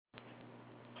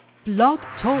Blog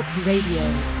Talk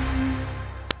Radio.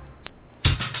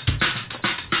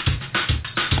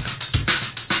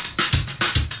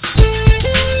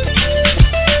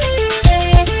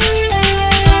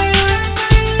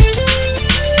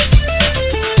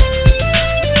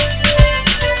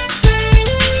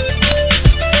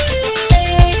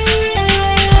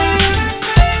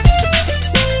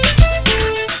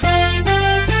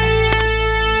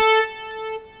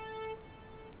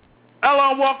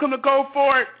 Welcome to Go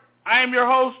For It. I am your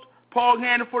host, Paul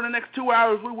Gannon. For the next 2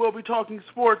 hours, we will be talking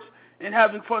sports and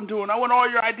having fun doing it. I want all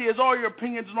your ideas, all your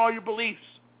opinions, and all your beliefs.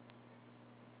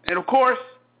 And, of course,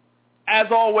 as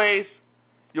always,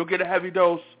 you'll get a heavy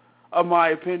dose of my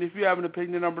opinion. If you have an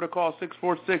opinion, the number to call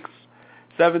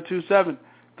 646-727-3070.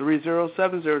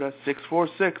 That's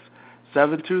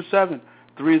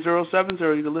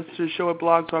 646-727-3070. You can listen to the show at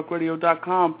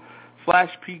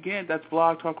blogtalkradio.com/PGAN. That's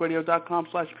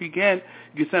blogtalkradio.com/PGAN.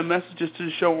 You can send messages to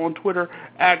the show on Twitter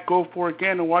at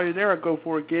GoForItGan. And while you're there at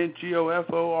GoForItGan,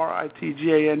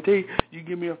 GoForitGant, you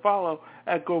give me a follow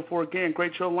at GoForItGan.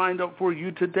 Great show lined up for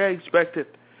you today. Expected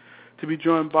to be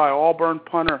joined by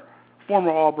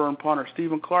former Auburn punter,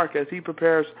 Stephen Clark, as he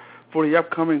prepares for the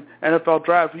upcoming NFL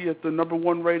draft. He is the number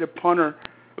one rated punter,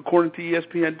 according to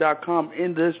ESPN.com,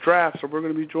 in this draft. So we're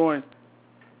going to be joined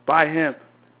by him.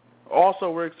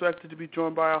 Also, we're expected to be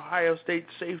joined by Ohio State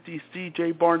safety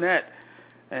C.J. Barnett.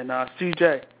 And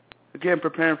C.J., again,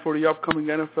 preparing for the upcoming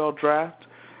NFL draft.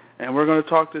 And we're going to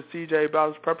talk to C.J.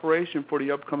 about his preparation for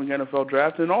the upcoming NFL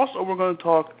draft. And also we're going to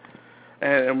talk,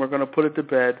 and we're going to put it to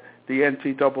bed, the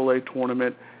NCAA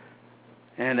tournament.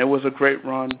 And it was a great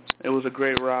run. It was a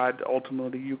great ride.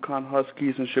 Ultimately, UConn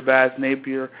Huskies and Shabazz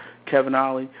Napier, Kevin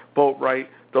Ollie, Boatwright,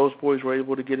 those boys were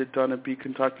able to get it done and beat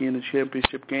Kentucky in the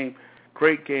championship game.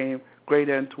 Great game, great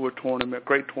end to a tournament,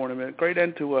 great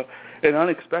end to an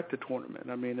unexpected tournament.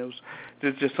 I mean, it was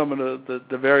just some of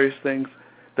the various things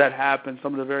that happened,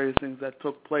 some of the various things that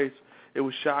took place. It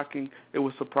was shocking. It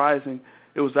was surprising.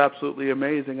 It was absolutely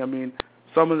amazing. I mean,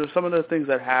 some of the things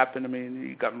that happened. I mean,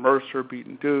 you got Mercer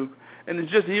beating Duke, and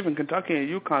it's just even Kentucky and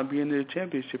UConn being in the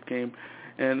championship game,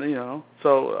 and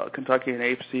so Kentucky an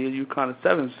 8th seed, UConn a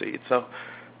 7th seed. So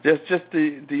just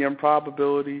the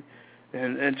improbability.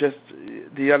 And just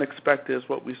the unexpected is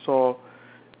what we saw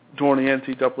during the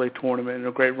NCAA tournament in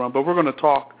a great run. But we're going to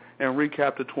talk and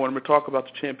recap the tournament, talk about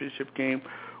the championship game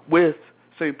with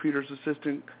St. Peter's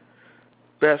assistant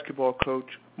basketball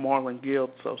coach Marlon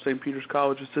Guild. So St. Peter's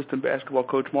College assistant basketball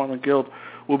coach Marlon Guild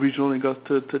will be joining us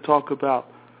to talk about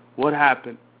what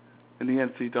happened in the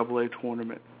NCAA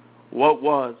tournament. What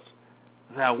was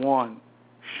that one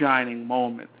shining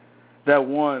moment? That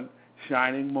one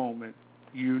shining moment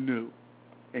you knew.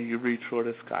 And you reach for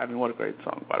the sky. I mean, what a great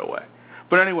song, by the way.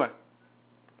 But anyway,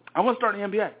 I want to start in the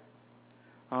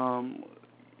NBA.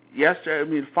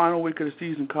 Yesterday, final week of the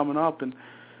season coming up, and,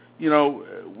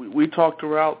 we talked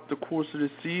throughout the course of the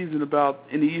season about,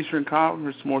 in the Eastern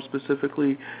Conference, more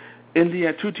specifically,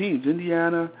 two teams,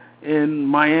 Indiana and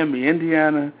Miami.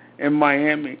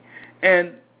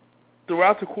 And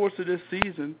throughout the course of this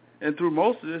season, and through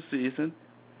most of this season,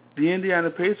 the Indiana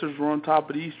Pacers were on top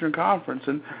of the Eastern Conference,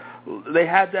 and they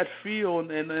had that feel,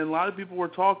 and a lot of people were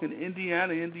talking,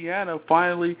 Indiana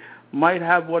finally might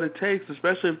have what it takes,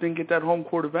 especially if they can get that home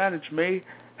court advantage, may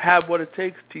have what it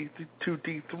takes to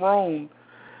dethrone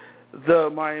the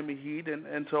Miami Heat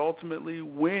and to ultimately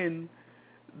win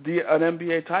an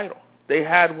NBA title. They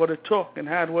had what it took and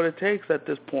had what it takes at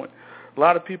this point. A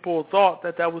lot of people thought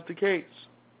that was the case.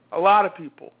 A lot of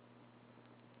people.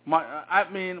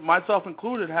 Myself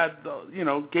included,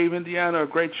 gave Indiana a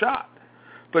great shot.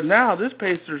 But now this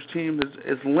Pacers team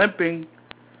is limping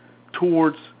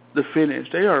towards the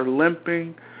finish. They are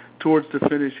limping towards the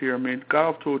finish here. Got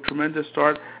off to a tremendous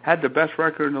start, had the best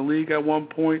record in the league at one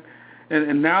point,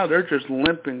 and now they're just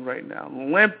limping right now.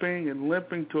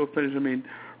 Limping to a finish.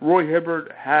 Roy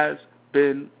Hibbert has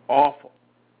been awful.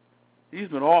 He's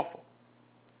been awful.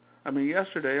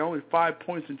 Yesterday, only 5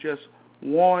 points and just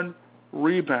 1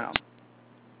 rebound.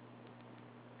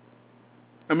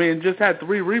 Just had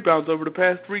 3 rebounds over the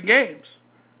past 3 games.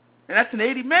 And that's in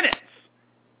 80 minutes.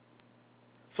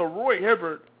 So Roy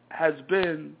Hibbert has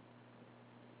been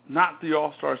not the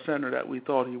all-star center that we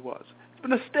thought he was. He's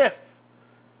been a stiff.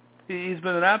 He's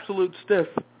been an absolute stiff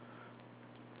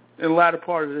in the latter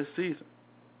part of this season.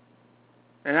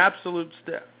 An absolute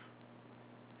stiff.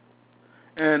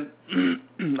 And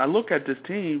I look at this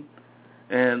team,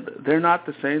 and they're not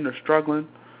the same. They're struggling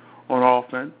on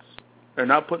offense. They're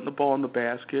not putting the ball in the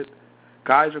basket.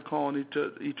 Guys are calling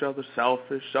each other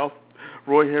selfish.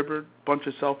 Roy Hibbert, bunch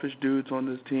of selfish dudes on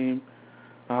this team.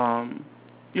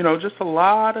 Just a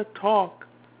lot of talk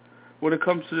when it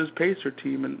comes to this Pacer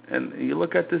team. And you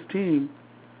look at this team,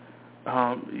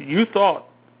 you thought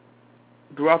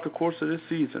throughout the course of this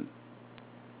season,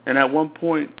 and at one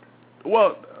point,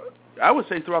 well, I would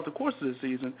say throughout the course of the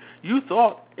season, you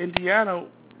thought Indiana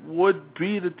would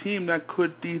be the team that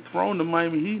could dethrone the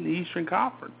Miami Heat in the Eastern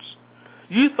Conference.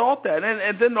 You thought that.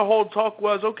 And then the whole talk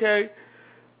was, okay,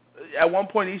 at one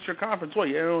point in the Eastern Conference,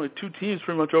 you had only 2 teams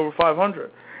pretty much over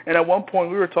 500. And at one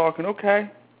point we were talking,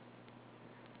 okay,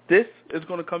 this is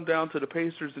going to come down to the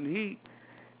Pacers and Heat,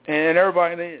 and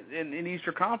everybody in the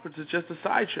Eastern Conference is just a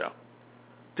sideshow.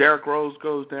 Derrick Rose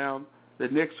goes down. The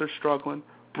Knicks are struggling.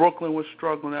 Brooklyn was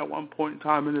struggling at one point in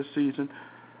time in this season.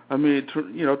 I mean,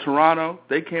 Toronto,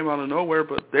 they came out of nowhere,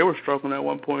 but they were struggling at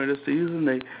one point in the season.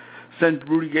 They sent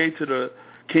Rudy Gay to the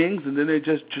Kings, and then they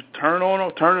just turn it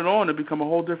on and become a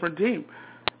whole different team,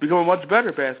 become a much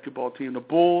better basketball team. The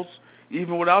Bulls,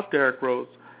 even without Derrick Rose,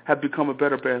 have become a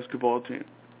better basketball team.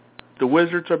 The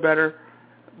Wizards are better.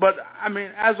 But, I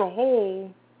mean, as a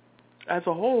whole,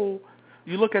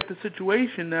 you look at the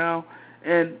situation now,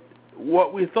 and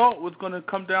what we thought was going to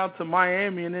come down to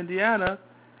Miami and Indiana,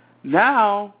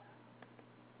 now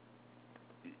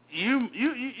you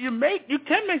can make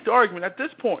the argument at this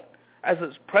point, as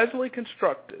it's presently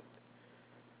constructed,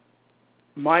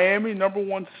 Miami, number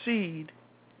 1 seed,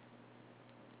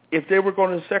 if they were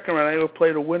going to the second round, they would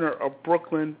play the winner of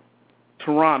Brooklyn,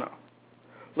 Toronto.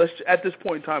 At this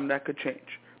point in time, that could change.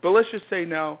 But let's just say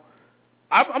now,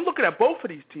 I'm looking at both of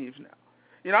these teams now.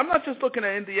 I'm not just looking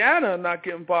at Indiana not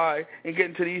getting by and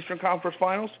getting to the Eastern Conference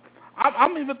Finals.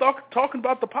 I'm even talking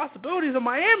about the possibilities of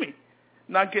Miami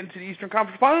not getting to the Eastern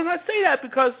Conference Finals. And I say that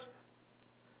because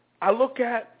I look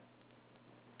at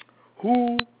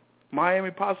who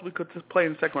Miami possibly could just play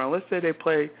in the second round. Let's say they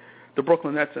play the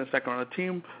Brooklyn Nets in the second round. A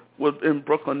team in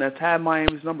Brooklyn Nets had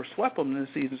Miami's number, swept them in the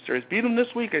season series, beat them this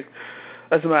week,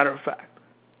 as a matter of fact.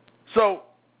 So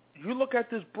you look at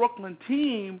this Brooklyn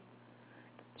team,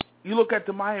 you look at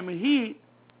the Miami Heat,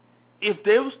 if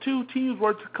those two teams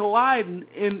were to collide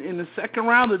in the second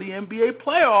round of the NBA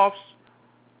playoffs,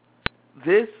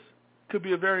 this could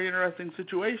be a very interesting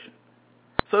situation.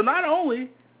 So not only,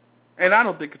 and I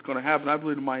don't think it's going to happen, I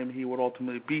believe the Miami Heat would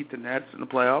ultimately beat the Nets in the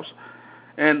playoffs.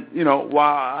 And,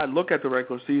 while I look at the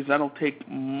regular season, I don't take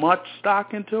much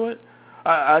stock into it.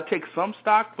 I take some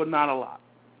stock, but not a lot.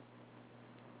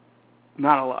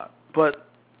 Not a lot. But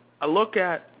I look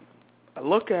at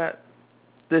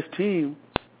this team,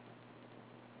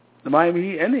 the Miami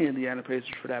Heat and the Indiana Pacers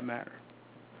for that matter.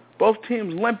 Both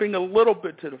teams limping a little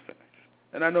bit to the finish.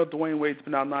 And I know Dwayne Wade's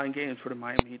been out 9 games for the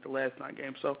Miami Heat, the last 9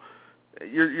 games. So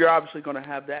you're obviously going to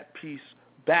have that piece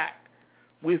back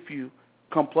with you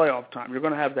come playoff time. You're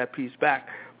going to have that piece back.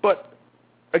 But,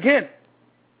 again,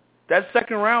 that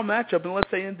second round matchup, and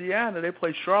let's say Indiana, they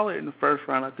play Charlotte in the first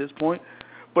round at this point.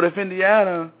 But if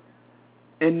Indiana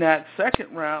in that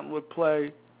second round would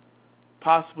play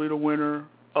possibly the winner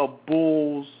of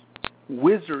Bulls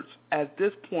Wizards at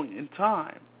this point in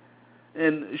time,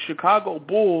 and Chicago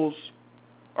Bulls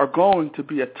are going to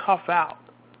be a tough out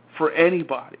for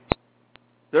anybody.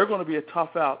 They're going to be a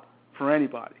tough out for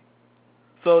anybody.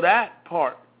 So that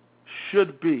part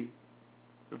should be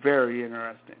very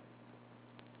interesting.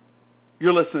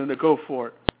 You're listening to Go For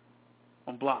It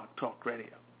on Blog Talk Radio.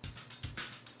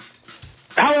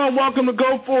 Hello and welcome to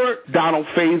Go For It. Donald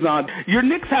Faison. Your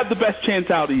Knicks have the best chance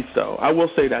out east, though. I will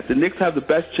say that. The Knicks have the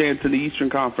best chance in the Eastern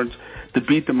Conference to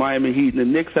beat the Miami Heat. And the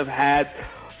Knicks have had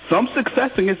some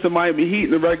success against the Miami Heat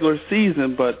in the regular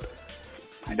season, but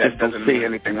that doesn't mean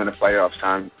anything when the playoffs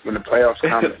time. When the playoffs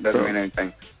come, it doesn't mean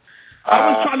anything.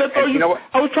 I was trying to throw you.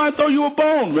 I was trying to throw you a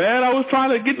bone, man. I was trying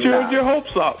to get your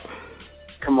hopes up.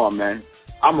 Come on, man.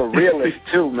 I'm a realist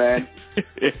too, man.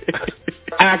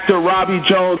 Actor Robbie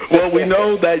Jones. Well, we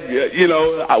know that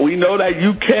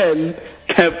you can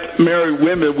marry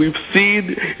women. We've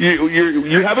seen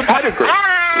you have a pedigree.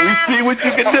 We see what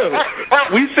you can do.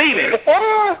 We've seen it.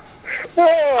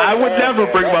 I would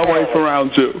never bring my wife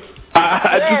around you.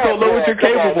 I just don't know what you're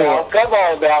capable of. Come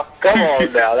on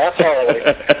now. That's early.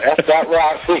 That's not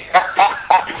Roxy.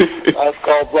 That's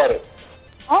cold-blooded.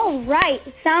 All right.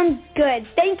 Sounds good.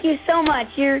 Thank you so much.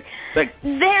 You're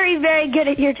very, very good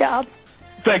at your job.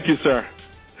 Thank you, sir.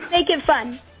 Make it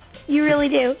fun. You really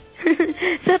do.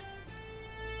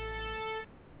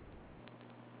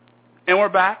 And we're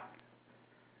back.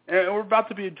 And we're about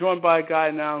to be joined by a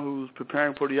guy now who's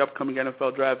preparing for the upcoming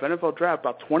NFL draft. NFL draft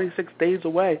about 26 days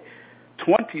away.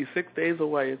 26 days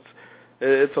away.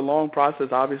 It's a long process.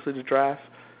 Obviously, the draft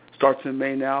starts in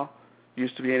May now.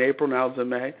 Used to be in April. Now it's in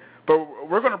May. But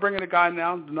we're going to bring in a guy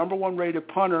now, the number 1 rated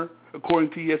punter,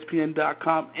 according to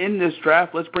ESPN.com, in this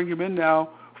draft. Let's bring him in now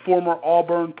former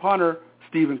Auburn punter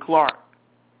Stephen Clark.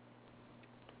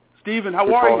 Stephen,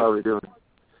 how are you? How are we doing?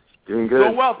 Doing good.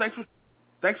 Doing well. Thanks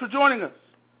for joining us.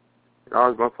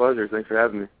 Oh, it's my pleasure. Thanks for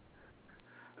having me.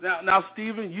 Now,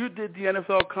 Stephen, you did the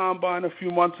NFL Combine a few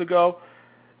months ago.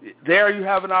 There you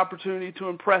have an opportunity to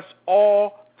impress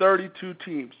all 32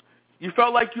 teams. You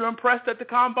felt like you were impressed at the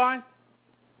Combine?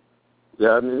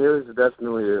 Yeah, I mean, it was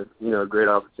definitely a great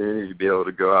opportunity to be able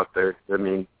to go out there. I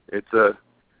mean, I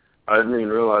didn't even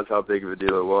realize how big of a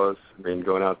deal it was. I mean,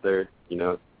 going out there,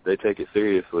 they take it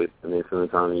seriously. I mean, from the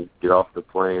time you get off the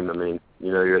plane, I mean,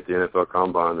 you're at the NFL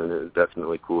Combine, and it was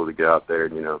definitely cool to get out there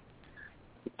and,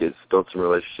 build some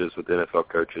relationships with NFL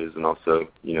coaches and also,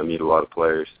 meet a lot of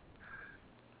players.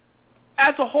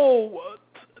 As a whole,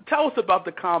 tell us about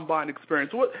the Combine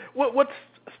experience. What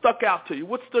stuck out to you?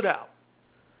 What stood out?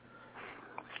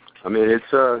 I mean,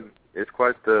 it's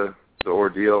quite the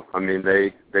ordeal. I mean,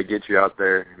 they get you out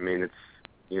there. I mean,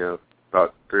 it's,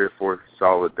 about 3 or 4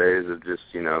 solid days of just,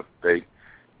 they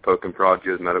poke and prod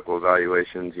you with medical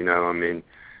evaluations, I mean,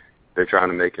 they're trying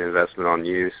to make an investment on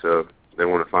you, so they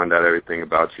want to find out everything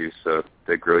about you, so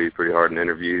they grill you pretty hard in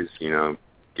interviews,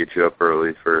 get you up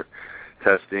early for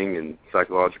testing and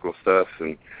psychological stuff,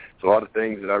 and it's a lot of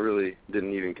things that I really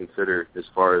didn't even consider as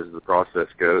far as the process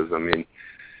goes. I mean,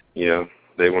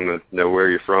 they want to know where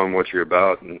you're from, what you're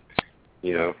about, and,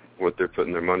 what they're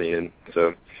putting their money in,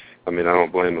 so, I mean, I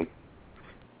don't blame them.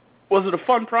 Was it a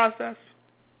fun process?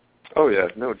 Oh, yeah,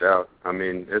 no doubt. I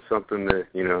mean, it's something that,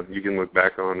 you can look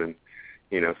back on and,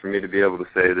 for me to be able to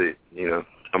say that,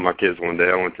 on my kids one day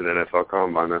I went to the NFL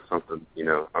Combine, that's something,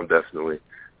 I'm definitely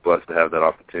blessed to have that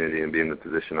opportunity and be in the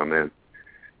position I'm in.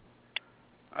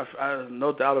 I have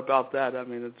no doubt about that. I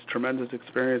mean, it's a tremendous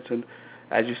experience, and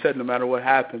as you said, no matter what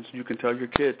happens, you can tell your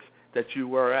kids that you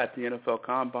were at the NFL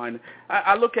Combine.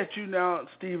 I look at you now,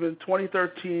 Stephen,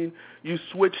 2013, you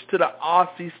switched to the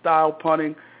Aussie-style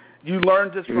punting. You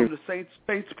learned this from the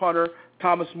Saints punter,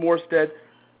 Thomas Morstead.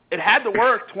 It had to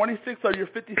work. 26 of your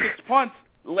 56 punts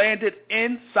landed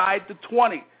inside the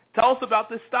 20. Tell us about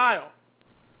this style.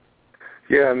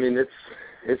 Yeah, I mean,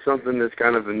 it's something that's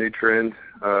kind of a new trend.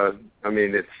 I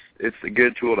mean, it's a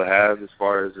good tool to have as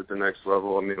far as at the next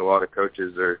level. I mean, a lot of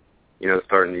coaches are,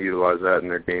 starting to utilize that in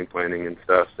their game planning and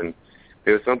stuff. And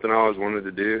it was something I always wanted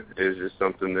to do. It was just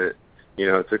something that,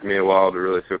 it took me a while to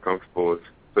really feel comfortable with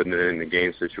putting it in the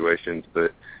game situations.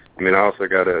 But, I mean, I also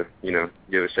got to,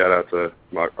 give a shout-out to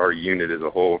our unit as a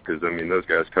whole because, I mean, those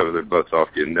guys cover their butts off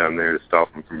getting down there to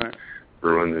stop them from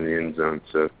ruining the end zone.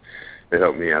 So it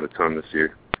helped me out a ton this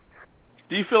year.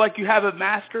 Do you feel like you have it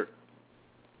mastered?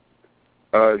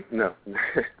 No.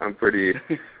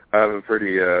 I have a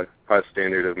pretty high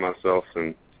standard of myself,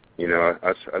 and,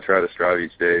 I try to strive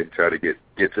each day, try to get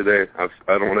to there.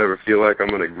 I don't ever feel like I'm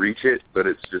going to reach it, but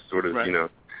it's just sort of,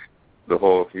 the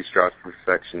whole, if you strive for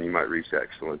perfection, you might reach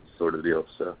excellence sort of deal.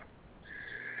 So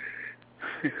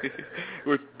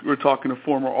we're talking to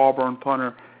former Auburn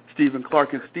punter Stephen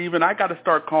Clark. And, Stephen, I got to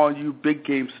start calling you Big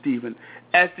Game Stephen.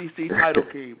 SEC title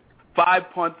game, 5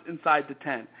 punts inside the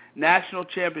 10. National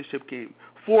championship game,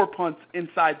 4 punts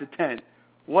inside the 10.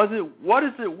 What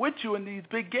is it with you in these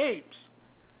big games?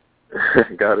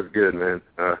 God is good, man.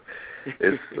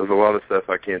 There's a lot of stuff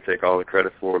I can't take all the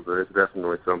credit for, but it's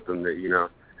definitely something that,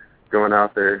 going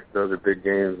out there, those are big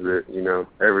games that,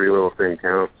 every little thing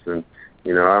counts. And,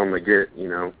 I only get,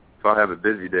 if I have a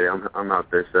busy day, I'm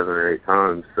out there 7 or 8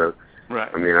 times. So,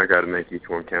 I mean, I got to make each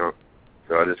one count.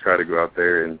 So I just try to go out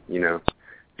there and,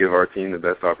 give our team the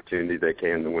best opportunity they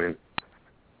can to win.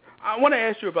 I want to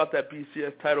ask you about that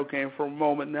BCS title game for a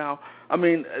moment now. I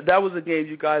mean, that was a game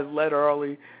you guys led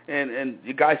early, and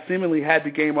you guys seemingly had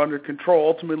the game under control.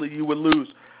 Ultimately, you would lose.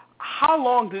 How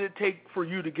long did it take for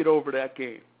you to get over that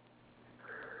game?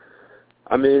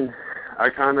 I mean, I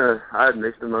had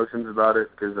mixed emotions about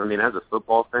it because, I mean, as a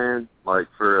football fan, like,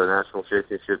 for a national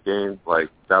championship game, like,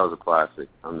 that was a classic.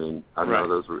 I mean, I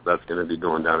know that's going to be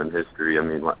going down in history. I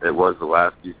mean, it was the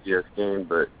last BCS game,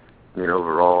 but, I mean,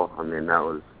 overall, I mean, that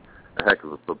was a heck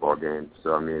of a football game.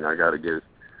 So, I mean, I got to give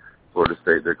Florida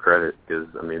State their credit because,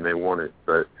 I mean, they won it.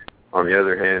 But on the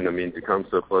other hand, I mean, to come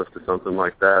so close to something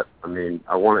like that, I mean,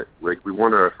 I won it. Like, we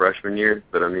won our freshman year,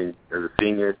 but, I mean, as a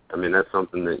senior, I mean, that's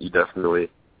something that you definitely,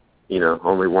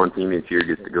 only one team each year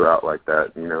gets to go out like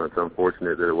that. It's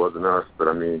unfortunate that it wasn't us, but,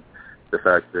 I mean, the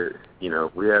fact that,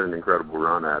 we had an incredible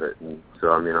run at it. And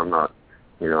so, I mean, I'm not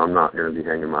going to be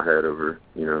hanging my head over,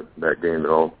 that game at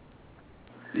all.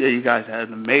 Yeah, you guys had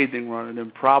an amazing run, an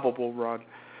improbable run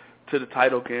to the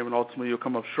title game, and ultimately you'll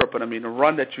come up short. But, I mean, the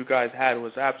run that you guys had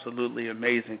was absolutely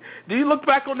amazing. Do you look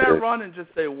back on that run and just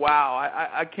say, wow,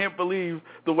 I can't believe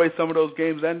the way some of those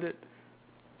games ended?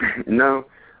 No,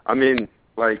 I mean,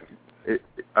 like,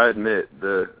 I admit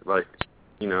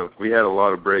we had a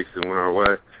lot of breaks that went our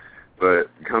way, but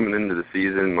coming into the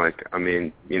season,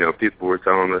 people were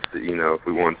telling us that, if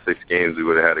we won 6 games, we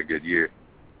would have had a good year.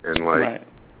 And, right.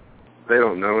 They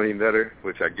don't know any better,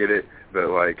 which I get it, but,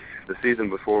 the season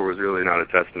before was really not a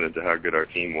testament to how good our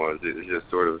team was. It was just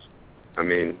sort of,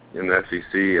 in the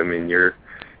SEC,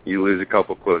 you lose a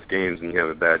couple close games and you have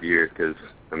a bad year because,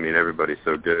 everybody's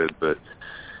so good. But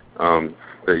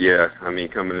yeah,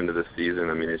 coming into this season,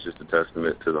 it's just a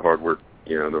testament to the hard work,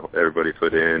 everybody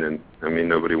put in. And,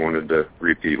 nobody wanted to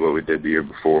repeat what we did the year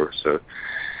before. So.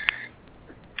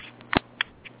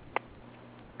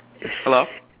 Hello?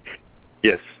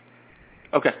 Yes.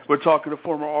 Okay, we're talking to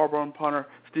former Auburn punter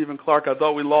Stephen Clark. I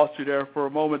thought we lost you there for a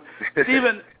moment.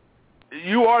 Stephen,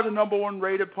 you are the #1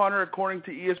 rated punter according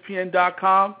to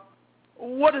ESPN.com.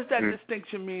 What does that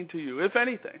distinction mean to you, if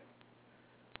anything?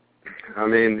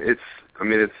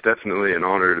 It's definitely an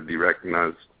honor to be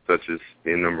recognized, such as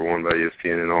being #1 by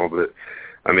ESPN and all. But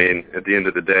at the end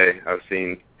of the day, I've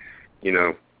seen,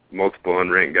 multiple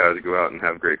unranked guys go out and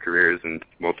have great careers, and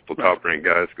multiple top-ranked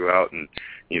guys go out and,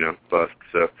 bust.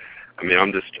 So,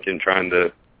 I'm just trying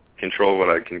to control what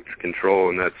I can control,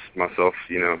 and that's myself,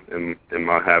 and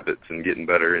my habits, and getting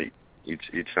better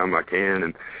each time I can.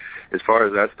 And as far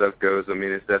as that stuff goes,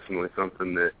 it's definitely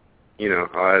something that,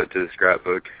 I'll add it to the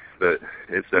scrapbook, but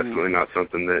it's definitely not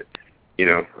something that,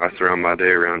 I surround my day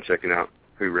around checking out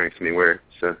who ranks me where.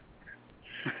 So.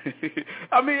 Is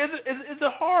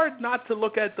it hard not to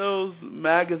look at those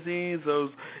magazines,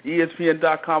 those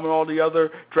ESPN.com and all the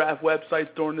other draft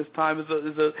websites during this time?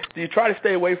 Do you try to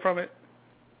stay away from it?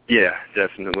 Yeah,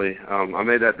 definitely. I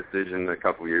made that decision a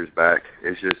couple years back.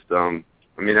 It's just,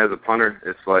 as a punter,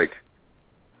 it's like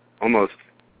almost,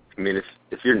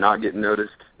 if you're not getting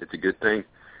noticed, it's a good thing.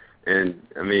 And,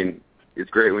 it's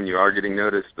great when you are getting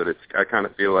noticed, but I kind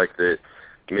of feel like that,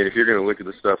 if you're going to look at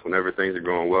the stuff whenever things are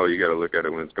going well, you got to look at it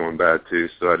when it's going bad too.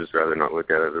 So I just rather not look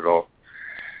at it at all.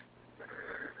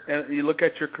 And you look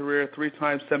at your career,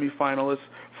 3-time semifinalist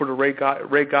for the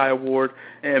Ray Guy Award,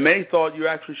 and many thought you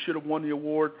actually should have won the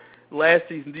award last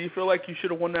season. Do you feel like you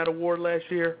should have won that award last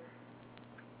year?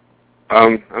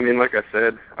 Like I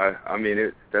said,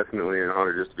 it's definitely an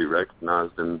honor just to be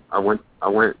recognized. And I was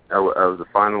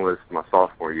a finalist my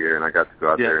sophomore year, and I got to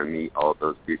go out there and meet all of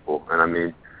those people. And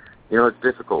it's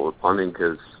difficult with punting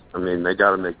because, they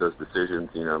got to make those decisions,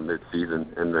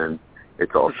 mid-season, and then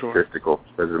it's all statistical.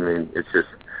 Because,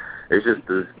 it's just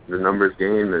the numbers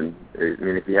game, and,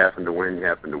 if you happen to win, you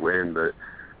happen to win. But,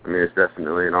 it's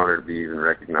definitely an honor to be even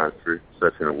recognized for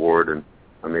such an award. And,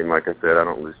 like I said, I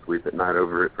don't lose sleep at night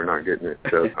over it for not getting it.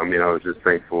 So, I was just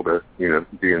thankful to,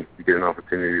 get an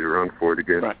opportunity to run for it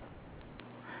again. Right.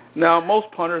 Now, most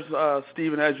punters,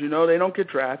 Stephen, as you know, they don't get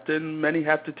drafted, and many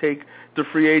have to take the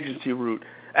free agency route.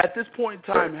 At this point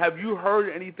in time, have you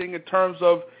heard anything in terms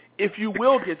of if you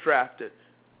will get drafted?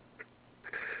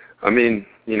 Who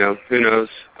knows?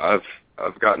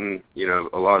 I've gotten,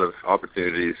 a lot of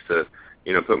opportunities to,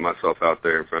 put myself out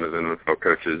there in front of NFL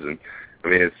coaches, and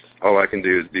it's all I can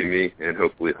do is be me, and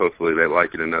hopefully they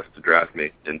like it enough to draft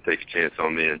me and take a chance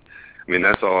on me. And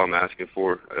that's all I'm asking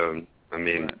for.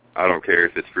 I don't care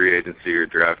if it's free agency or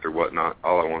draft or whatnot.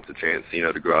 All I want is a chance,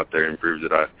 to go out there and prove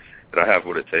that I have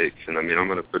what it takes. And I'm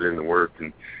going to put in the work,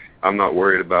 and I'm not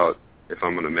worried about if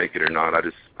I'm going to make it or not.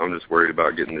 I'm just worried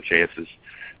about getting the chances.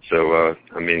 So,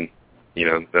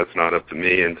 that's not up to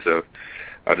me. And so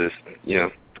I just,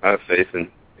 I have faith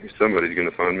in somebody's going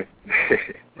to find me.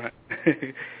 Right.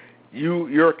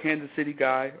 You're a Kansas City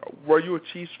guy. Were you a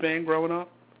Chiefs fan growing up?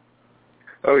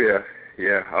 Oh, yeah.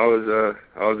 Yeah, I was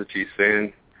a Chiefs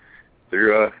fan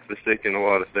through the thick and a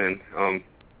lot of thin.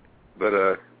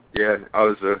 Yeah, I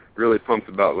was really pumped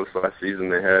about this last season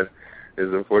they had. It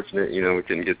was unfortunate, we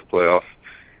couldn't get the playoff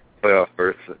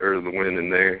berth or the win in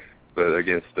there, but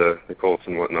against the Colts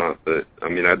and whatnot. But I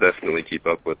definitely keep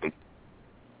up with them.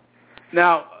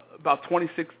 Now, about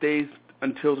 26 days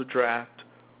until the draft.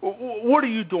 What are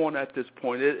you doing at this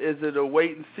point? Is it a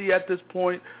wait and see at this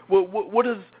point? What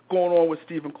is going on with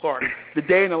Stephen Clark? The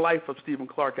day in the life of Stephen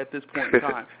Clark at this point in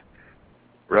time.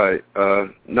 Right.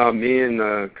 No, me and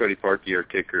Cody Parkey, our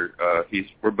kicker,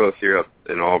 we're both here up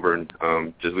in Auburn.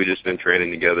 We just been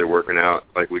training together, working out.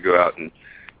 Like we go out and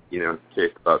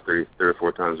kick about 3 or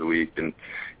 4 times a week, and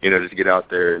just get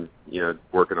out there and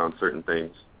working on certain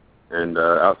things. And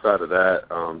outside of that,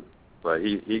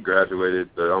 he graduated,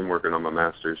 but I'm working on my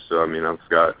master's. So I've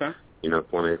got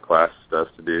plenty of class stuff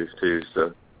to do too.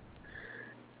 So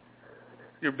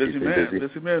you're a busy man.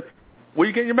 Busy man. Where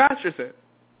you getting your master's in?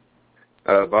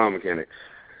 Biomechanics.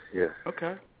 Yeah.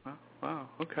 Okay. Wow. Wow.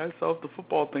 Okay. So if the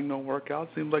football thing don't work out,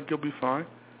 seems like you'll be fine.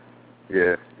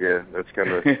 Yeah. That's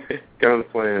kind of the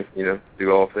plan.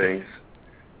 Do all things.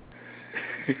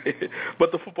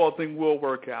 But the football thing will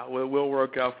work out. It will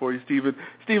work out for you, Stephen.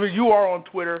 Stephen, you are on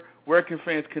Twitter. Where can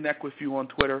fans connect with you on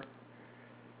Twitter?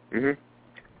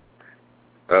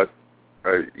 Are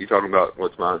you talking about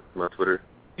what's my Twitter?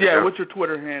 Yeah. What's your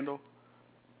Twitter handle?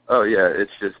 Oh yeah,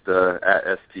 it's just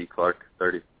at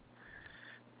 @stclark30.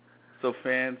 So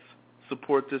fans,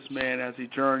 support this man as he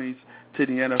journeys to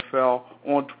the NFL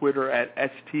on Twitter at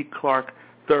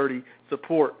 @stclark30.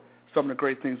 Support some of the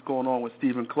great things going on with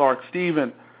Stephen Clark.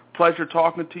 Stephen, pleasure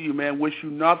talking to you, man. Wish you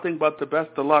nothing but the best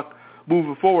of luck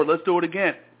moving forward. Let's do it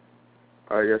again.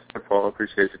 Yes, Paul.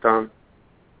 Appreciate your time.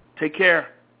 Take care.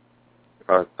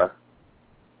 Bye.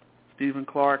 Stephen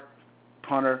Clark,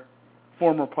 punter,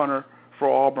 former punter for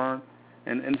Auburn.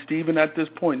 And Stephen, at this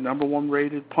point, number 1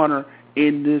 rated punter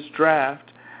in this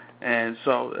draft. And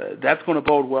so that's going to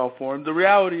bode well for him. The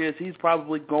reality is he's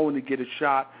probably going to get a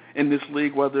shot in this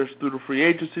league, whether it's through the free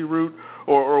agency route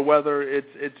or whether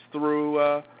it's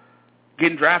through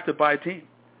getting drafted by a team.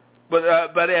 But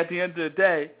at the end of the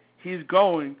day, he's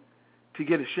going to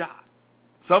get a shot.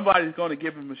 Somebody's going to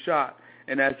give him a shot.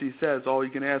 And as he says, all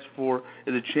you can ask for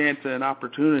is a chance and an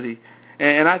opportunity.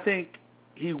 And I think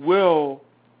he will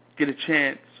get a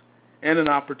chance and an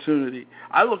opportunity.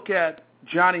 I look at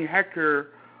Johnny Hekker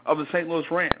of the St. Louis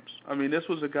Rams. I mean, this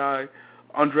was a guy,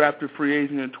 undrafted free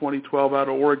agent in 2012 out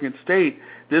of Oregon State.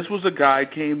 This was a guy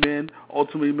came in,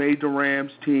 ultimately made the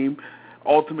Rams team,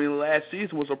 ultimately last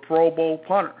season was a Pro Bowl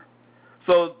punter.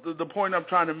 So the point I'm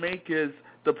trying to make is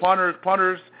the punters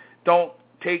don't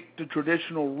take the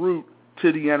traditional route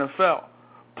to the NFL.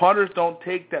 Punters don't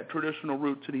take that traditional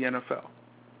route to the NFL.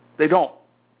 They don't.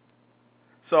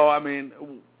 So, I mean,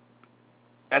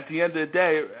 at the end of the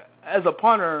day, as a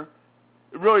punter,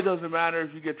 it really doesn't matter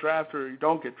if you get drafted or you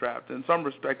don't get drafted. In some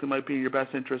respect, it might be in your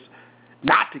best interest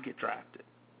not to get drafted.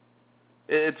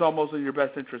 It's almost in your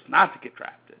best interest not to get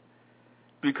drafted.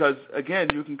 Because, again,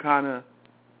 you can kind of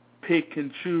pick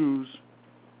and choose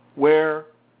where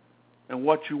and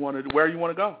what you want to do, where you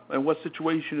want to go, and what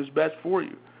situation is best for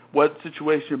you, what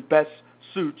situation best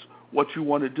suits what you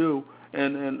want to do,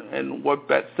 and what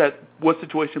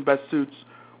situation best suits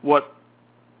what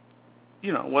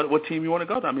team you want to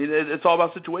go to. I mean, it's all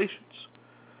about situations.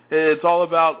 It's all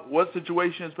about what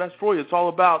situation is best for you. It's all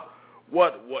about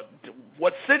what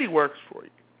city works for you.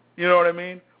 You know what I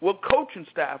mean? What coaching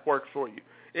staff works for you.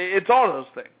 It's all those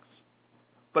things.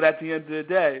 But at the end of the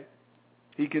day,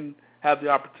 he can have the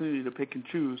opportunity to pick and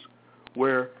choose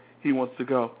where he wants to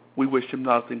go. We wish him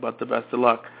nothing but the best of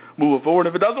luck moving forward.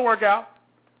 If it doesn't work out,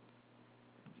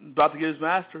 he's about to get his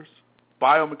master's,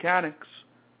 biomechanics.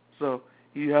 So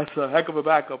he has a heck of a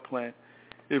backup plan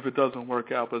if it doesn't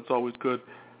work out. But it's always good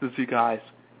to see guys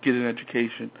get an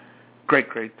education. Great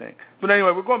thing. But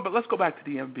anyway, but let's go back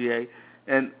to the NBA.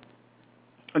 And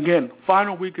again,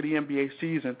 final week of the NBA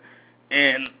season.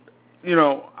 And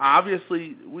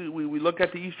obviously we look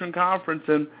at the Eastern Conference,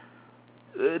 and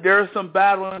there is some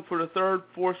battling for the 3rd,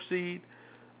 4th seed.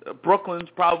 Brooklyn's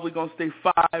probably going to stay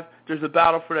 5. There's a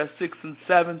battle for that 6th and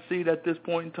 7th seed at this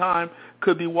point in time.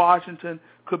 Could be Washington,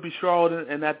 could be Charlotte,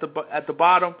 and at the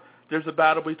bottom, there's a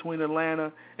battle between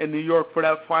Atlanta and New York for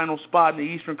that final spot in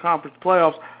the Eastern Conference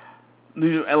playoffs.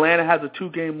 Atlanta has a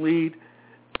 2-game lead,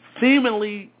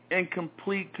 seemingly in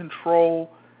complete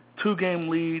control, 2-game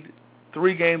lead,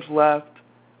 3 games left.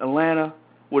 Atlanta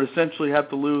would essentially have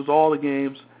to lose all the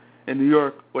games, and New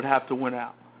York would have to win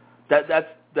out.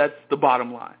 That's the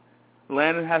bottom line.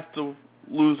 Atlanta has to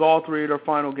lose all 3 of their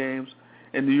final games,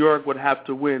 and New York would have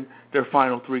to win their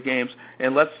final 3 games.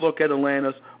 And let's look at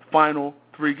Atlanta's final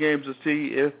 3 games to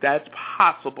see if that's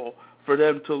possible for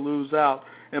them to lose out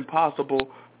and possible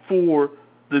for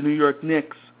the New York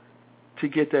Knicks to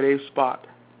get that 8th spot.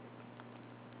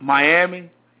 Miami,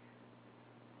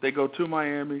 they go to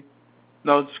Miami.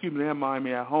 No, excuse me, they have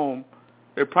Miami at home.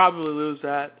 They probably lose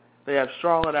that. They have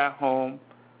Charlotte at home.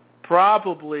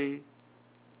 Probably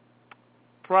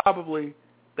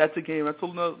that's a game. That's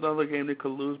another game they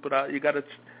could lose, but you got to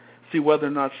see whether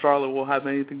or not Charlotte will have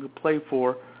anything to play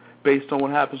for based on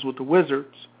what happens with the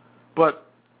Wizards. But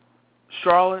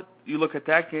Charlotte, you look at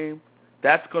that game,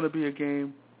 that's going to be a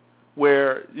game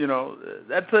where,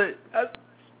 that's a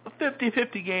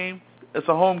 50-50 game. It's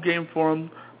a home game for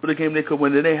them, but a game they could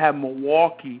win. Then they have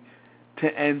Milwaukee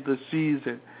to end the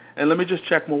season. And let me just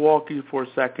check Milwaukee for a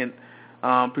second,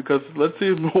 because let's see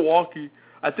if Milwaukee.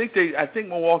 I think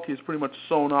Milwaukee has pretty much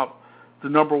sewn up the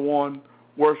number 1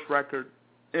 worst record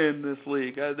in this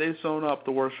league. They've sewn up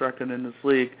the worst record in this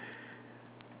league.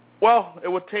 Well, it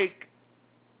would take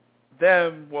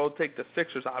them, we'll take the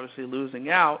Sixers obviously losing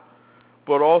out,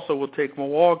 but also we'll take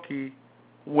Milwaukee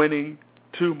winning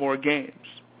 2 more games.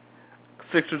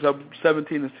 Sixers up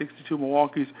 17-62,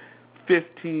 Milwaukee's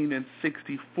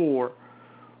 15-64.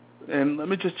 And let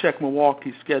me just check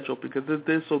Milwaukee's schedule because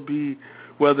this will be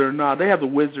whether or not they have the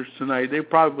Wizards tonight. They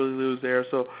probably lose there,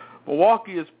 so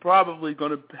Milwaukee is probably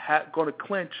going to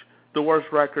clinch the worst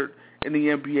record in the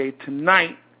NBA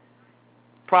tonight.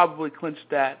 Probably clinch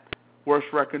that worst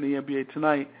record in the NBA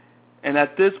tonight. And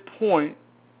at this point,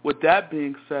 with that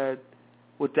being said,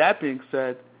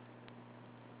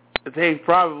 they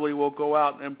probably will go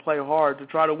out and play hard to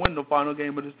try to win the final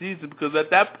game of the season because at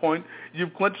that point,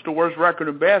 you've clinched the worst record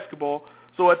in basketball.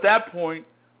 So at that point,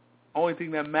 only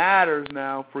thing that matters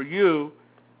now for you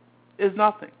is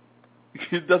nothing.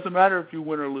 It doesn't matter if you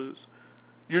win or lose.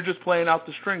 You're just playing out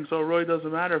the string, so it really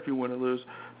doesn't matter if you win or lose.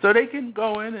 So they can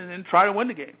go in and try to win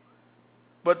the game.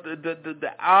 But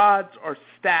the odds are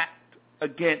stacked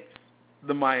against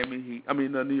the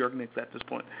the New York Knicks at this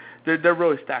point. They're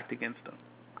really stacked against them.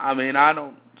 I mean, I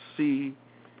don't see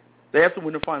 – they have to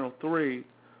win the final 3,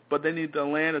 but they need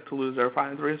Atlanta to lose their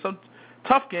final 3. Some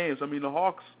tough games. I mean, the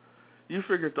Hawks – you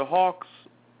figured the Hawks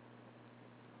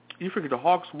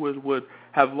would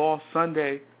have lost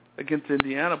Sunday against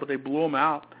Indiana, but they blew them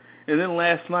out. And then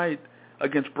last night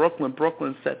against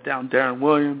Brooklyn set down Darren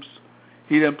Williams.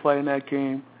 He didn't play in that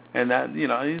game, and that he's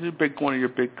one of your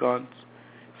big guns.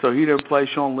 So he didn't play.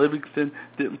 Sean Livingston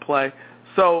didn't play.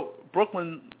 So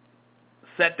Brooklyn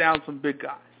set down some big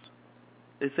guys.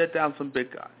 They set down some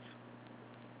big guys.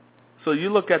 So you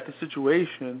look at the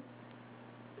situation,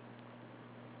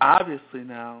 obviously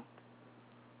now,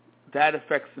 that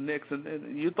affects the Knicks.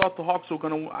 And you thought the Hawks were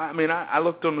going to – I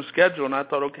looked on the schedule, and I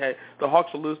thought, okay, the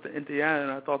Hawks will lose to Indiana,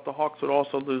 and I thought the Hawks would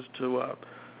also lose to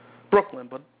Brooklyn.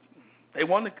 But they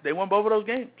won both of those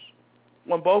games.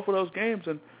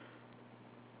 And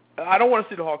I don't want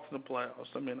to see the Hawks in the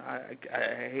playoffs. I mean,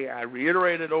 I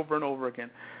reiterate it over and over again.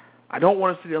 I don't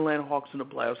want to see the Atlanta Hawks in the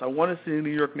playoffs. I want to see the New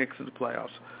York Knicks in the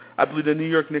playoffs. I believe the New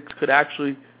York Knicks could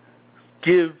actually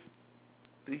give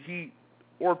the Heat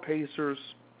or Pacers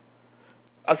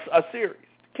a series.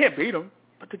 Can't beat them,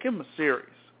 but to give them a series.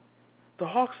 The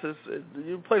Hawks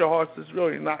you play the Hawks, is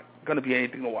really not going to be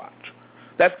anything to watch.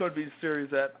 That's going to be the series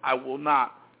that I will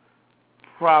not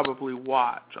probably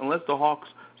watch unless the Hawks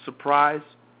surprise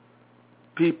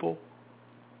people.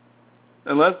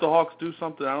 Unless the Hawks do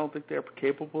something I don't think they're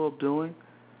capable of doing,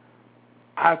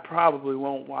 I probably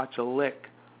won't watch a lick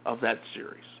of that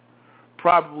series.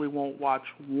 Probably won't watch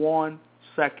 1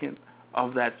 second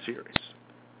of that series.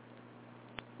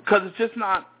 Because it's just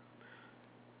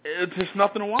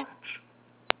nothing to watch.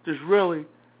 There's really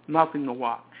nothing to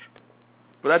watch.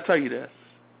 But I tell you this,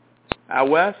 out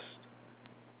West,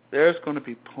 there's going to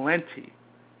be plenty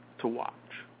to watch.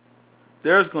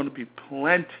 There's going to be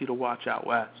plenty to watch out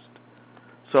West.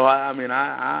 So,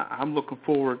 I'm looking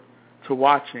forward to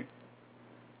watching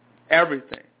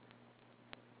everything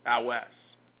out West.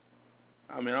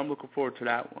 I'm looking forward to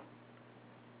that one.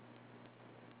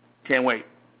 Can't wait.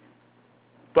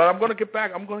 But I'm going to get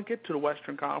back. I'm going to get to the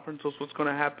Western Conference. That's what's going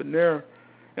to happen there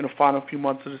in the final few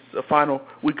months of the final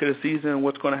week of the season, and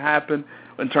what's going to happen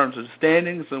in terms of the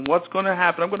standings and what's going to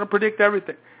happen. I'm going to predict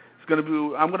everything.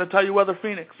 I'm going to tell you whether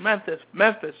Phoenix, Memphis,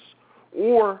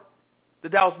 or the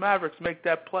Dallas Mavericks make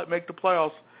the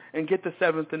playoffs and get the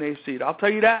 7th and 8th seed. I'll tell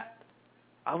you that.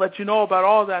 I'll let you know about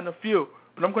all that in a few.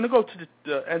 But I'm going to go to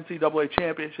the NCAA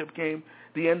championship game,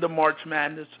 the end of March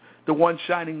Madness, the one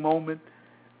shining moment.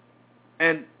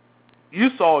 And you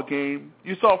saw a game.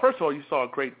 First of all, you saw a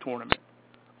great tournament.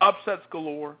 Upsets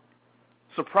galore.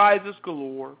 Surprises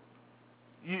galore.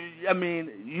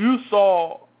 You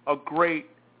saw a great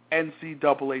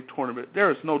NCAA tournament.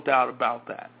 There is no doubt about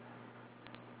that.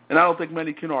 And I don't think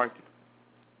many can argue.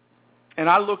 And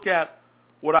I look at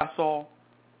what I saw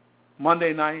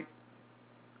Monday night.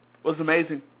 It was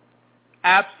amazing.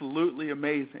 Absolutely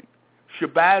amazing.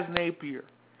 Shabazz Napier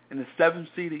and the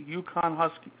 7th-seeded UConn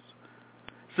Huskies.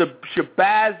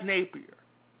 Shabazz Napier.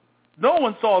 No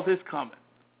one saw this coming.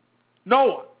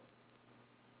 No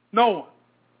one.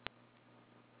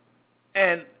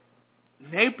 And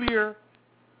Napier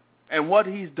and what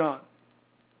he's done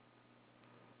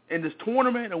in this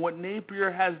tournament and what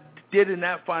Napier did in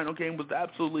that final game was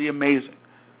absolutely amazing.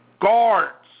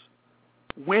 Guards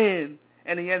win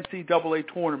in the NCAA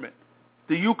tournament.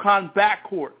 The UConn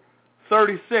backcourt,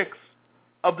 36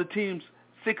 of the team's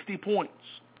 60 points.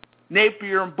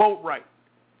 Napier and Boatwright.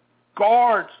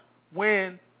 Guards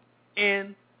win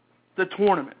in the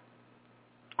tournament.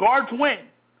 Guards win.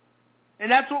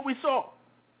 And that's what we saw.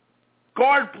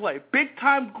 guard play,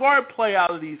 big-time guard play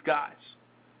out of these guys.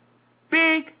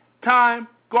 Big-time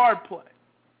guard play.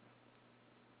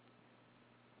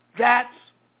 That's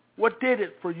what did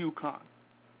it for UConn.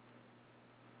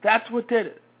 That's what did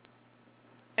it.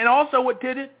 And also what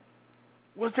did it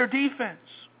was their defense.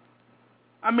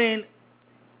 I mean,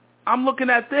 I'm looking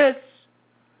at this.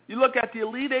 You look at the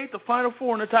Elite Eight, the Final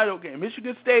Four, and the title game.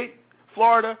 Michigan State,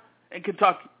 Florida, and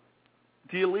Kentucky.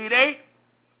 The Elite Eight,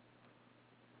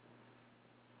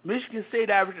 Michigan State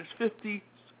averages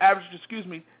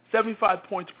 75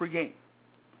 points per game.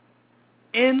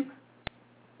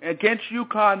 Against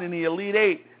UConn in the Elite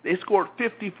Eight, they scored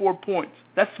 54 points.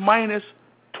 That's minus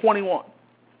 21.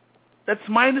 That's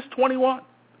minus 21.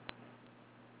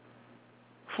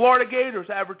 Florida Gators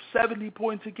averaged 70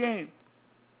 points a game.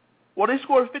 Well, they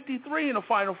scored 53 in the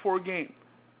Final Four game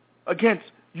against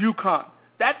UConn.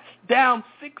 That's down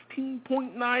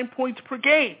 16.9 points per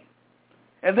game.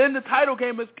 And then the title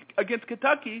game is against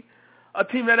Kentucky, a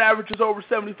team that averages over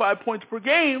 75 points per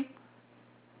game.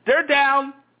 They're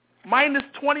down minus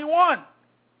 21.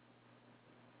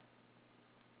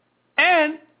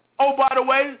 And, oh, by the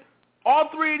way, all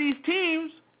three of these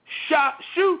teams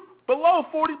shoot below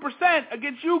 40%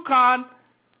 against UConn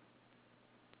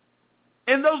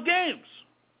in those games.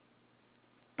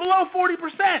 Below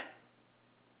 40%.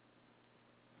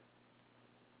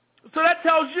 So that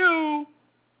tells you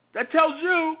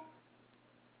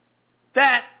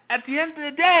that at the end of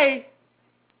the day,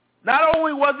 not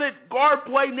only was it guard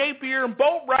play, Napier and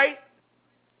Boatwright,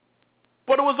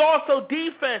 but it was also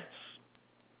defense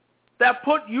that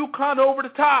put UConn over the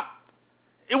top.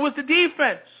 It was the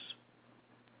defense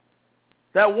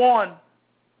that won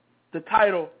the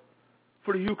title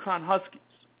for the UConn Huskies.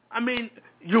 I mean,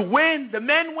 you win, the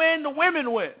men win, the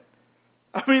women win.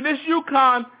 I mean, this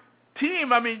UConn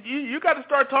team, I mean, you got to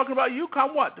start talking about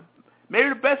UConn, what? Maybe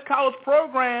the best college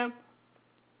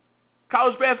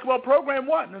basketball program,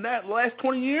 what, in the last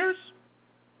 20 years?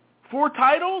 4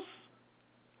 titles?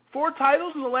 4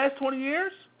 titles in the last 20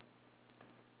 years?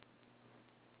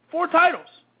 4 titles.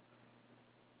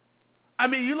 I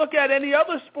mean, you look at any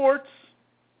other sports,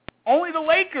 only the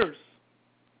Lakers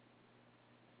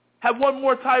have won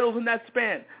more titles in that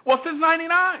span. Well, since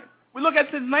 99. We look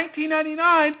at since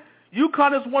 1999,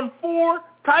 UConn has won 4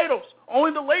 titles.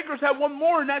 Only the Lakers have won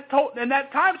more in that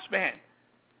time span.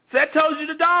 So that tells you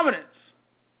the dominance.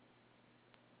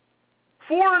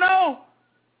 4-0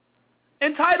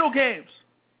 in title games.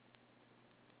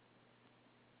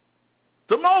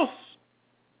 The most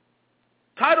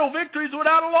title victories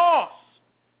without a loss.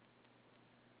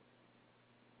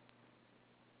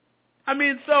 I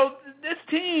mean, so this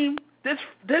team, this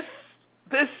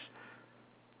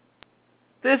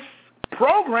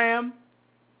program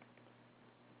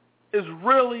is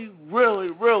really, really,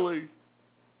 really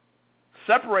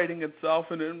separating itself,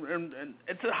 and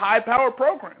it's a high-power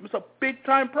program. It's a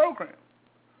big-time program.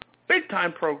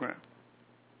 Big-time program.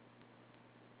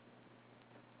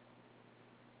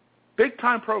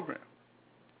 Big-time program.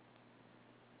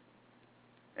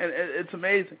 And it's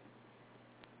amazing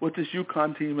what this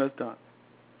UConn team has done.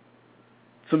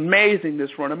 It's amazing, this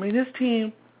run. I mean, this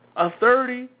team, a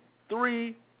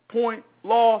 33-point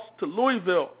loss to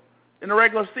Louisville in the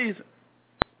regular season.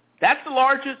 That's the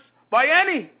largest by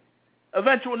any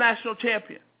eventual national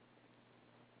champion.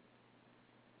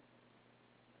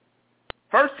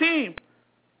 First team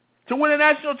to win a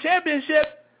national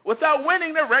championship without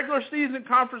winning their regular season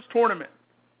conference tournament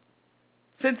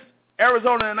since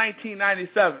Arizona in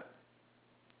 1997.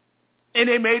 And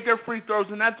they made their free throws,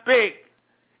 and that's big.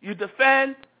 You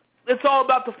defend. It's all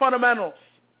about the fundamentals.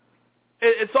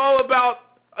 It's all about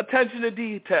attention to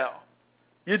detail.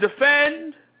 You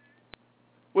defend,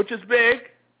 which is big.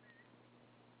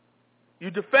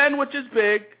 You defend, which is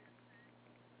big.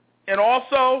 And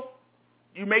also,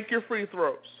 you make your free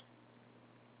throws.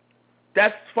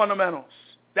 That's fundamentals.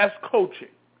 That's coaching.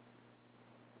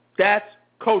 That's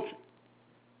coaching.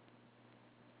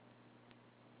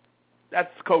 That's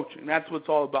coaching. That's what it's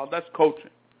all about. That's coaching.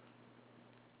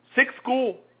 6th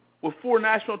school with 4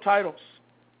 national titles.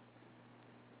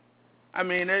 I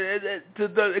mean,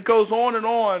 it goes on and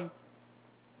on.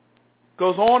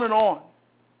 Goes on and on.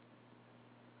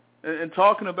 And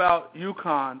talking about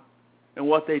UConn and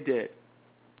what they did.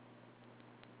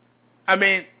 I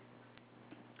mean,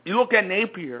 you look at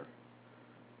Napier.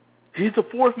 He's the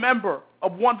 4th member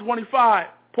of 125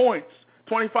 points,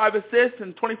 25 assists,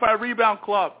 and 25 rebound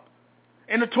club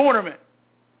in the tournament.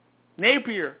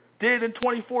 Napier did it in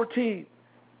 2014.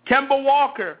 Kemba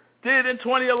Walker did it in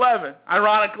 2011,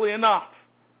 ironically enough.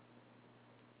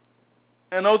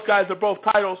 And those guys are both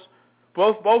titles.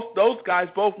 Both those guys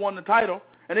both won the title.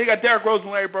 And then you got Derrick Rose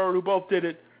and Larry Bird, who both did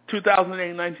it 2008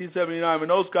 and 1979, and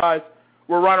those guys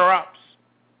were runner-ups.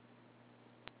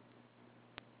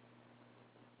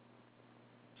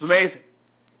 It's amazing.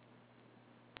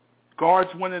 Guards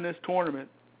winning this tournament,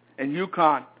 and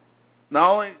UConn, not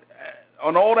only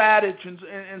an old adage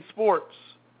in sports,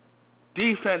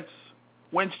 defense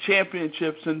wins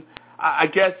championships, and I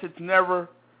guess it's never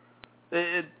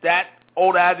that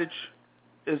old adage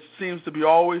seems to be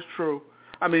always true.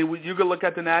 I mean, you can look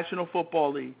at the National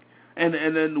Football League, and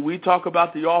then we talk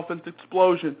about the offensive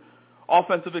explosion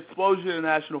in the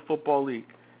National Football League.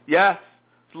 Yes,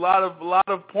 it's a lot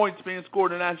of points being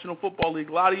scored in the National Football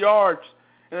League, a lot of yards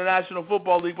in the National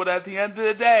Football League, but at the end of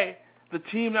the day, the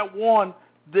team that won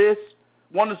the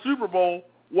Super Bowl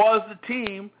was the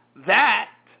team that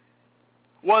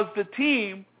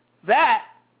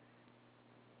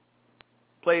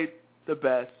played the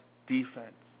best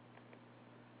defense.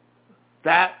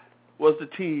 That was the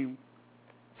team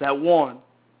that won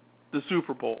the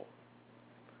Super Bowl.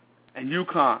 And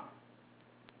UConn,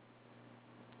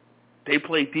 they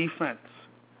played defense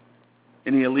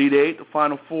in the Elite Eight, the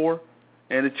Final Four,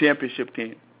 and the championship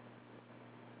game.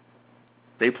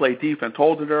 They played defense,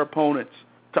 holding their opponents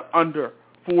to under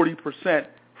 40%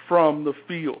 from the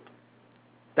field.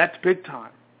 That's big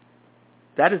time.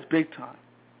 That is big time.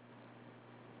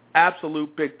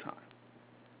 Absolute big time.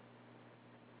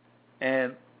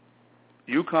 And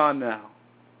UConn now,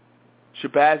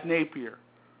 Shabazz Napier,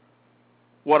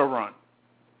 what a run.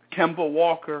 Kemba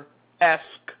Walker-esque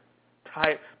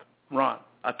type run.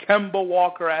 A Kemba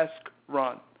Walker-esque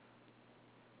run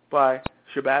by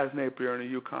Shabazz Napier and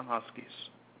the UConn Huskies.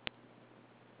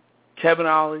 Kevin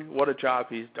Ollie, what a job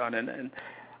he's done. And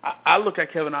I look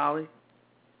at Kevin Ollie,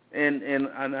 and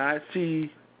I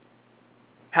see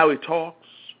how he talks.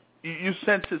 You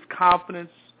sense his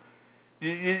confidence.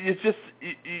 You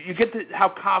get to how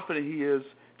confident he is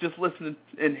just listening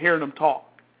and hearing him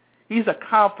talk. He's a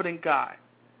confident guy.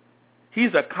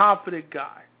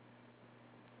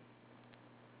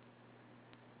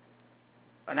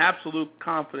 An absolute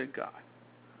confident guy.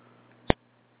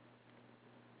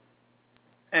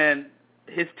 And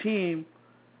his team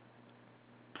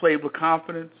played with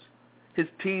confidence. His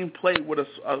team played with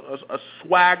a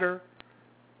swagger.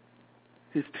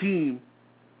 His team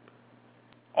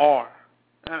are.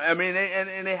 I mean,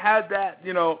 they had that,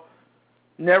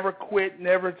 never quit,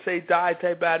 never say die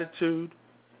type attitude.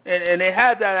 And they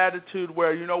had that attitude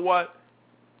where, you know what?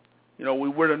 We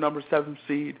were the number 7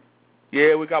 seed.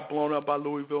 Yeah, we got blown up by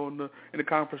Louisville in the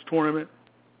conference tournament.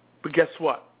 But guess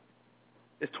what?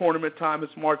 It's tournament time.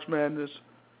 It's March Madness.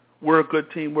 We're a good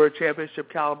team. We're a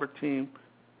championship caliber team.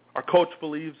 Our coach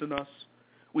believes in us.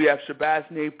 We have Shabazz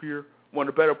Napier, one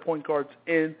of the better point guards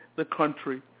in the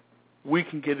country. We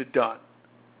can get it done.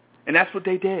 And that's what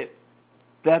they did.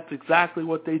 That's exactly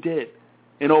what they did.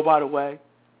 And oh, by the way,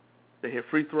 they hit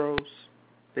free throws,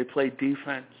 they played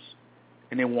defense,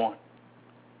 and they won.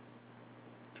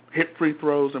 Hit free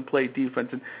throws and played defense.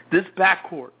 And this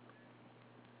backcourt,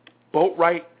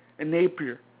 Boatwright and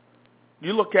Napier,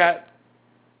 you look at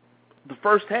the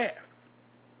first half.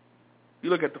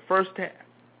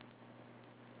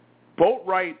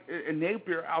 Boatwright and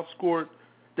Napier outscored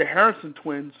the Harrison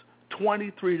twins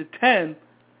 23-10,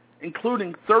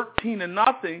 including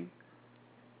 13-0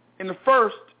 in the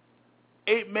first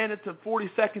 8 minutes and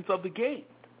 40 seconds of the game.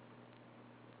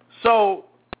 So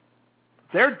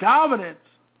their dominance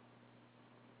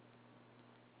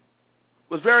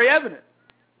was very evident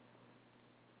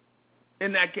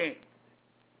in that game.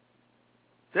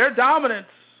 Their dominance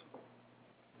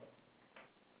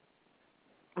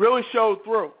really showed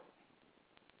through.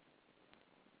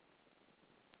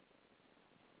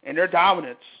 And their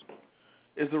dominance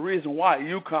is the reason why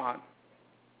UConn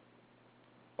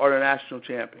are the national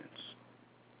champions.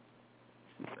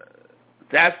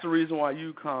 That's the reason why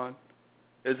UConn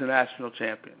is the national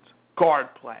champions.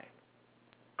 Guard play.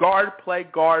 Guard play,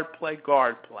 guard play,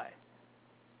 guard play.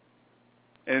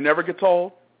 And it never gets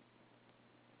old.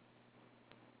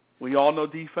 We all know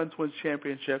defense wins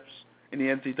championships in the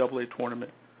NCAA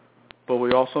tournament. But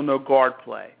we also know guard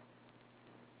play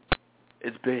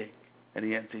is big in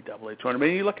the NCAA tournament.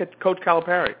 And you look at Coach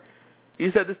Calipari.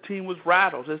 He said this team was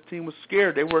rattled. This team was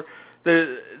scared.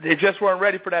 They just weren't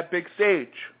ready for that big stage.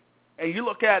 And you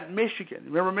look at Michigan.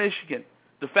 Remember Michigan?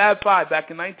 The Fab Five back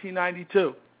in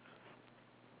 1992.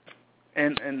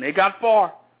 And they got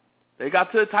far. They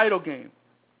got to the title game.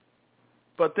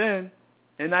 But then,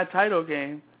 in that title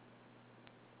game,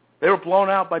 they were blown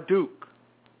out by Duke.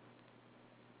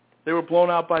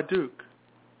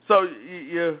 So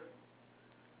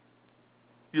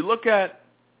you look at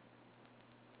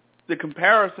the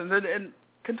comparison, and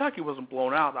Kentucky wasn't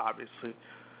blown out, obviously.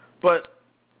 But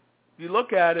you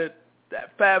look at it,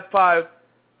 that Fab Five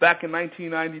back in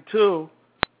 1992,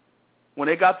 when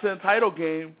they got to the title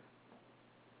game,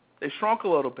 they shrunk a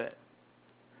little bit.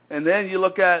 And then you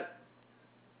look at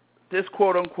this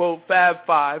quote-unquote Fab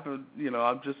Five, and,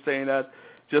 I'm just saying that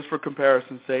just for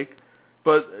comparison's sake,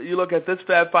 but you look at this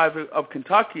Fab Five of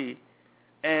Kentucky,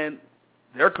 and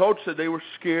their coach said they were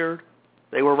scared,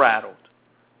 they were rattled.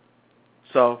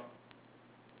 So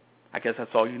I guess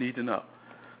that's all you need to know.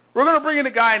 We're going to bring in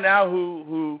a guy now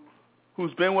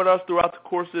who's been with us throughout the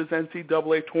course of this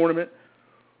NCAA tournament,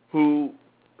 who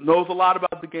knows a lot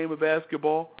about the game of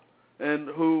basketball, and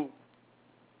who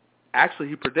actually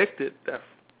he predicted that,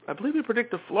 I believe he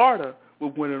predicted Florida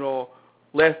would win it all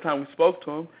last time we spoke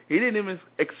to him. He didn't even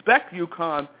expect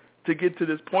UConn to get to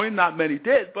this point. Not many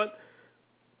did, but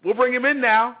we'll bring him in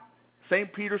now.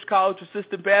 St. Peter's College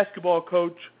assistant basketball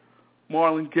coach,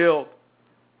 Marlon Guild.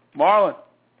 Marlon.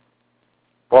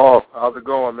 Paul, how's it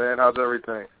going, man? How's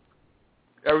everything?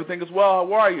 Everything is well.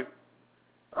 How are you?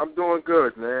 I'm doing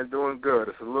good, man. Doing good.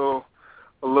 It's a little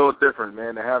different,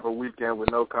 man, to have a weekend with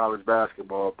no college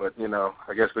basketball, but,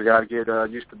 I guess we got to get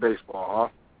used to baseball, huh?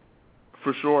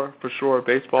 For sure.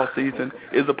 Baseball season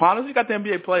is upon us. You got the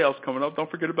NBA playoffs coming up. Don't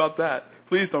forget about that.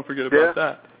 Please don't forget about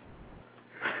that.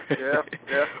 Yeah.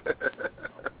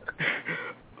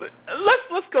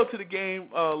 Let's go to the game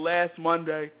last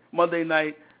Monday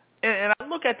night, and I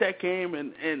look at that game,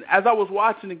 and as I was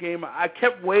watching the game, I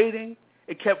kept waiting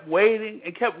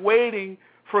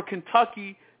for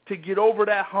Kentucky to get over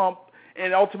that hump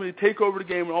and ultimately take over the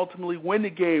game and ultimately win the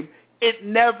game. It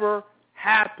never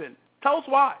happened. Tell us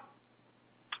why.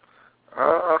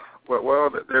 Well,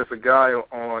 there's a guy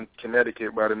on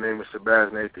Connecticut by the name of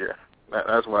Shabazz Napier.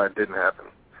 That's why it didn't happen.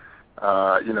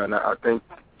 And I think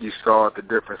you saw the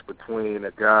difference between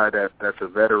a guy that's a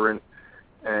veteran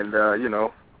and, a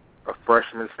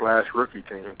freshman/rookie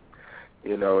team.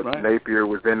 Right. Napier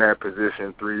was in that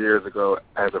position 3 years ago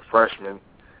as a freshman,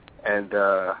 and,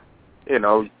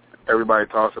 everybody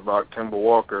talks about Kemba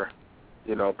Walker,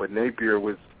 but Napier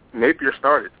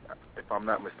started, if I'm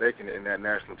not mistaken, in that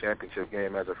national championship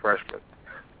game as a freshman.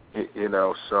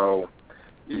 So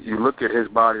you look at his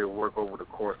body of work over the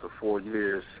course of 4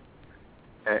 years,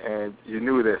 and you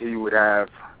knew that he would have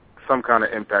some kind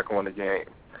of impact on the game.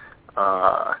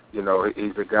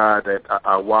 He's a guy that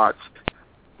I watched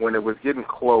when it was getting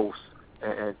close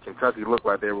and Kentucky looked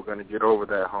like they were going to get over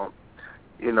that hump.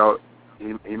 He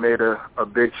made a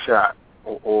big shot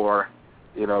or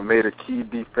made a key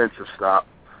defensive stop.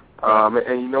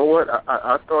 And you know what?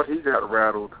 I thought he got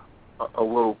rattled a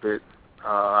little bit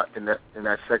in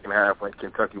that second half when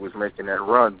Kentucky was making that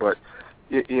run. But,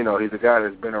 he's a guy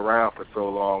that's been around for so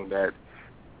long that,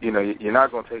 you're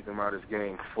not going to take him out of his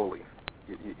game fully.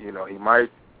 He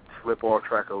might slip off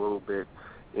track a little bit,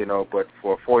 but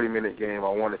for a 40-minute game, I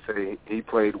want to say he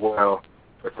played well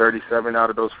for 37 out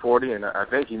of those 40, and I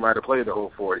think he might have played the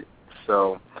whole 40.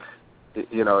 So,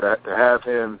 to have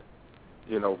him,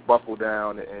 buckle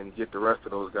down and get the rest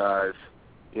of those guys,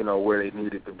 where they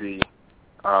needed to be,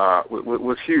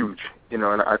 was huge.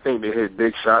 And I think they hit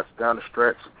big shots down the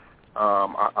stretch.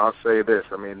 I'll say this.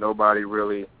 I mean, nobody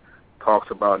really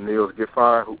talks about Niels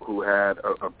Giffey, who had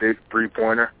a big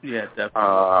three-pointer. Yeah,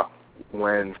 definitely.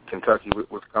 When Kentucky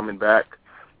was coming back.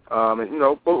 And,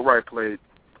 Boatwright played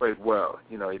well.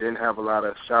 He didn't have a lot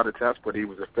of shot attempts, but he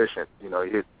was efficient. He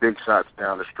hit big shots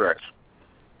down the stretch.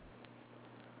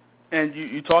 And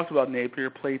you talked about Napier,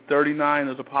 played 39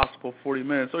 as a possible 40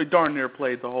 minutes, so he darn near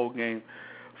played the whole game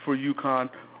for UConn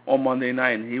on Monday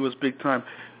night, and he was big time.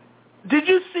 Did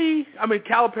you see,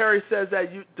 Calipari says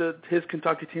that his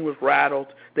Kentucky team was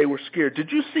rattled, they were scared.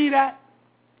 Did you see that?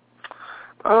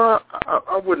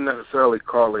 I wouldn't necessarily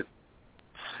call it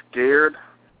scared,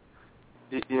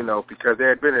 because they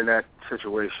had been in that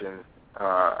situation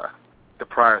the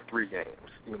prior 3 games.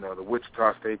 The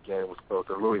Wichita State game was close,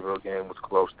 the Louisville game was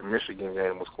close, the Michigan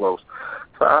game was close.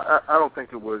 So I don't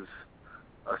think it was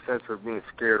a sense of being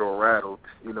scared or rattled.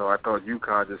 I thought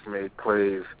UConn just made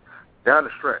plays down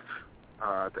the stretch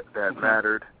that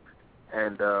mattered,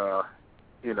 and,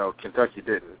 Kentucky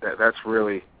didn't. That's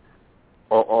really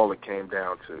all it came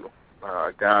down to.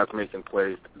 Guys making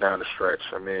plays down the stretch.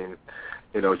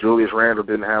 Julius Randle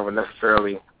didn't have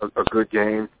necessarily a good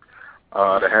game.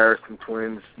 The Harrison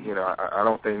twins, I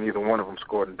don't think neither one of them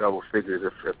scored in double figures,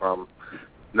 if I'm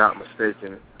not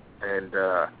mistaken. And,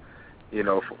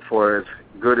 for as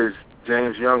good as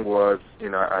James Young was,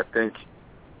 I think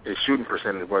his shooting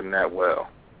percentage wasn't that well.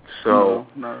 So,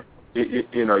 no.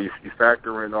 You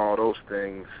factor in all those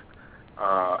things.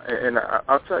 And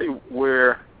I'll tell you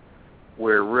where it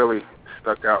really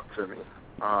stuck out to me.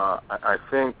 I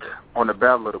think on the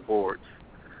Battle of the Boards,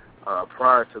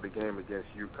 prior to the game against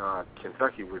UConn,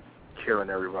 Kentucky was killing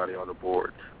everybody on the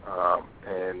board.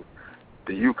 And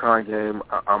the UConn game,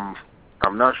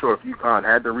 I'm not sure if UConn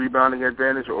had the rebounding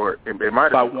advantage or it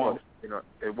might have been one.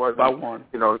 It wasn't by one.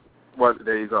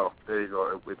 There you go.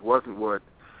 It wasn't what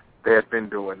they had been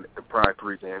doing the prior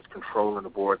 3 games, controlling the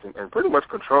boards and pretty much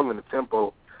controlling the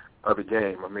tempo of the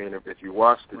game. I mean, if you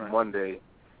watched it Monday,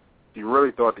 you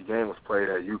really thought the game was played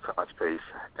at UConn's pace.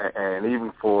 And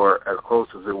even for as close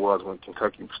as it was when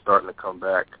Kentucky was starting to come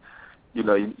back, you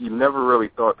never really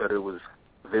thought that it was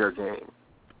their game,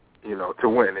 to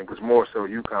win. It was more so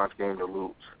UConn's game to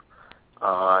lose.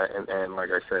 And like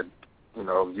I said,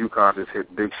 UConn just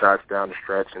hit big shots down the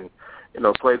stretch and,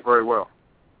 played very well.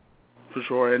 For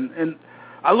sure. And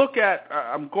I look at,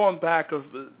 I'm going back to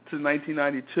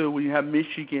 1992 when you have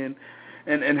Michigan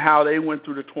and how they went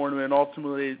through the tournament.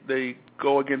 Ultimately, they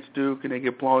go against Duke and they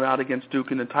get blown out against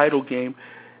Duke in the title game.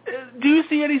 Do you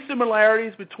see any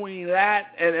similarities between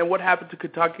that and what happened to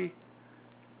Kentucky?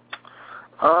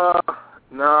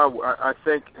 No, I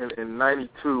think in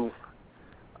 92,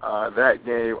 that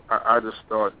game, I just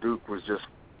thought Duke was just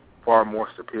far more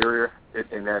superior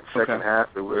in that second half.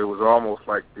 It was almost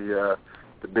like the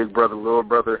big brother, little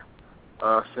brother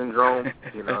syndrome.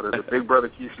 The big brother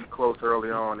keeps you close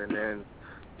early on, and then,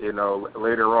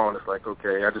 later on it's like,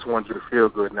 okay, I just want you to feel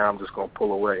good. Now I'm just going to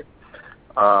pull away.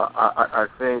 I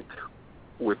think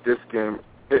with this game,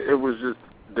 it was just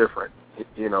different.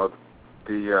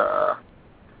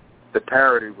 The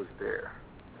parity was there.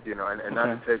 And not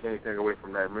to take anything away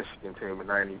from that Michigan team in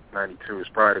 92. It's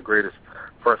probably the greatest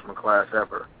freshman class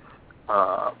ever.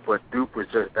 But Duke was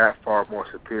just that far more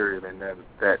superior than them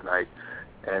that night.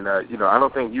 And, I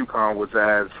don't think UConn was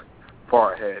as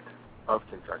far ahead of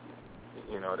Kentucky.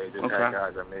 They just had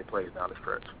guys that made plays down the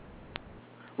stretch.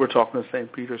 We're talking to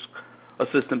St. Peter's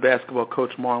assistant basketball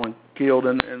coach Marlon Guild.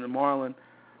 And Marlon,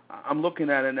 I'm looking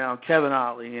at it now, Kevin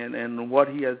Otley and what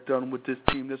he has done with this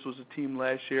team. This was a team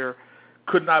last year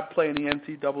could not play in the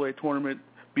NCAA tournament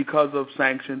because of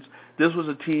sanctions. This was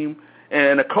a team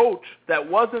and a coach that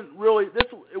wasn't really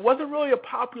a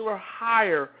popular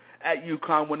hire at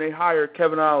UConn when they hired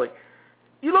Kevin Otley.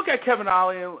 You look at Kevin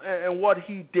Otley and what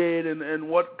he did and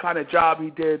what kind of job he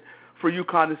did for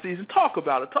UConn this season. Talk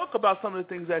about it. Talk about some of the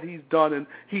things that he's done and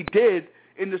he did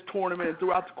in this tournament and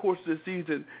throughout the course of the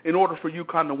season in order for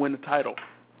UConn to win the title.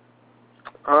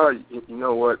 You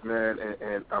know what, man,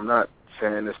 and I'm not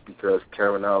saying this because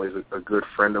Kevin Otley is a good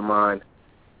friend of mine.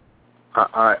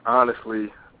 I honestly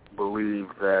believe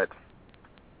that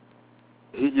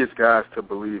he gets guys to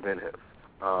believe in him.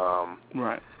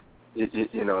 Right.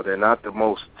 They're not the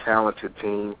most talented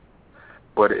team,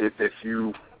 but if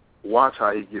you watch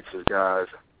how he gets his guys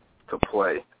to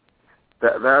play,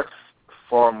 that's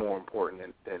far more important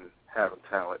than having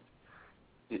talent.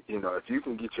 If you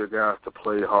can get your guys to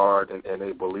play hard and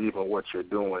they believe in what you're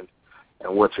doing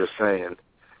and what you're saying,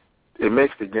 it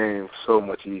makes the game so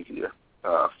much easier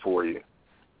for you.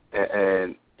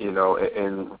 And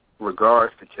in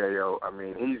regards to KO, I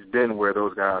mean, he's been where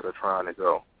those guys are trying to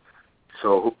go.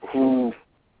 So who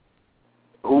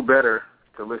better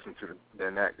to listen to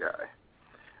than that guy?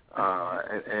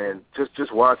 And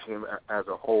just watching him as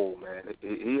a whole, man,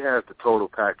 he has the total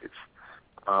package.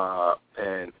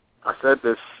 And I said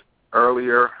this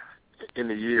earlier in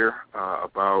the year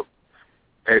about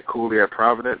Ed Cooley at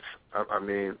Providence. I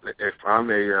mean, if I'm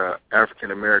a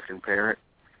African-American parent,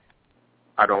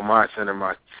 I don't mind sending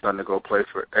my son to go play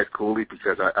for Ed Cooley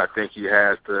because I think he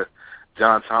has the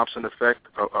John Thompson effect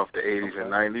of the 80s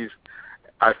and 90s.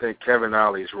 I think Kevin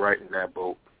Otley is right in that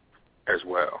boat as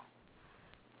well.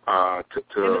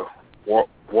 To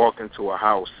walk into a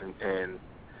house and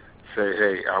say,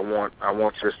 hey, I want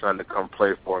your son to come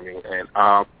play for me, and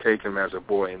I'll take him as a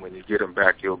boy, and when you get him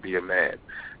back, he'll be a man.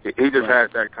 He just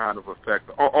has that kind of effect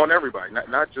on everybody,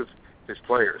 not just his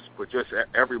players, but just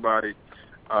everybody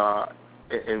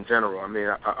in general. I mean,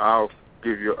 I'll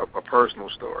give you a personal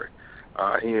story.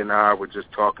 He and I were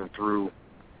just talking through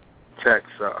text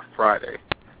Friday,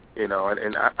 and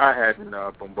I hadn't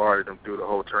bombarded him through the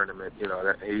whole tournament.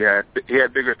 That he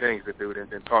had bigger things to do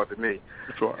than talk to me.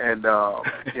 Sure. And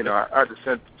I just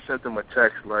sent him a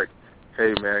text like,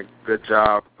 "Hey man, good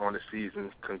job on the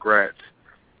season, congrats."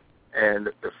 And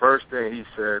the first thing he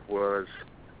said was,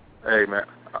 "Hey man,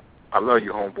 I love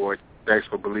you, homeboy. Thanks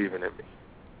for believing in me."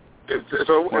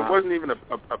 So it wasn't even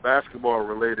a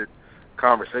basketball-related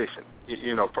conversation,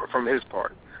 from his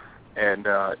part. And,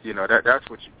 that's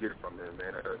what you get from him,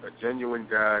 man, a genuine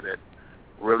guy that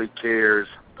really cares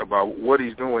about what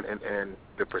he's doing and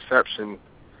the perception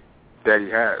that he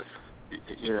has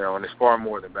and it's far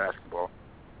more than basketball.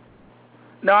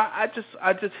 No, I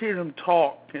just hear him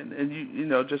talk, and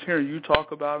just hearing you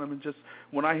talk about him, and just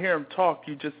when I hear him talk,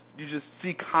 you just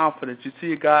see confidence. You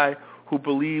see a guy who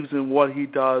believes in what he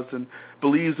does and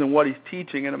believes in what he's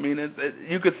teaching, and I mean,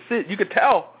 you could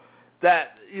tell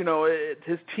that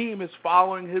his team is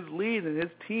following his lead, and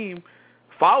his team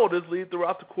followed his lead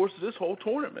throughout the course of this whole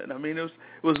tournament. I mean, it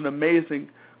was an amazing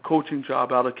coaching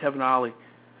job out of Kevin Ollie.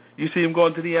 You see him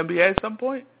going to the NBA at some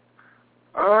point?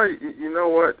 You know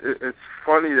what? It's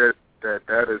funny that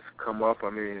has come up. I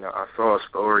mean, I saw a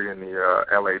story in the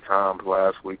LA Times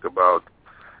last week about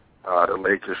the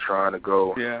Lakers trying to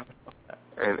go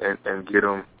and get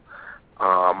him.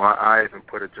 I even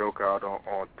put a joke out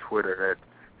on Twitter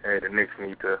that, hey, the Knicks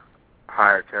need to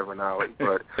hire Kevin Ollie.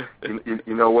 But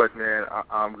you know what, man?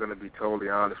 I'm going to be totally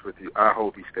honest with you. I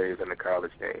hope he stays in the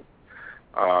college game.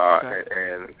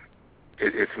 And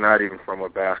it's not even from a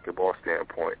basketball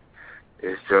standpoint.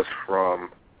 It's just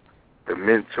from the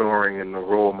mentoring and the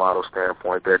role model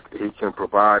standpoint that he can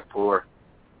provide for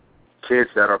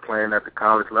kids that are playing at the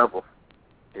college level.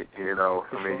 I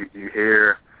mean, you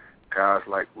hear guys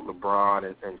like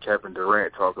LeBron and Kevin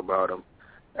Durant talk about him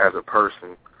as a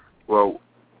person. Well,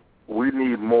 we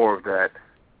need more of that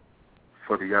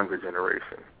for the younger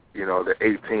generation, the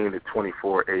 18 to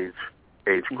 24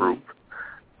 age group.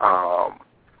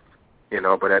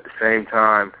 But at the same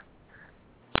time,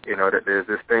 that there's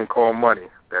this thing called money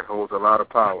that holds a lot of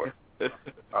power.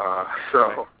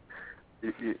 So,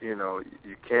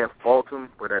 you can't fault him,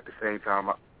 but at the same time,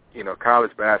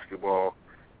 college basketball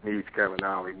needs Kevin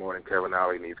Ollie more than Kevin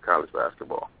Ollie needs college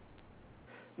basketball.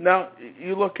 Now,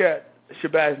 you look at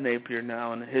Shabazz Napier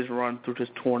now and his run through this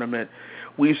tournament.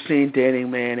 We've seen Danny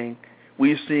Manning.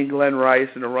 We've seen Glenn Rice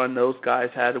and the run those guys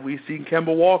had. We've seen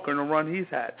Kemba Walker and the run he's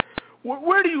had.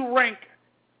 Where do you rank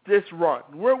this run?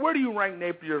 Where do you rank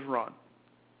Napier's run?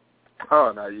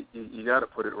 Oh, no, you got to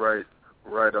put it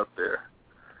right up there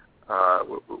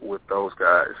with those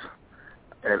guys.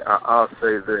 And I'll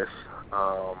say this,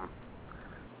 I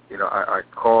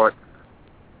caught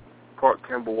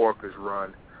Kemba Walker's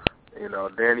run.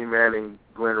 Danny Manning,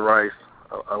 Glenn Rice,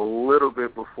 a little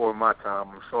bit before my time.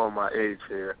 I'm showing my age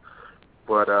here,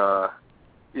 but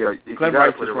Glenn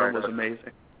Rice's run was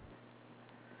amazing.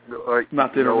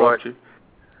 Not to interrupt you.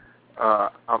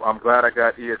 I'm glad I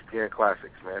got ESPN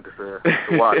Classics, man, just to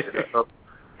watch it.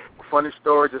 Funny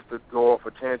story, just to go off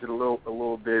a tangent a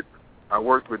little bit. I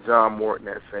worked with John Morton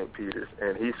at St. Peter's,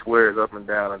 and he swears up and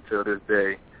down until this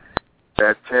day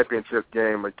that championship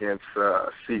game against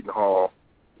Seton Hall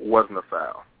wasn't a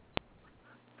foul.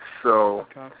 So,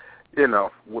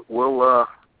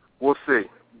 we'll see.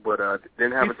 But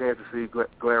didn't have a chance to see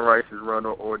Glenn Rice's run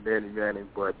or Danny Manning.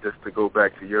 But just to go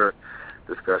back to your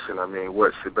discussion, I mean,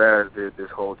 what Shabazz did this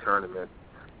whole tournament,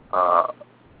 not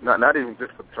even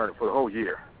just for the tournament, for the whole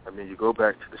year. I mean, you go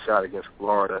back to the shot against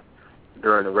Florida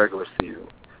during the regular season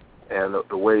and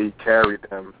the way he carried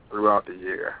them throughout the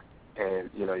year. And,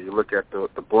 you look at the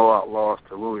blowout loss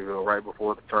to Louisville right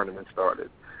before the tournament started.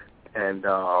 And,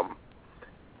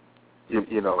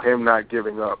 him not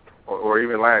giving up, or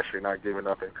even last year not giving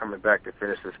up and coming back to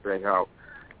finish this thing out,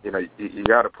 you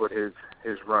got to put his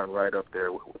run right up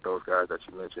there with those guys that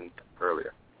you mentioned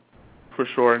earlier. For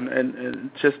sure.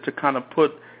 And just to kind of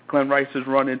put Glenn Rice's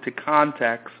run into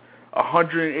context,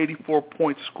 184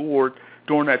 points scored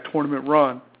during that tournament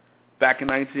run back in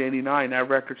 1989. That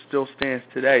record still stands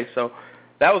today. So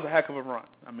that was a heck of a run.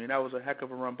 I mean, that was a heck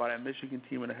of a run by that Michigan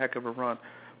team and a heck of a run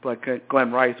by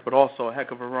Glenn Rice, but also a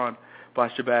heck of a run by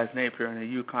Shabazz Napier and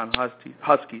the UConn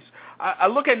Huskies. I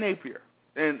look at Napier,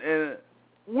 and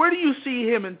where do you see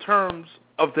him in terms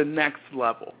of the next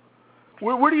level?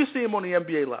 Where do you see him on the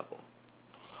NBA level?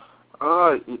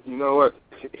 You know what?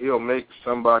 He'll make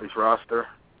somebody's roster.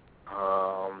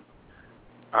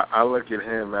 I look at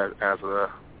him as a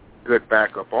good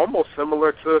backup, almost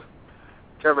similar to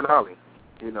Kevin Ollie.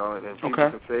 And people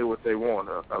can say what they want.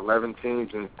 11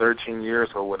 teams in 13 years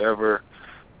or whatever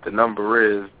the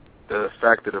number is, the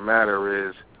fact of the matter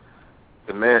is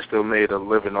the man still made a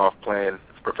living off playing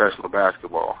professional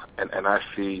basketball. And I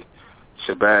see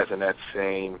Shabazz in that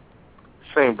same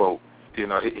boat.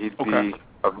 He'd be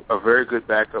a very good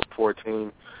backup for a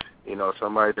team,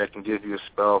 somebody that can give you a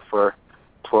spell for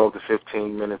 12 to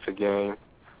 15 minutes a game.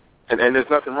 And there's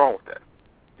nothing wrong with that,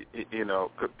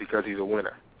 because he's a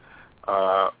winner.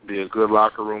 Be a good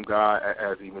locker room guy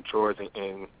as he matures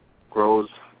and grows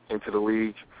into the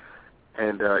league.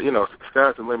 And,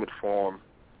 sky's the limit for him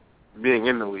being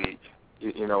in the league,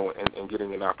 and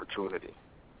getting an opportunity.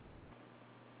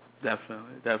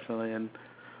 Definitely. And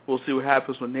we'll see what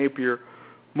happens with Napier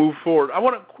move forward. I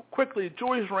want to quickly,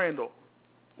 Julius Randle.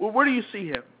 Where do you see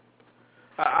him?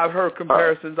 I've heard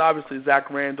comparisons. Obviously, Zach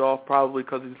Randolph, probably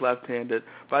because he's left-handed,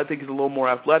 but I think he's a little more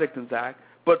athletic than Zach.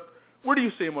 But where do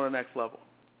you see him on the next level?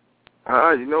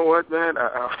 You know what, man?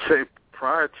 I'll say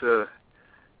prior to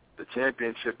the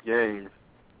championship game,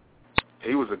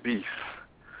 he was a beast.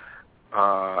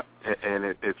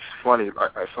 And it's funny.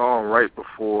 I saw him right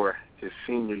before his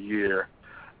senior year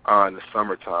in the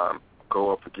summertime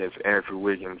go up against Andrew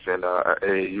Wiggins in an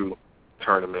AAU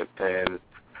tournament. And,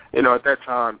 you know, at that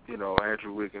time, you know,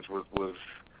 Andrew Wiggins was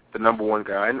the number one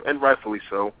guy, and rightfully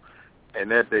so. And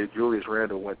that day, Julius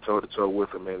Randle went toe-to-toe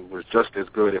with him and was just as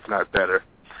good, if not better.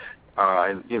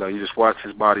 And, you know, you just watch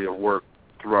his body of work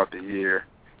throughout the year,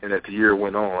 and as the year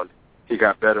went on, he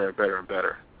got better and better and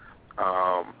better.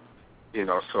 You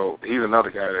know, so he's another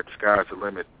guy that the sky's the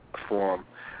limit for him.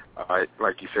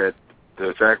 Like you said,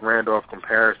 the Zach Randolph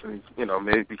comparison, you know,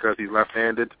 maybe because he's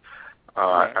left-handed.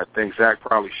 Right. I think Zach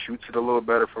probably shoots it a little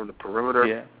better from the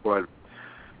perimeter, but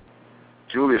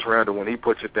Julius Randle, when he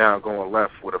puts it down going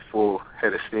left with a full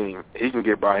head of steam, he can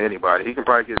get by anybody. He can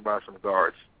probably get by some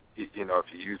guards, you know, if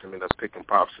you use him in a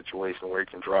pick-and-pop situation where he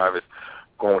can drive it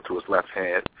going to his left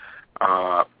hand.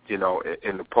 You know,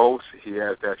 in the post, he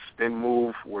has that spin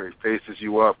move where he faces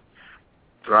you up,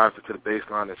 drives it to the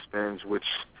baseline and spins, which,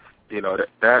 you know,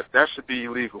 that should be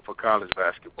illegal for college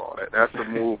basketball. That's a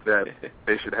move that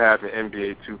they should have in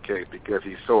NBA 2K because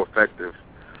he's so effective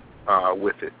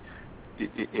with it.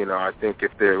 You know, I think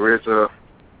if there is a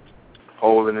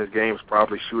hole in his game, it's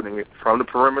probably shooting it from the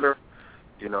perimeter.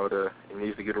 You know, he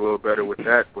needs to get a little better with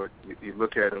that. But you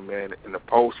look at him, man, in the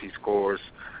post he scores.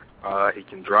 He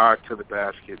can drive to the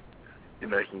basket. You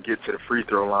know, he can get to the free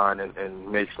throw line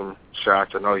and make some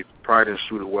shots. I know he probably didn't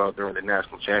shoot it well during the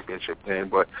national championship game,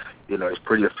 but, you know, he's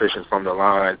pretty efficient from the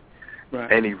line.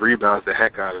 Right. And he rebounds the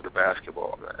heck out of the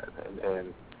basketball, man.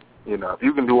 And you know, if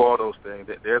you can do all those things,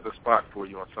 there's a spot for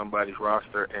you on somebody's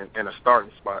roster and a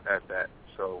starting spot at that.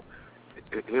 So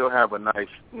he'll have a nice,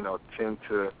 you know, 10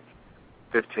 to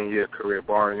 15-year career,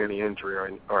 barring any injury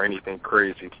or anything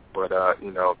crazy. But,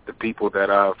 you know, the people that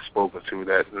I've spoken to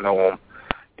that know him,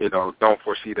 you know, don't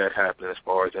foresee that happening as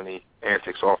far as any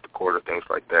antics off the court or things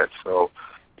like that. So,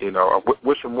 you know, I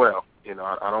wish him well. You know,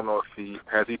 I don't know if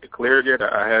has he declared yet?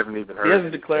 I haven't even heard. He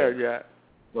hasn't declared yet.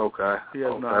 Okay. He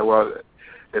has not. Well,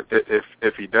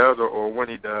 if he does or when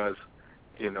he does,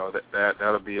 you know,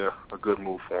 that'll be a good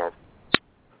move for him.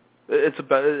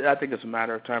 I think it's a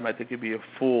matter of time. I think he'd be a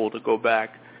fool to go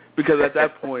back because at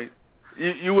that point,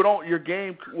 your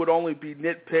game would only be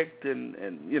nitpicked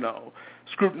and you know,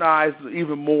 scrutinized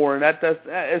even more, and that's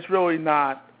it's really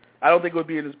not. I don't think it would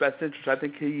be in his best interest. I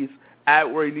think he's at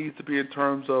where he needs to be in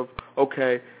terms of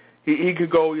okay, he could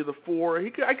go either 4.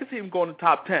 I could see him going to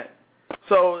top 10.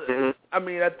 So, I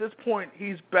mean, at this point,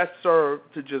 he's best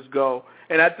served to just go.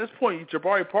 And at this point,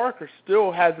 Jabari Parker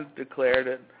still hasn't declared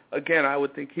it. Again, I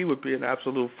would think he would be an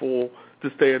absolute fool to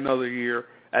stay another year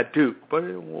at Duke. But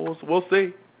we'll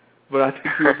see. But I think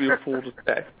he would be a fool to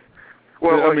stay.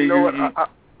 Well, I mean, you know what?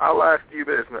 I'll ask you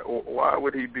this. Why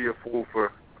would he be a fool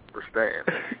for staying?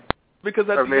 Because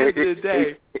at the end of the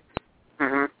day,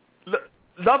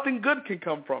 nothing good can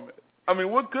come from it. I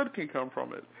mean, what good can come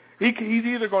from it? He's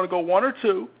either going to go 1 or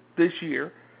 2 this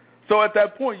year. So at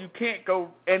that point, you can't go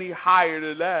any higher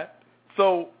than that.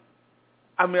 So,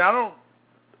 I mean, I don't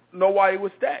know why he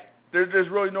would stay. There's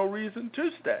really no reason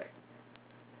to stay.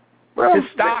 Well, his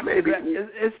stock maybe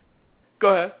go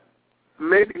ahead.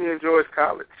 Maybe he enjoys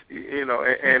college, you know,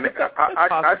 and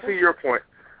I see your point.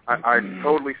 I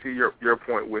totally see your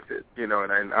point with it, you know,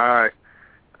 and I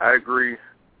agree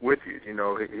with you. You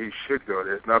know, he should go.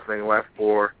 There's nothing left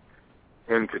for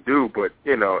him to do, but,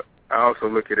 you know, I also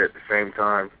look at it at the same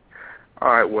time. All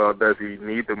right, well, does he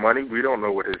need the money? We don't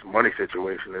know what his money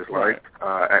situation is like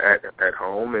at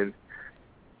home, and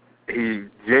he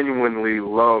genuinely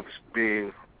loves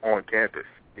being on campus,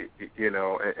 you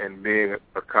know, and being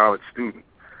a college student.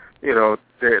 You know,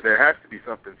 there has to be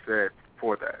something said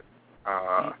for that.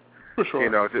 For sure. You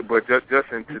know, but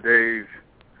just in today's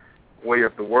way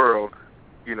of the world,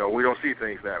 you know, we don't see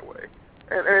things that way,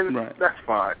 and that's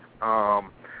fine.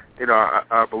 You know,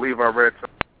 I believe I read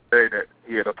something today that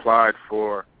he had applied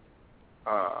for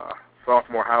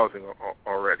sophomore housing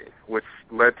already, which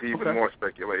led to even more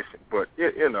speculation. But,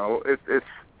 you know, it's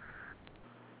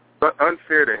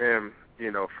unfair to him,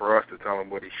 you know, for us to tell him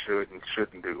what he should and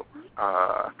shouldn't do.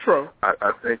 True.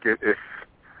 I think if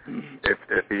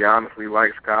he honestly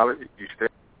likes college, you stay.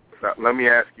 Let me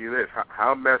ask you this.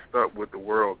 How messed up would the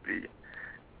world be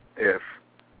if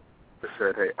I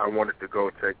said, hey, I wanted to go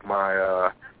take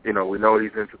my, you know, we know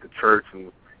he's into the church,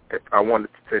 and if I wanted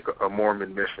to take a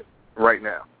Mormon mission right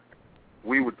now,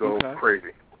 we would go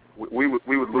crazy. We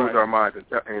would lose our minds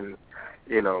and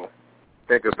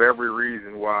think of every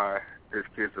reason why this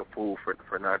kid's a fool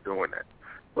for not doing that.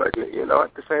 But at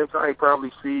the same time, he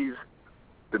probably sees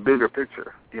the bigger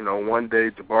picture. One day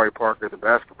Jabari Parker, the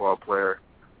basketball player,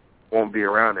 won't be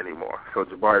around anymore. So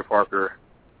Jabari Parker,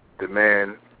 the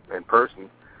man in person,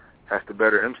 has to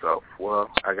better himself. Well,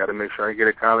 I got to make sure I get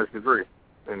a college degree.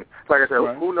 And like I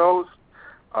said, who knows?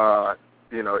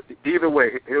 Either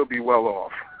way, he'll be well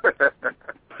off.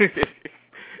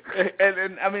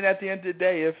 and I mean, at the end of the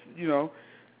day, if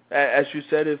as you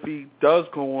said, if he does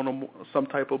go on some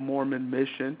type of Mormon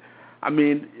mission, I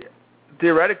mean,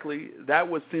 theoretically, that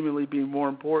would seemingly be more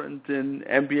important than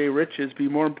NBA riches, be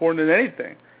more important than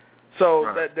anything.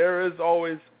 So that there is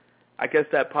always, I guess,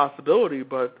 that possibility.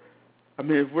 But I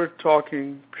mean, if we're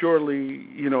talking purely,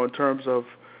 in terms of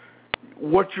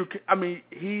what you can, I mean,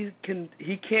 he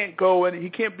can't go and he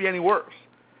can't be any worse.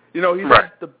 He's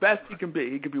the best he can be.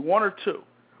 He could be one or two,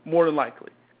 more than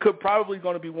likely. Probably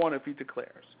going to be one if he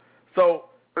declares. So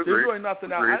there's really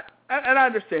nothing else. And I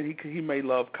understand he may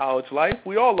love college life.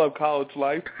 We all love college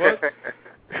life, but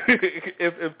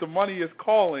if the money is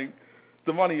calling,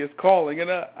 the money is calling.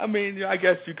 And I mean, I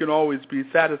guess you can always be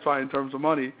satisfied in terms of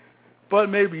money, but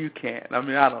maybe you can't. I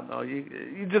mean, I don't know.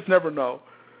 You just never know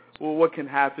what can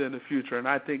happen in the future. And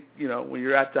I think when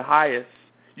you're at the highest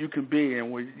you can be,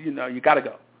 and you got to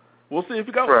go. We'll see if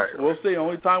you go. Right. We'll see.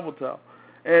 Only time will tell.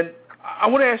 And I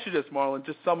want to ask you this, Marlon,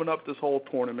 just summing up this whole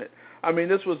tournament. I mean,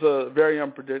 this was a very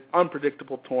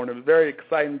unpredictable tournament, very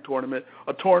exciting tournament,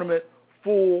 a tournament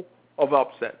full of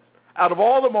upsets. Out of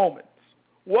all the moments,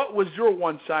 what was your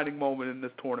one shining moment in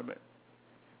this tournament?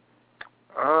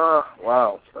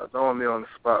 Wow. Throwing me on the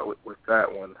spot with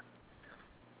that one.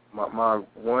 My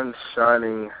one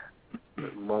shining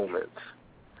moment,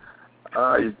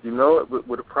 it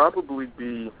would probably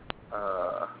be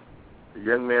the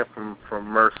young man from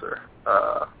Mercer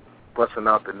busting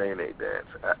out the Nene dance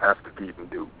after beating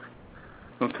Duke.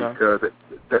 Okay. Because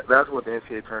that's what the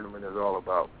NCAA tournament is all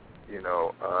about,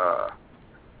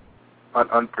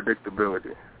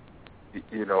 unpredictability,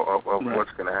 of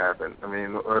what's going to happen. I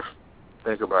mean, let's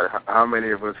think about it. How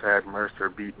many of us had Mercer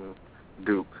beating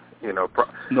Duke? I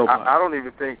don't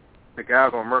even think the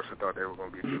guys on Mercer thought they were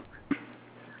going to beat Duke.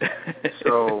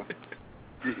 So,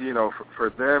 for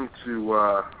them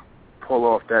to pull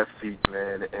off that feat,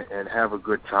 man, and have a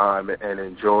good time and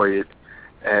enjoy it,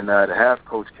 and to have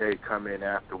Coach K come in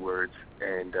afterwards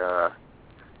and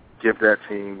give that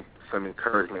team some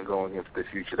encouragement going into the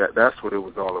future. That's what it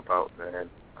was all about, man.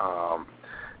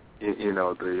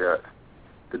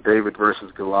 The David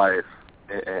versus Goliath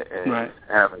and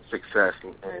having success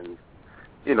and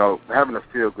having a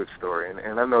feel-good story.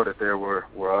 And I know that there were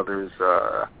others,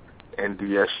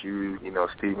 NDSU,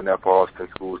 Stephen F. Austin,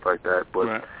 schools like that,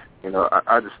 but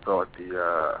I just thought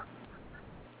the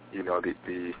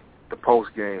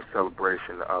post-game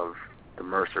celebration of the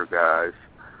Mercer guys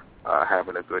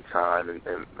having a good time, and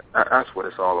that's what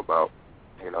it's all about.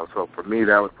 So for me,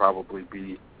 that would probably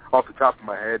be, off the top of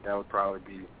my head, that would probably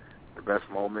be the best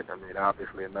moment. I mean,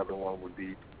 obviously another one would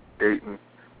be Dayton,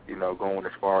 going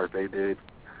as far as they did.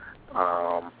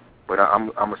 But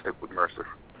I'm going to stick with Mercer.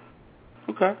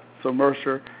 Okay. So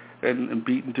Mercer and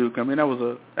beating Duke. I mean, that was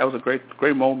a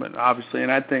great moment, obviously.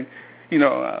 And I think, being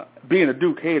a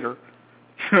Duke hater,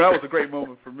 that was a great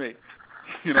moment for me.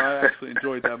 I actually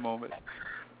enjoyed that moment.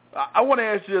 I want to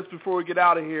ask you this before we get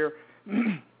out of here.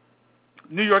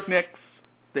 New York Knicks,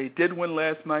 they did win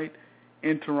last night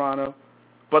in Toronto,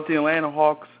 but the Atlanta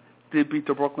Hawks did beat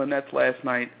the Brooklyn Nets last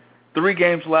night. 3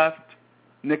 games left,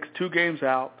 Knicks 2 games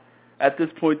out. At this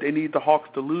point, they need the Hawks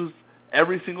to lose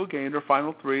every single game, their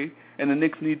final 3, and the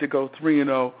Knicks need to go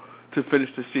 3-0 to finish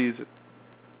the season.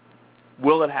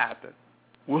 Will it happen?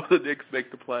 Will the Knicks make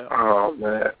the playoffs? Oh,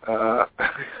 man.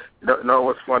 No,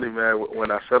 what's funny, man,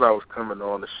 when I said I was coming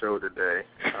on the show today,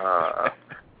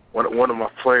 one of my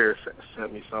players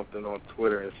sent me something on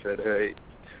Twitter and said, hey,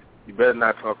 you better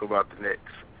not talk about the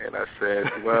Knicks. And I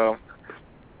said, well,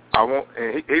 I won't.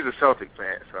 And he's a Celtic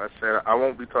fan, so I said I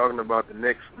won't be talking about the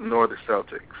Knicks nor the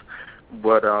Celtics.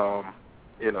 But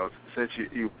since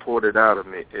you pulled it out of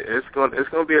me, it's going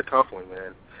to be a tough one,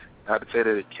 man. Not to say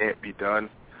that it can't be done,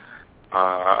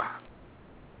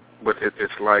 but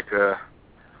it's like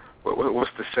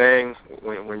what's the saying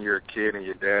when you're a kid and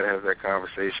your dad has that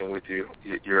conversation with you?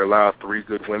 You're allowed 3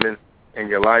 good women in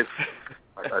your life.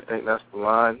 I think that's the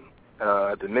line.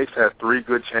 The Knicks had 3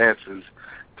 good chances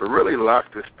to really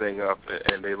lock this thing up,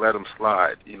 and they let them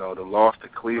slide. The loss to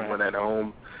Cleveland at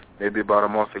home maybe about a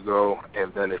month ago,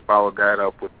 and then they followed that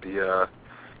up with the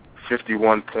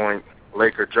 51-point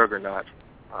Laker juggernaut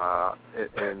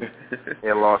in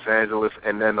Los Angeles,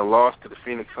 and then the loss to the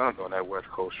Phoenix Suns on that West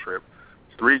Coast trip.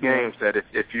 3 games that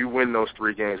if you win those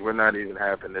 3 games, we're not even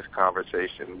having this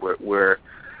conversation. Where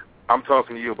I'm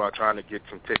talking to you about trying to get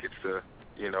some tickets to,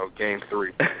 Game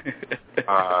 3,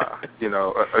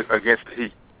 against the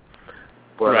Heat.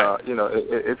 But right.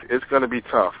 It's going to be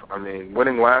tough. I mean,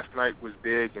 winning last night was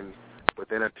big, but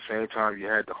then at the same time you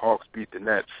had the Hawks beat the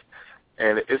Nets,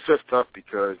 and it's just tough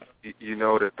because you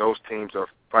know that those teams are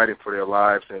fighting for their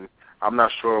lives, and I'm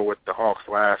not sure what the Hawks'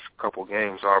 last couple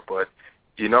games are, but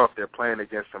if they're playing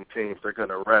against some teams, they're going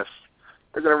to rest.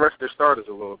 They're going to rest their starters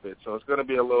a little bit, so it's going to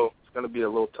be a little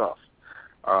tough.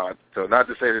 So not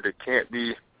to say that it can't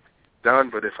be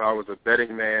done, but if I was a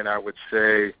betting man, I would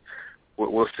say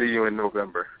we'll see you in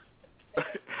November.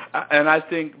 And I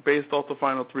think based off the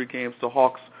final 3 games, the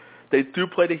Hawks, they do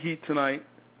play the Heat tonight,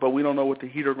 but we don't know what the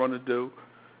Heat are going to do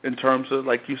in terms of,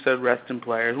 like you said, resting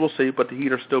players. We'll see, but the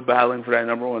Heat are still battling for that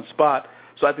number 1 spot.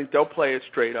 So I think they'll play it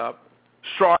straight up.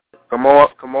 Charlotte. Come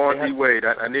on, D-Wade.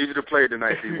 I need you to play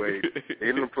tonight, D-Wade.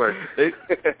 Need him to play.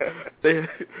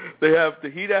 They have the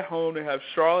Heat at home. They have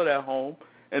Charlotte at home.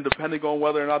 And depending on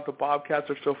whether or not the Bobcats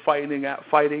are still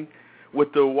fighting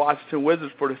with the Washington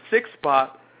Wizards for the 6th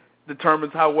spot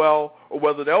determines how well or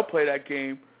whether they'll play that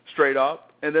game straight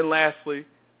up. And then lastly,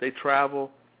 they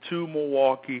travel to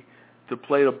Milwaukee to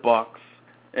play the Bucks.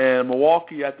 And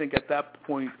Milwaukee, I think at that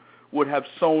point, would have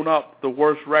sewn up the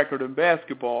worst record in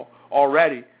basketball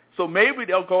already. So maybe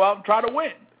they'll go out and try to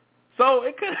win. So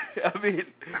it could,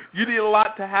 you need a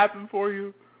lot to happen for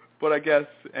you, but I guess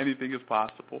anything is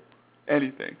possible.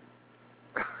 Anything.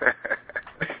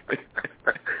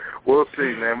 We'll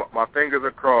see, man. My fingers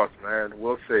are crossed, man.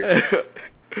 We'll see.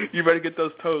 You better get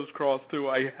those toes crossed, too,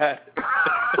 while you had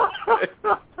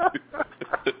it.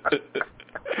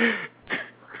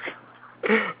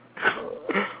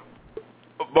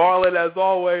 Marlon, as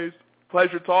always,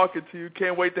 pleasure talking to you.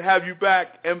 Can't wait to have you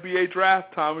back. NBA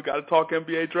draft time. We got to talk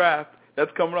NBA draft.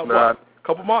 That's coming up, a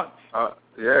couple months.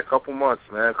 Yeah, a couple months,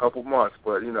 man. A couple months.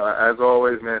 But, as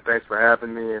always, man, thanks for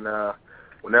having me. And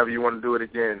whenever you want to do it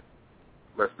again,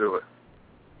 let's do it.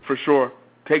 For sure.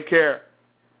 Take care.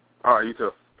 All right, you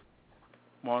too.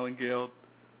 Marlon Guild,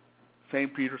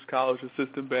 St. Peter's College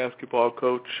assistant basketball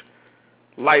coach,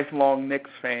 lifelong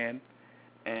Knicks fan.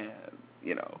 And,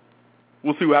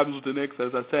 we'll see what happens with the Knicks.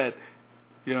 As I said,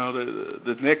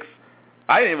 the Knicks,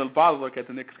 I didn't even bother to look at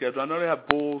the Knicks schedule. I know they have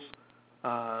Bulls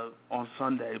on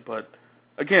Sunday, but,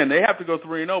 again, they have to go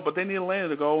 3-0, but they need Atlanta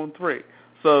to go 0-3.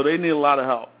 So they need a lot of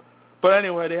help. But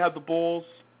anyway, they have the Bulls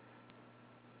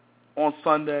on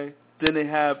Sunday. Then they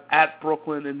have at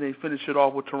Brooklyn, and they finish it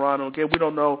off with Toronto. Again, we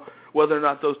don't know whether or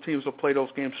not those teams will play those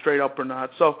games straight up or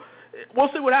not. So we'll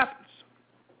see what happens.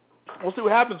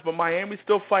 But Miami's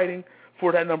still fighting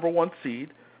for that number 1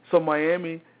 seed. So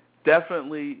Miami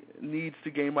definitely needs the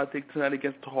game, I think, tonight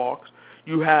against the Hawks.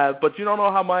 But you don't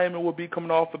know how Miami will be coming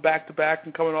off a back-to-back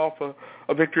and coming off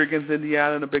a victory against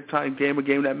Indiana in a big-time game, a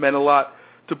game that meant a lot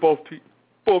to both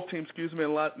teams,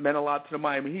 and meant a lot to the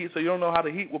Miami Heat. So you don't know how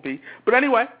the Heat will be. But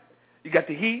anyway, you got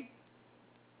the Heat,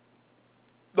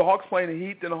 the Hawks playing the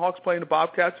Heat, then the Hawks playing the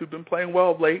Bobcats, who've been playing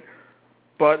well of late,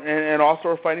 and also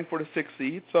are fighting for the 6th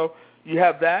seed. So you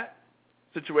have that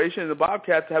situation, and the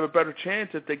Bobcats have a better chance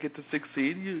if they get the 6th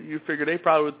seed. You figure they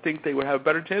probably would think they would have a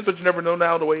better chance, but you never know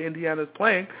now the way Indiana is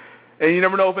playing, and you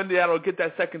never know if Indiana will get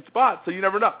that 2nd spot, so you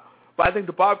never know. But I think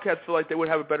the Bobcats feel like they would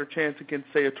have a better chance against,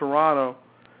 say, a Toronto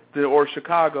or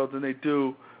Chicago than they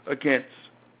do against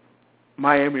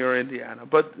Miami or Indiana.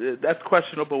 But that's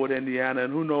questionable with Indiana,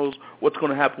 and who knows what's going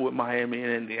to happen with Miami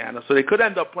and Indiana. So they could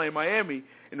end up playing Miami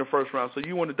in the first round, so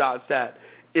you want to dodge that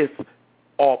if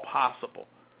all possible.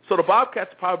 So the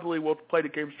Bobcats probably will play the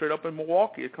game straight up in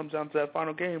Milwaukee. It comes down to that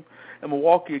final game. And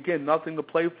Milwaukee, again, nothing to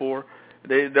play for.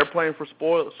 They're playing for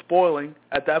spoiling.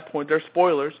 At that point, they're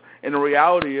spoilers. And the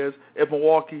reality is, if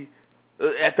Milwaukee,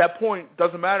 at that point,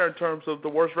 doesn't matter in terms of the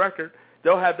worst record,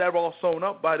 they'll have that all sewn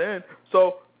up by then.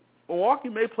 So Milwaukee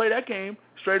may play that game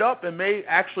straight up and may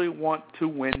actually want to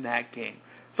win that game.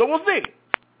 So we'll see.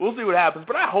 We'll see what happens.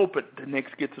 But I hope the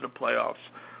Knicks get to the playoffs.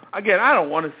 Again, I don't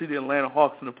want to see the Atlanta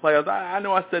Hawks in the playoffs. I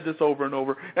know I said this over and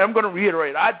over, and I'm going to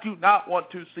reiterate. I do not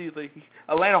want to see the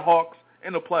Atlanta Hawks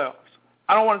in the playoffs.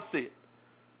 I don't want to see it.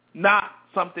 Not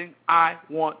something I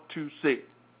want to see.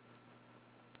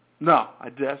 No, I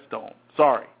just don't.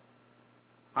 Sorry.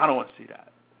 I don't want to see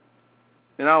that.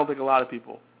 And I don't think a lot of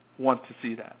people want to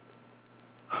see that.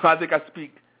 I think I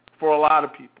speak for a lot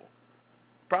of people.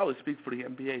 Probably speak for the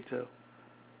NBA, too,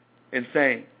 in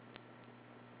saying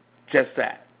just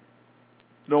that.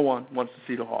 No one wants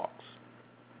to see the Hawks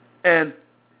And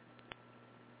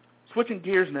switching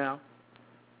gears now,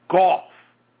 golf,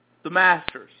 the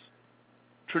Masters,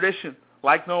 tradition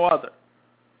like no other.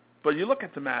 But you look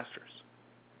at the Masters.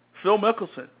 Phil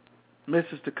Mickelson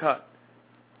misses the cut.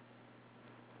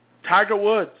 Tiger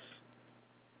Woods,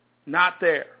 not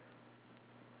there.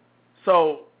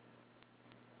 So,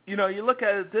 you look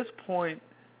at it at this point,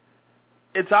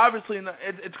 it's going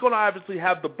to obviously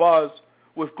have the buzz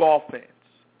with golf fans.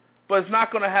 But it's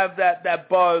not going to have that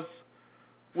buzz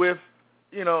with,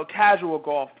 casual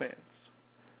golf fans.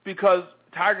 Because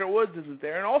Tiger Woods isn't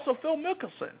there, and also Phil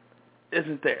Mickelson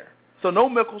isn't there. So no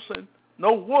Mickelson,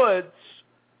 no Woods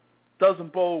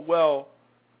doesn't bode well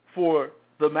for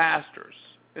the Masters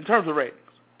in terms of ratings.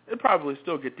 It'll probably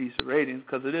still get decent ratings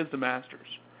because it is the Masters.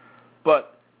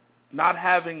 But not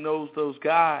having those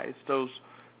guys, those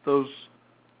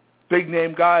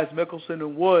big-name guys, Mickelson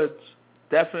and Woods,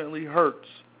 definitely hurts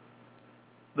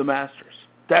the Masters.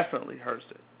 Definitely hurts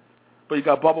it. But you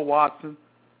got Bubba Watson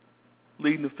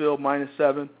leading the field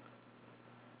 -7.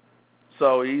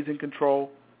 So he's in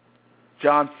control.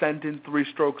 John Senden, 3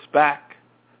 strokes back.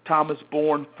 Thomas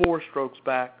Bourne, 4 strokes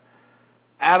back.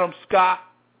 Adam Scott,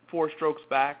 4 strokes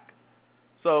back.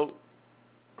 So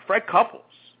Fred Couples,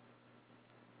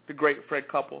 the great Fred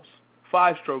Couples,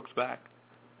 5 strokes back.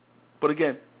 But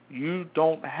again, you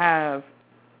don't have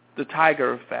the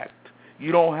Tiger effect.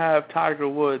 You don't have Tiger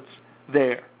Woods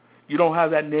there. You don't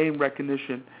have that name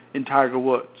recognition in Tiger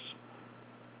Woods.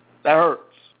 That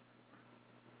hurts.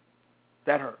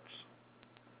 That hurts.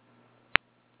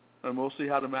 And we'll see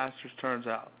how the Masters turns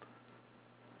out.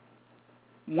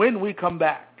 When we come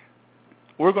back,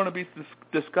 we're going to be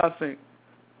discussing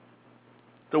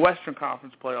the Western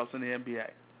Conference playoffs in the NBA.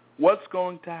 What's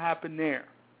going to happen there?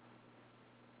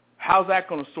 How's that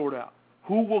going to sort out?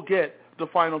 Who will get the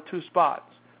final 2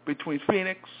 spots between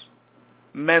Phoenix,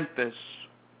 Memphis,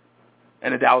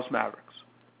 and the Dallas Mavericks?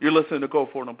 You're listening to Go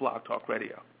For It on Blog Talk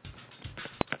Radio.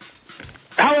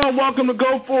 Hello and welcome to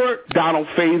Go For It. Donald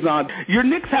Faison. Your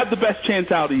Knicks have the best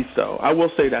chance out east, though. I will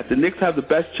say that. The Knicks have the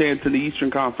best chance in the Eastern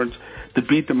Conference to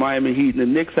beat the Miami Heat. And the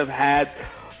Knicks have had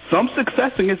some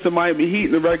success against the Miami Heat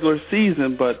in the regular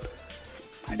season, but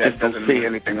that doesn't mean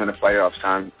anything when the playoffs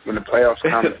time. When the playoffs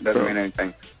come, it doesn't mean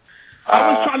anything.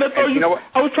 I was trying to throw you.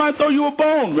 I was trying to throw you a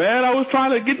bone, man. I was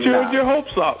trying to get your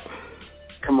hopes up.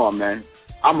 Come on, man.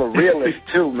 I'm a realist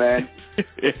too, man.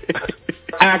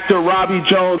 Actor Robbie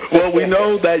Jones. Well, we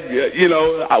know that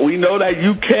we know that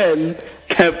you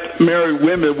kept married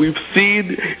women. We've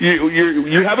seen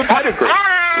you have a pedigree.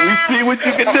 We see what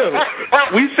you can do.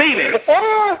 We've seen it.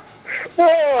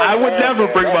 I would never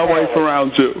bring my wife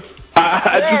around you.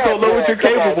 I just don't know what you're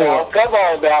capable of. Come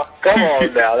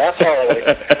on now. That's early.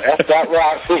 That's not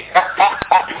Roxy.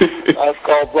 That's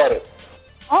cold-blooded.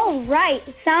 All right.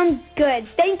 Sounds good.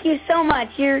 Thank you so much.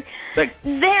 You're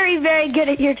very, very good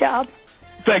at your job.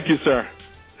 Thank you, sir.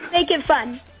 Make it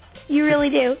fun. You really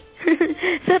do.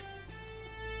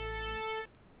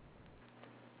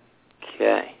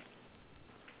 Okay.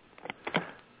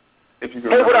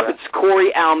 Hey, what up? It's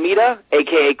Corey Almeida,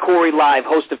 a.k.a. Corey Live,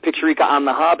 host of Picturica on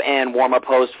the Hub and warm-up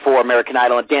host for American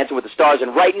Idol and Dancing with the Stars.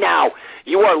 And right now,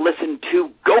 you are listening to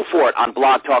Go For It on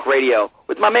Blog Talk Radio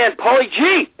with my man Paulie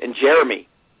G and Jeremy.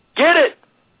 Get it!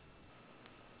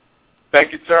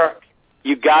 Thank you, sir.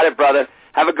 You got it, brother.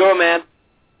 Have a good one, man.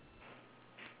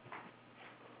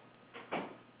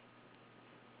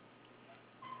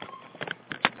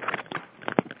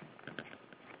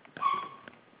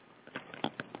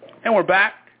 And we're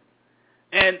back.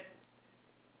 And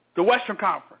the Western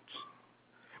Conference.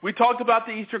 We talked about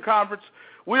the Eastern Conference.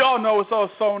 We all know it's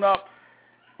all sewn up.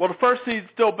 Well, the first seed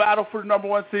still battle for the number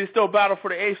 1 seed, still battle for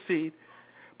the 8th seed.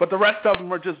 But the rest of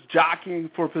them are just jockeying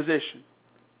for position.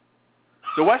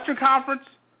 The Western Conference,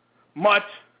 much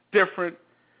different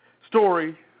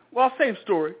story. Well, same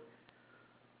story.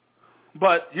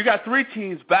 But you got 3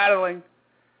 teams battling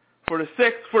for the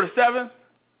 6th, for the 7th,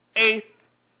 8th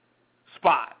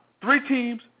spot. 3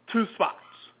 teams, 2 spots.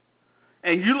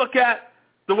 And you look at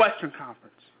the Western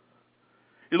Conference.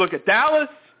 You look at Dallas,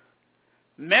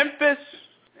 Memphis,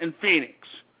 and Phoenix.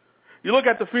 You look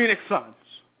at the Phoenix Suns.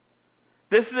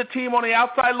 This is a team on the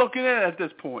outside looking in at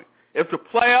this point. If the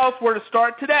playoffs were to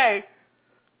start today,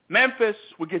 Memphis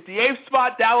would get the 8th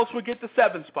spot, Dallas would get the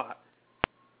 7th spot.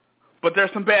 But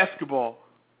there's some basketball.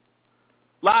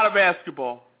 A lot of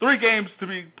basketball. 3 games to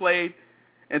be played.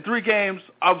 And 3 games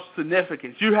of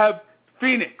significance. You have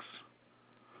Phoenix,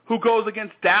 who goes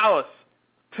against Dallas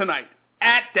tonight,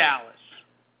 at Dallas.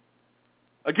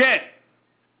 Again,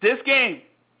 this game,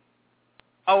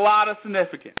 a lot of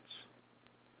significance.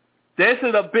 This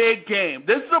is a big game.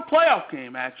 This is a playoff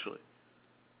game, actually.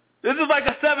 This is like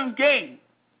a 7th game.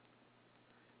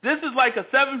 This is like a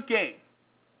 7th game.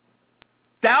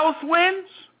 Dallas wins,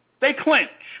 they clinch.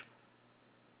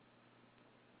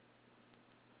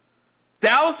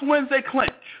 Dallas wins, they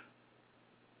clinch.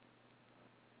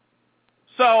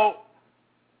 So,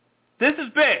 this is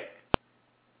big.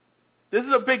 This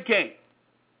is a big game.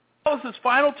 Dallas'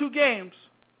 final 2 games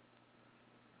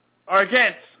are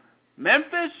against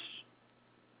Memphis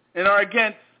and are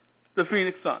against the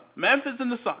Phoenix Suns. Memphis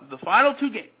and the Suns, the final 2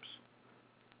 games.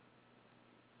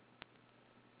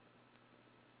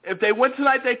 If they win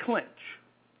tonight, they clinch.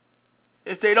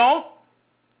 If they don't,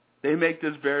 they make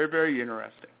this very, very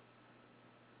interesting.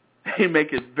 They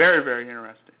make it very, very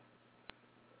interesting.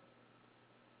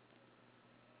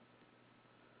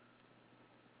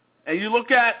 And you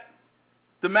look at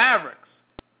the Mavericks.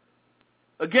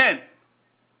 Again,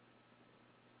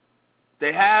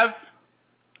 they have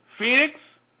Phoenix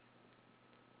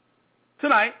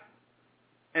tonight,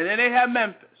 and then they have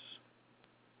Memphis.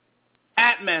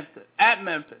 At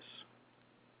Memphis.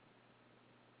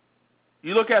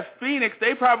 You look at Phoenix,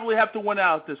 they probably have to win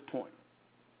out at this point.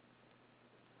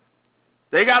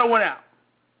 They got to win out.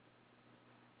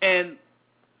 And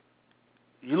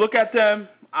you look at them,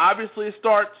 obviously it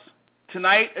starts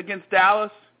tonight against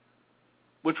Dallas,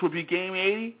 which would be game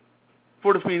 80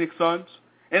 for the Phoenix Suns.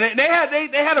 And they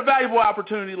had a valuable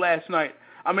opportunity last night.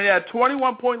 I mean, they had a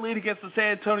 21-point lead against the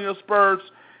San Antonio Spurs,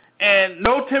 and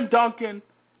no Tim Duncan,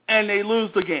 and they lose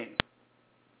the game.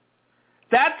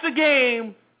 That's the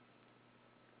game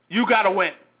you got to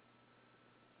win.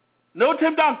 No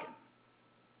Tim Duncan.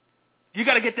 You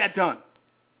got to get that done.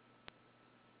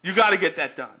 You got to get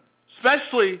that done,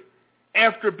 especially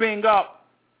after being up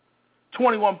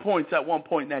 21 points at one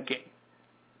point in that game,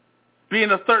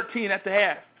 being a 13 at the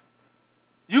half.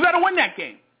 You got to win that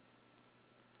game.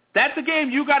 That's a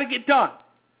game you got to get done,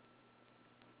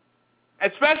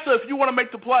 especially if you want to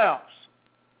make the playoffs.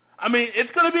 I mean,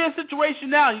 it's going to be a situation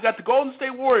now. You got the Golden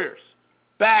State Warriors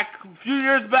back a few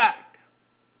years back,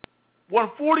 won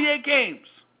 48 games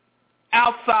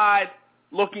outside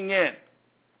looking in.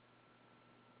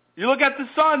 You look at the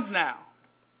Suns now.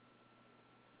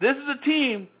 This is a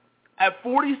team at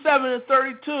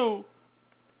 47-32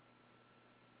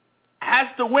 has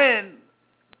to win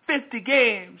 50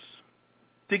 games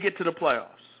to get to the playoffs.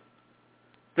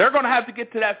 They're going to have to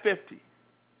get to that 50.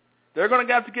 They're going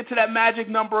to have to get to that magic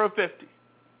number of 50.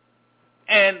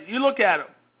 And you look at them.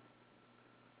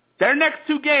 Their next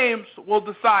 2 games will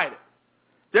decide it.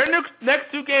 Their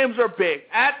next 2 games are big,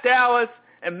 at Dallas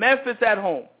and Memphis at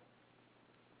home.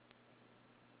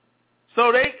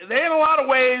 So they in a lot of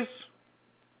ways,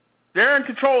 they're in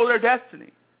control of their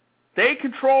destiny. They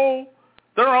control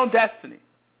their own destiny.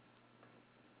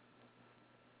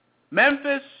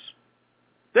 Memphis,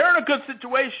 they're in a good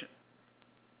situation.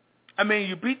 I mean,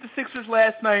 you beat the Sixers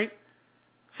last night.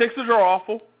 Sixers are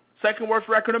awful. Second worst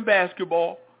record in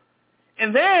basketball.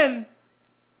 And then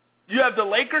you have the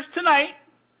Lakers tonight,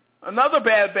 another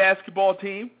bad basketball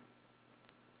team.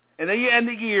 And then you end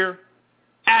the year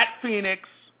at Phoenix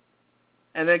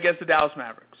and then against the Dallas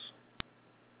Mavericks.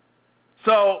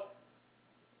 So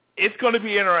it's going to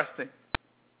be interesting.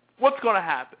 What's going to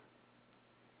happen?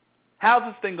 How's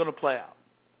this thing going to play out?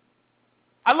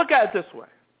 I look at it this way.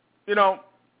 You know,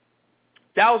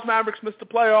 Dallas Mavericks missed the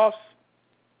playoffs.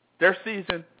 Their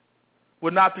season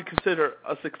would not be considered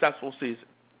a successful season.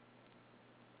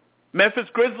 Memphis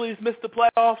Grizzlies missed the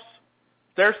playoffs.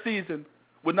 Their season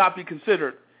would not be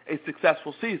considered a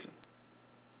successful season.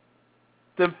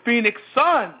 The Phoenix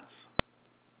Suns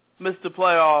missed the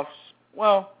playoffs.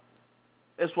 Well,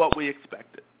 it's what we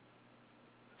expected.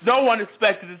 No one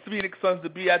expected the Phoenix Suns to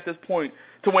be at this point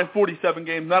to win 47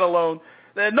 games, not alone.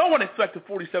 No one expected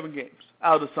 47 games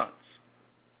out of the Suns.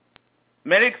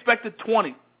 Many expected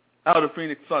 20 out of the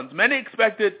Phoenix Suns. Many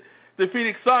expected the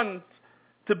Phoenix Suns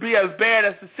to be as bad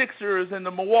as the Sixers and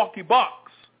the Milwaukee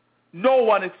Bucks. No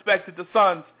one expected the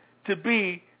Suns to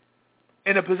be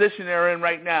in a position they're in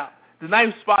right now. The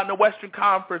 9th spot in the Western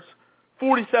Conference,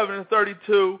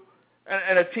 47-32,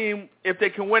 and a team, if they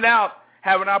can win out,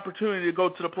 have an opportunity to go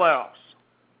to the playoffs.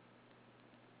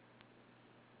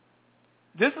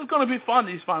 This is going to be fun,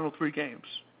 these final 3 games.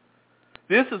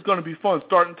 This is going to be fun,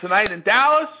 starting tonight in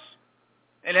Dallas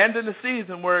and ending the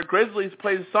season where Grizzlies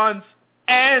play the Suns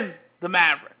and the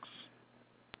Mavericks.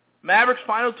 Mavericks'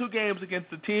 final 2 games against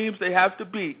the teams they have to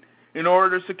beat in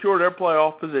order to secure their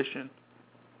playoff position.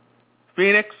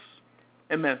 Phoenix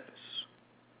and Memphis.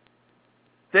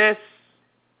 This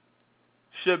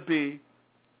should be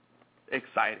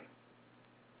exciting.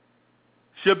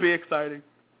 Should be exciting.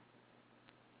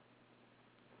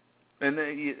 And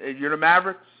you're the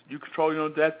Mavericks. You control your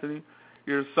own destiny.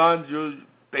 Your Suns, you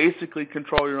basically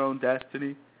control your own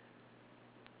destiny.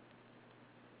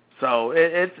 So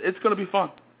it's going to be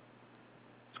fun.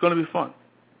 It's going to be fun.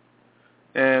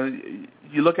 And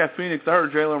you look at Phoenix, I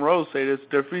heard Jalen Rose say this,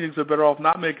 their Phoenix are better off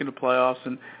not making the playoffs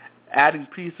and adding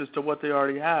pieces to what they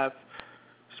already have.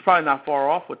 It's probably not far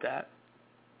off with that.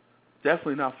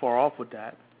 Definitely not far off with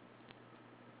that.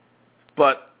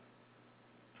 But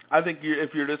I think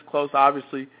if you're this close,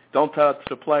 obviously, don't tell it to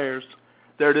the players.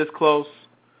 They're this close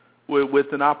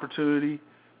with an opportunity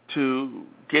to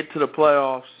get to the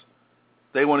playoffs.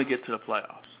 They want to get to the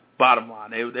playoffs. Bottom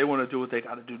line, they want to do what they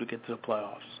got to do to get to the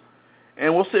playoffs.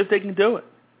 And we'll see if they can do it.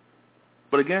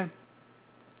 But again,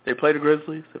 they play the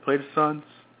Grizzlies, they play the Suns,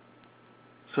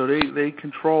 so they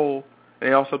control.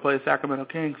 They also play the Sacramento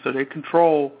Kings, so they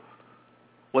control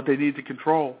what they need to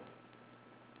control.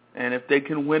 And if they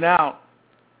can win out,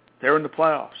 they're in the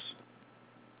playoffs.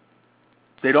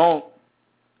 They don't,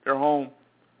 they're home.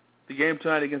 The game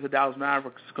tonight against the Dallas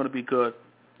Mavericks is going to be good.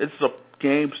 This is a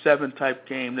Game 7 type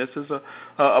game. This is a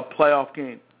playoff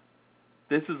game.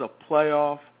 This is a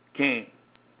playoff game.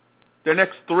 Their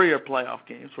next 3 are playoff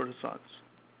games for the Suns.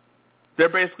 They're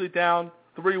basically down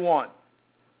 3-1.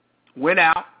 Win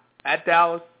out at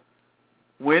Dallas,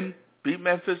 win, beat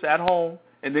Memphis at home,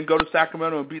 and then go to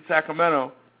Sacramento and beat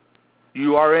Sacramento.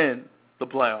 You are in the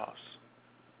playoffs.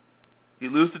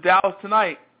 You lose to Dallas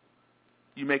tonight,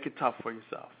 you make it tough for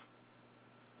yourself.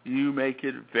 You make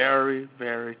it very,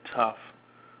 very tough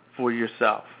for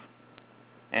yourself.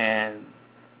 And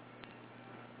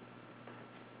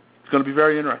it's going to be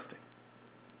very interesting.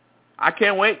 I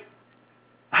can't wait.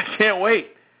 I can't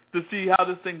wait to see how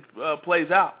this thing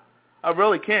plays out. I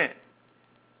really can't.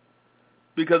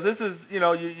 Because this is,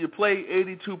 you play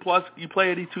 82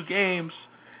 games,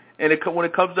 and when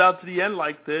it comes out to the end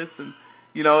like this, and,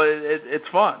 it's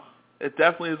fun. It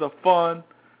definitely is a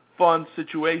fun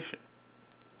situation.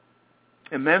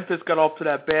 And Memphis got off to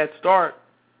that bad start,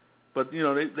 but,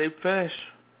 they finished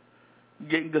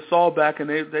getting Gasol back, and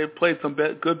they played some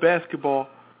good basketball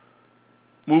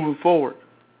moving forward.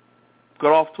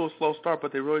 Got off to a slow start,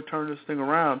 but they really turned this thing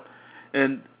around.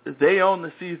 And they own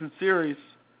the season series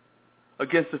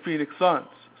against the Phoenix Suns.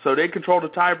 So they control the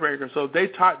tiebreaker. So if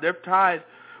they're tied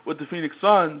with the Phoenix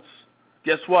Suns,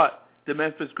 guess what? The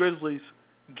Memphis Grizzlies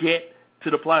get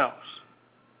to the playoffs.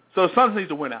 So the Suns need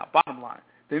to win out, bottom line.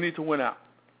 They need to win out.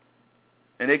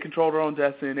 And they control their own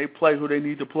destiny, and they play who they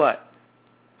need to play.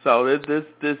 So the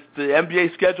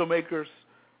NBA schedule makers,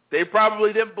 they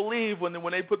probably didn't believe when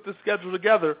they put this schedule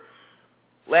together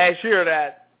last year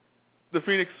that the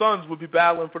Phoenix Suns would be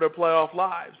battling for their playoff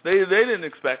lives. They didn't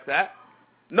expect that.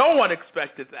 No one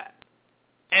expected that.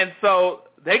 And so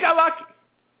they got lucky.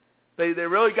 They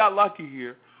really got lucky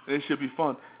here, and it should be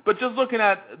fun. But just looking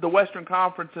at the Western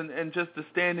Conference and just the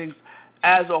standings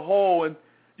as a whole, and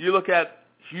you look at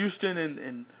Houston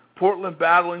and Portland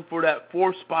battling for that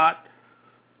 4th spot.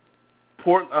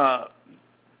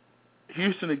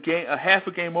 Houston a half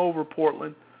a game over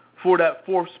Portland for that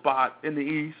 4th spot in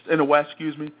the West.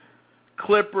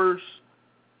 Clippers.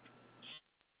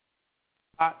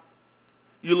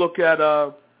 You look at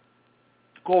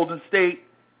Golden State;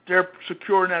 they're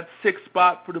securing that 6th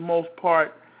spot for the most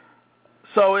part.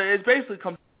 So it basically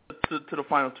comes to the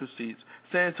final 2 seeds.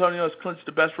 San Antonio has clinched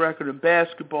the best record in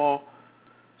basketball,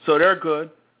 so they're good.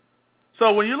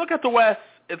 So when you look at the West,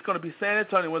 it's going to be San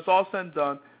Antonio. When it's all said and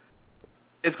done,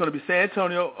 it's going to be San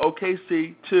Antonio,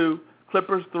 OKC 2,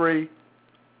 Clippers 3.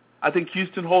 I think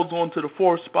Houston holds on to the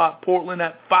 4th spot, Portland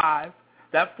at 5.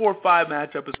 That 4-5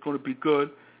 matchup is going to be good.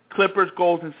 Clippers,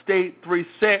 Golden State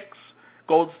 3-6.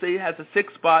 Golden State has a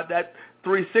 6th spot. That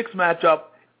 3-6 matchup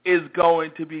is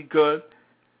going to be good.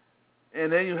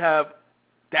 And then you have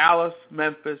Dallas,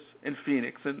 Memphis, and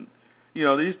Phoenix. And,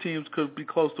 these teams could be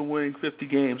close to winning 50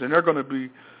 games. And it's going to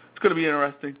be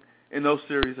interesting in those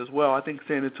series as well. I think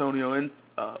San Antonio and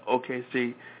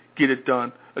OKC get it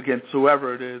done against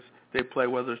whoever it is they play,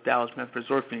 whether it's Dallas, Memphis,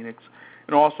 or Phoenix.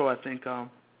 And also I think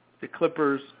the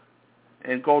Clippers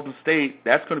and Golden State,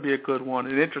 that's going to be a good one,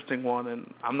 an interesting one,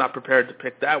 and I'm not prepared to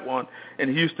pick that one. And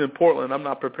Houston, Portland, I'm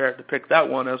not prepared to pick that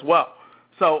one as well.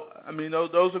 So,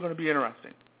 those are going to be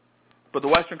interesting. But the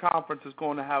Western Conference is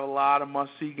going to have a lot of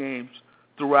must-see games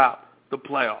throughout the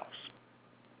playoffs.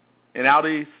 And out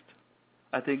east,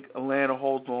 I think Atlanta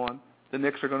holds on. The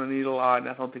Knicks are going to need a lot, and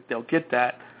I don't think they'll get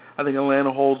that. I think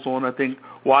Atlanta holds on. I think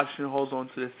Washington holds on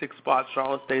to the 6th spot.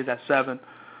 Charlotte stays at 7.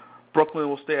 Brooklyn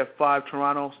will stay at 5.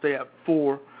 Toronto will stay at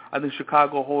 4. I think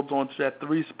Chicago holds on to that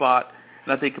 3 spot.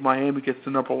 And I think Miami gets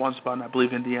the number 1 spot, and I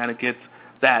believe Indiana gets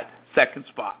that 2nd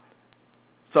spot.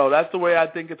 So that's the way I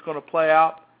think it's going to play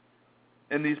out.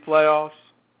 in these playoffs.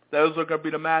 Those are going to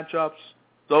be the matchups.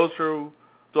 Those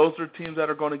are teams that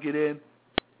are going to get in.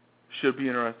 Should be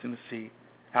interesting to see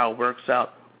how it works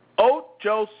out.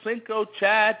 Ocho Cinco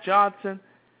Chad Johnson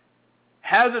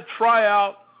has a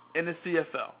tryout in the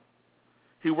CFL.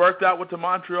 He worked out with the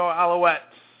Montreal Alouettes,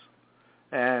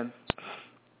 and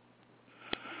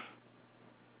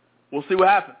we'll see what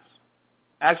happens.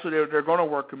 Actually, they're going to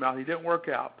work him out. He didn't work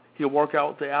out. He'll work out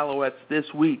with the Alouettes this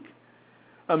week.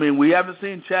 I mean, we haven't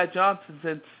seen Chad Johnson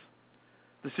since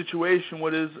the situation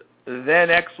with his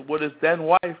then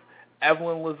wife,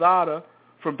 Evelyn Lozada,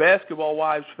 from Basketball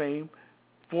Wives fame,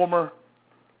 former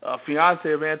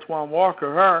fiance of Antoine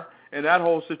Walker, her, in that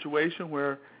whole situation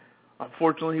where,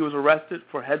 unfortunately, he was arrested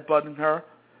for headbutting her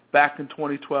back in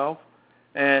 2012.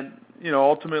 And,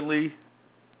 ultimately,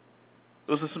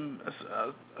 it was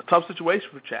a tough situation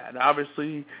for Chad.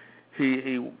 Obviously,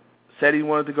 he said he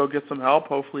wanted to go get some help.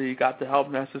 Hopefully he got the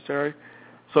help necessary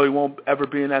so he won't ever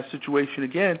be in that situation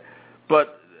again.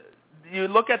 But you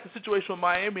look at the situation with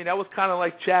Miami, that was kind of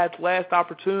like Chad's last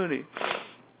opportunity.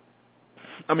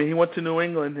 I mean, he went to New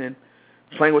England and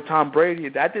playing with Tom Brady,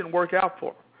 and that didn't work out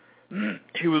for him.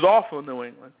 He was awful in New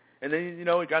England. And then, he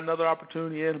got another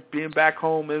opportunity in being back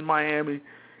home in Miami,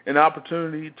 an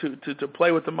opportunity to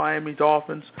play with the Miami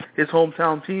Dolphins, his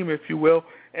hometown team, if you will.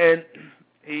 And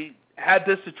he had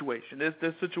this situation.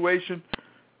 This situation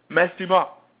messed him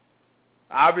up.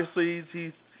 Obviously,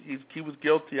 he was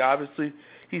guilty. Obviously,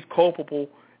 he's culpable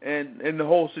in the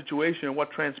whole situation and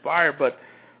what transpired. But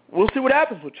we'll see what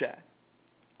happens with Chad.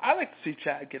 I like to see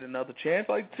Chad get another chance.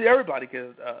 I like to see everybody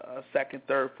get a second,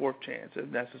 third, fourth chance if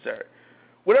necessary.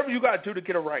 Whatever you got to do to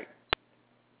get it right.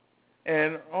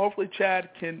 And hopefully Chad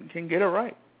can get it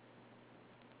right.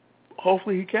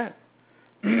 Hopefully he can.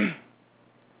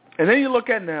 And then you look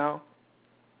at now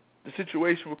the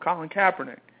situation with Colin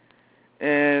Kaepernick.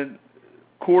 And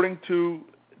according to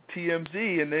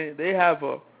TMZ, and they have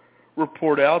a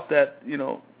report out that, you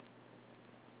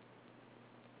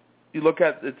look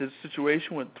at the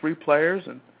situation with 3 players,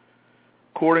 and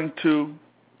according to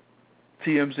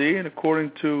TMZ and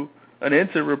according to an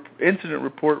incident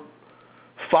report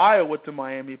filed with the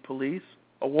Miami police,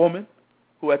 a woman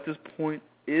who at this point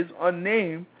is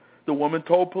unnamed, the woman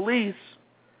told police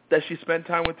that she spent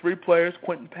time with 3 players,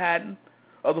 Quentin Patton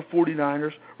of the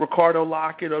 49ers, Ricardo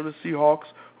Lockett of the Seahawks,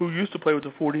 who used to play with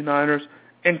the 49ers,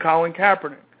 and Colin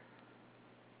Kaepernick.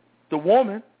 The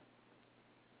woman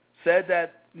said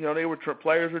that,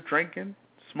 players were drinking,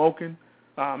 smoking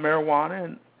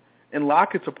marijuana in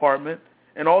Lockett's apartment,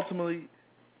 and ultimately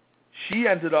she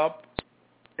ended up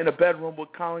in a bedroom with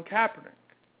Colin Kaepernick.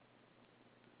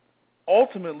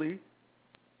 Ultimately,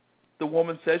 the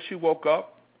woman said she woke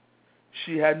up.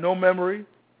 She had no memory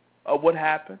of what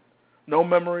happened, no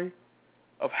memory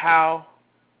of how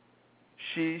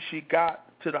she got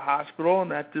to the hospital,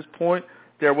 and at this point,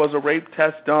 there was a rape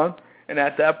test done, and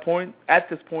at this point,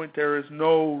 there is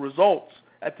no results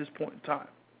at this point in time.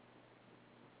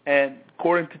 And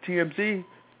according to TMZ,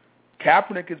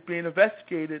 Kaepernick is being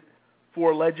investigated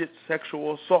for alleged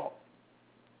sexual assault.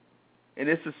 And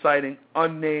this is citing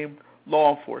unnamed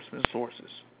law enforcement sources.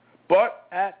 But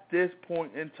at this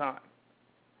point in time,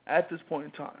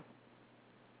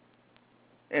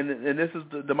 and this is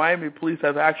the Miami police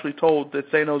have actually told the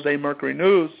San Jose Mercury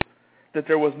News that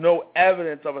there was no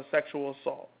evidence of a sexual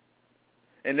assault.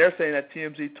 And they're saying that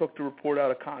TMZ took the report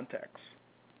out of context.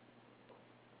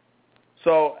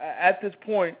 So at this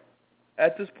point,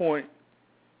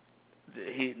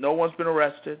 no one's been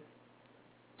arrested.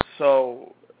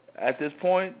 So at this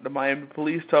point, the Miami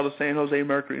police tell the San Jose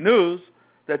Mercury News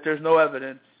that there's no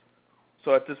evidence.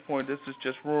 So at this point, this is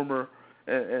just rumor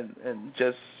and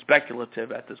just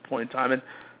speculative at this point in time. And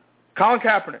Colin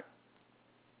Kaepernick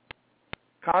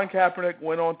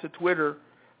went on to Twitter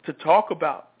to talk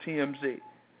about TMZ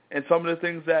and some of the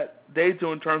things that they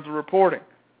do in terms of reporting.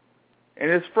 In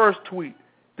his first tweet,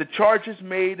 the charges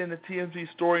made in the TMZ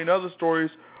story and other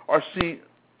stories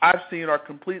I've seen are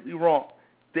completely wrong.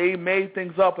 They made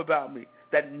things up about me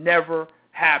that never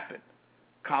happened.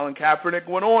 Colin Kaepernick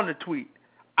went on to tweet,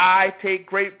 I take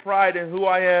great pride in who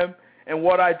I am and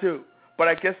what I do, but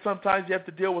I guess sometimes you have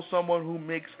to deal with someone who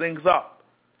makes things up.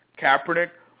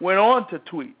 Kaepernick went on to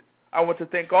tweet, I want to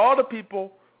thank all the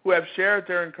people who have shared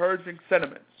their encouraging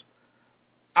sentiments.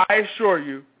 I assure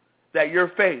you that your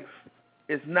faith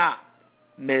is not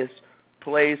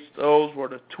misplaced. Those were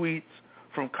the tweets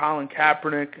from Colin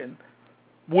Kaepernick, and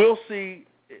we'll see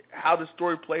how the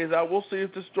story plays out. We'll see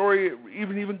if the story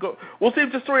we'll see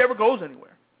if the story ever goes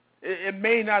anywhere. It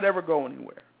may not ever go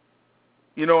anywhere.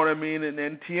 You know what I mean? And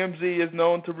then TMZ is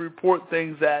known to report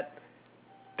things that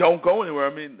don't go anywhere.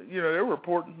 I mean, they were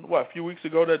reporting, a few weeks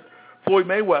ago that Floyd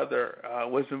Mayweather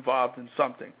was involved in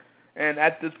something. And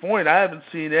at this point, I haven't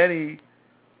seen any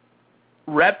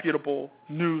reputable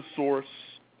news source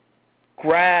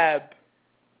grab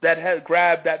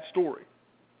that story.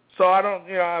 So I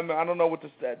don't know what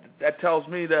that tells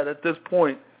me, that at this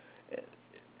point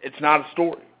it's not a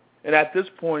story. And at this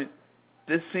point,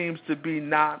 this seems to be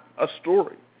not a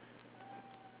story.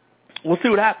 We'll see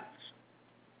what happens.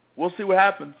 We'll see what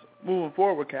happens moving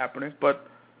forward with Kaepernick. But,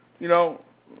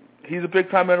 he's a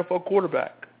big-time NFL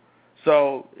quarterback.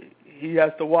 So he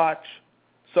has to watch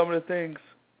some of the things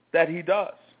that he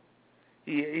does.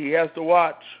 He has to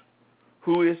watch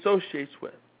who he associates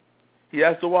with. He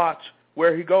has to watch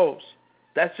where he goes.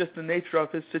 That's just the nature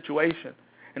of his situation.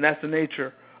 And that's the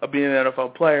nature of being an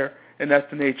NFL player, and that's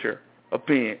the nature of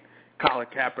being Colin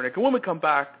Kaepernick. And when we come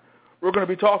back, we're going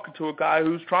to be talking to a guy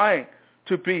who's trying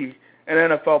to be an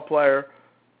NFL player.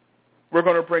 We're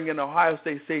going to bring in Ohio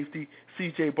State safety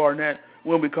C.J. Barnett.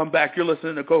 When we come back, you're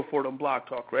listening to Go For It on Blog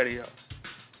Talk Radio.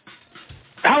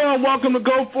 Hello and welcome to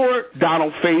Go For It.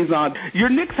 Donald Faison. Your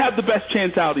Knicks have the best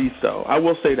chance out east, though. I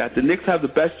will say that. The Knicks have the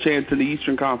best chance in the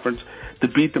Eastern Conference to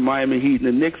beat the Miami Heat. And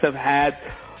the Knicks have had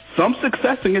some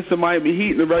success against the Miami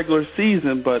Heat in the regular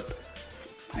season, but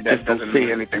that doesn't mean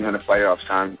anything when the playoffs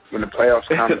time. When the playoffs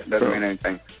come, it doesn't mean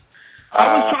anything.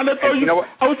 I was trying to throw you.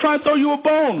 I was trying to throw you a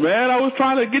bone, man. I was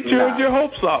trying to get your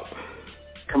hopes up.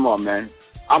 Come on, man.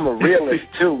 I'm a realist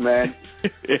too, man.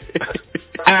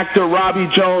 Actor Robbie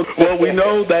Jones. Well, we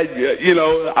know that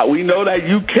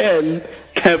you can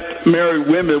marry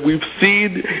women. We've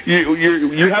seen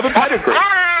you have a pedigree.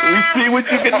 We see what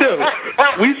you can do.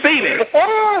 We've seen it.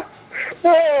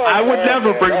 I would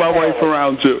never bring my wife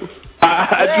around you.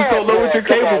 I just don't know what you're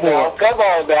capable of. Come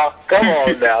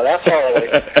on now. That's early.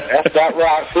 That's not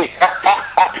Roxy.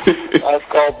 That's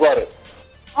cold-blooded.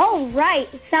 All right.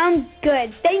 Sounds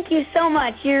good. Thank you so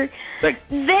much. You're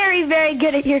very, very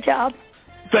good at your job.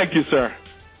 Thank you, sir.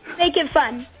 Make it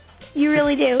fun. You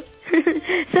really do.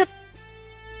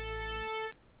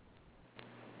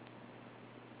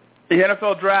 The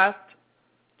NFL draft,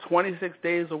 26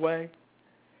 days away.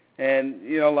 And,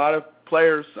 a lot of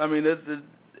players,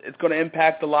 it's going to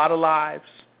impact a lot of lives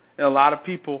and a lot of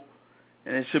people.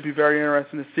 And it should be very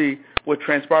interesting to see what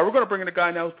transpires. We're going to bring in a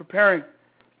guy now who's preparing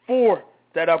for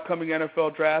that upcoming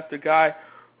NFL draft, a guy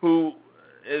who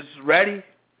is ready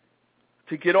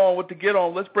to get on with the get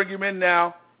on. Let's bring him in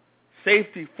now.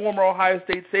 Safety, former Ohio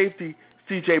State safety,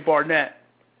 C.J. Barnett.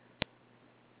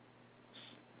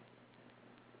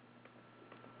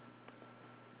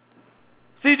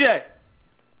 C.J.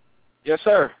 Yes,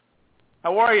 sir.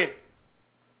 How are you?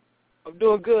 I'm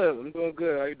doing good.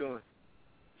 How you doing?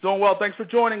 Doing well. Thanks for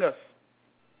joining us.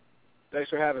 Thanks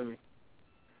for having me.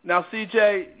 Now,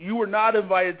 C.J., you were not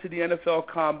invited to the NFL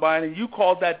Combine, and you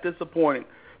called that disappointing.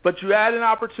 But you had an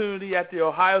opportunity at the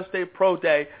Ohio State Pro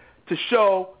Day to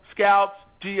show scouts,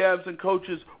 GMs, and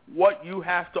coaches what you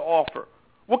have to offer.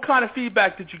 What kind of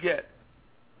feedback did you get?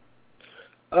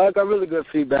 I got really good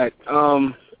feedback.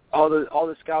 All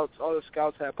the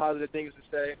scouts had positive things to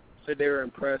say. Said they were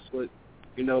impressed with,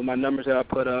 my numbers that I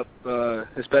put up,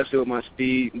 especially with my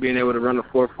speed, being able to run a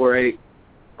 4.48.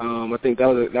 I think that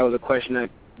was a question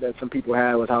that some people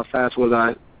had, was how fast was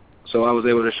I. So I was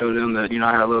able to show them that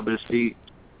I had a little bit of speed.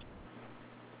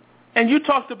 And you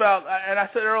talked about, and I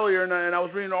said earlier, and I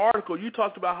was reading an article, you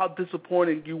talked about how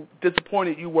disappointed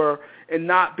you were in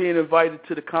not being invited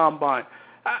to the Combine.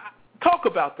 Talk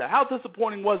about that. How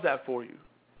disappointing was that for you?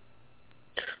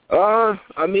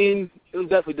 It was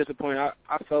definitely disappointing.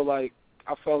 I felt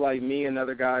like me and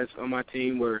other guys on my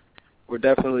team were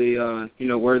definitely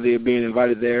worthy of being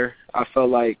invited there. I felt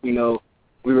like we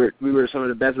were some of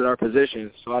the best at our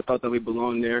positions, so I thought that we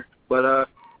belonged there. But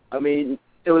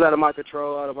it was out of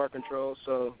our control.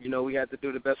 So we had to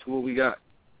do the best of what we got.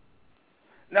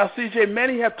 Now, CJ,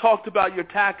 many have talked about your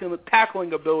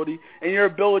tackling ability and your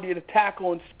ability to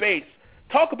tackle in space.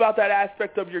 Talk about that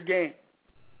aspect of your game.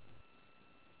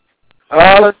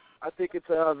 I think it's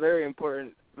a very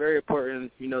important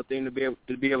thing to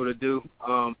be able to do,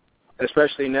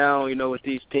 especially now, with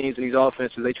these teams and these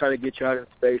offenses, they try to get you out of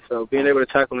space. So being able to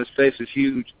tackle in space is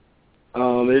huge.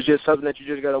 It's just something that you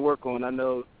just got to work on. I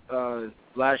know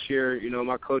last year,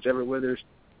 my coach Everett Withers,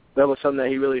 that was something that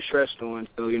he really stressed on.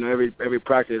 So every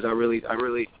practice, I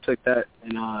really took that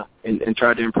and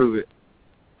tried to improve it.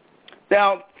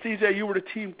 Now, CJ, you were the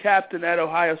team captain at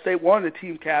Ohio State, one of the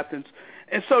team captains.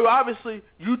 And so, obviously,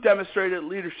 you demonstrated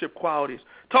leadership qualities.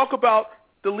 Talk about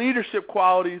the leadership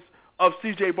qualities of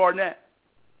C.J. Barnett.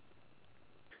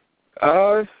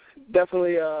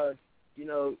 Definitely,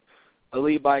 a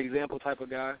lead by example type of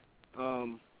guy.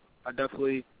 I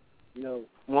definitely,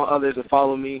 want others to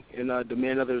follow me and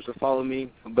demand others to follow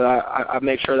me. But I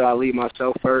make sure that I lead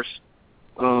myself first.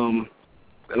 And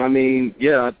I mean,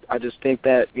 yeah, I just think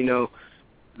that, the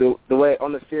way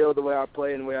on the field, the way I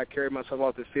play and the way I carry myself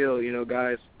off the field,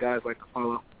 guys like to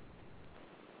follow.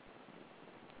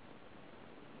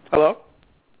 Hello?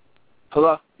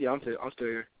 Yeah, I'm still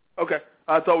here. Okay.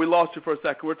 I thought we lost you for a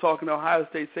second. We're talking Ohio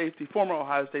State safety, former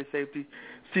Ohio State safety,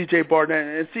 C.J.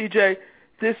 Barnett. And C.J.,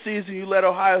 this season you led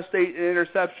Ohio State in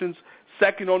interceptions,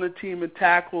 second on the team in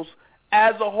tackles.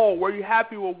 As a whole, were you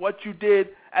happy with what you did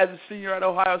as a senior at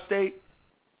Ohio State?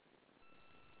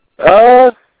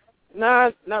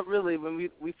 Nah, not really. When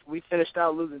we finished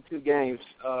out losing 2 games,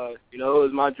 it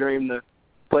was my dream to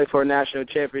play for a national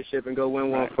championship and go win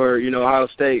one for, Ohio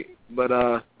State.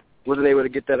 But wasn't able to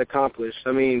get that accomplished.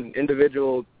 I mean,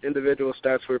 individual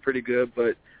stats were pretty good,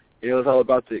 but it was all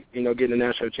about getting a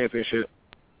national championship.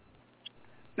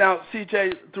 Now,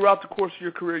 CJ, throughout the course of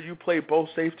your career, you played both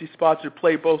safety spots. You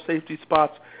played both safety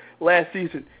spots last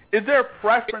season. Is there a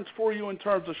preference for you in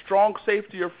terms of strong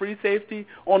safety or free safety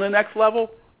on the next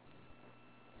level?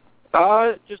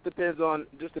 It just depends on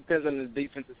the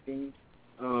defensive scheme.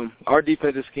 Our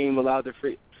defensive scheme allowed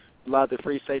the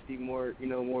free safety more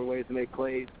ways to make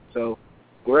plays. So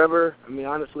wherever my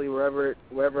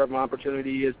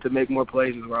opportunity is to make more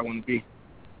plays is where I want to be.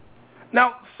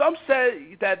 Now, some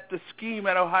say that the scheme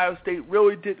at Ohio State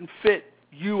really didn't fit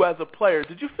you as a player.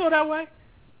 Did you feel that way?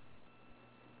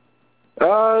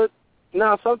 No,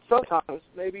 sometimes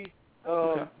maybe.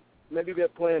 Maybe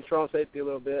playing strong safety a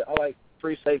little bit. I like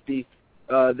free safety.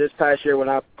 This past year when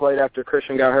I played after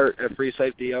Christian got hurt at free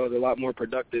safety, I was a lot more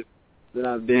productive than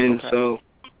I've been. Okay. So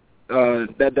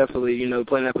that definitely,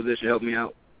 playing that position helped me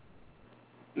out.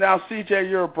 Now, CJ,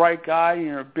 you're a bright guy.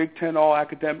 You're a Big Ten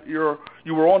All-Academic. You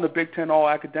were on the Big Ten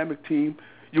All-Academic team.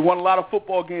 You won a lot of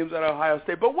football games at Ohio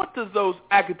State. But what does those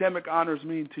academic honors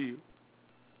mean to you?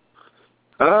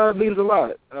 It means a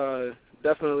lot.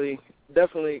 Definitely,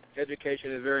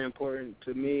 education is very important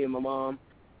to me and my mom.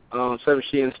 Something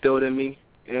she instilled in me,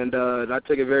 and I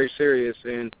took it very serious.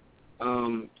 And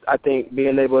I think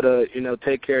being able to,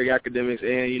 take care of your academics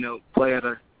and play at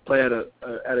a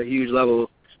huge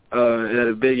level at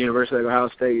a big university like Ohio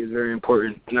State is very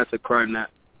important, and I took pride in that.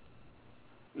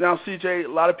 Now, CJ,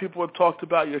 a lot of people have talked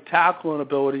about your tackling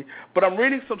ability, but I'm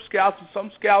reading some scouts, and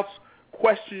some scouts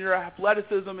question your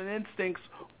athleticism and instincts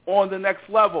on the next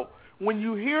level. When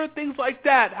you hear things like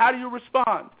that, how do you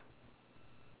respond?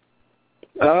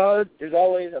 There's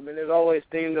always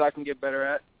things that I can get better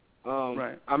at.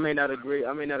 Right. I may not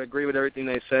agree with everything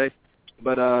they say,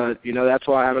 but that's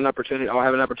why I have an opportunity. I'll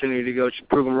have an opportunity to go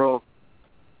prove them wrong.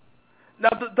 Now,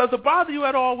 does it bother you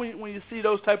at all when you see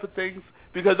those type of things?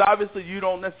 Because obviously you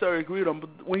don't necessarily agree with them,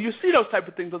 but when you see those type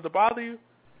of thing, does it bother you?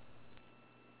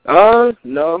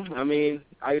 No. I mean,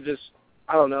 I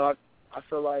don't know. I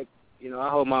feel like, I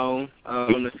hold my own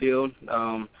on the field.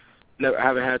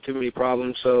 Haven't had too many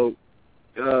problems, so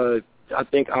I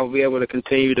think I'll be able to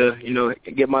continue to,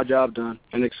 get my job done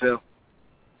and excel.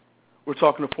 We're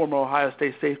talking to former Ohio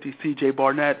State safety C.J.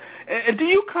 Barnett. And do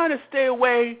you kind of stay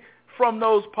away from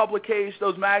those publications,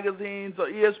 those magazines, or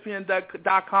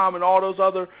ESPN.com and all those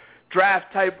other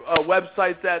draft-type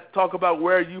websites that talk about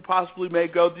where you possibly may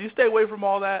go? Do you stay away from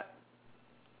all that?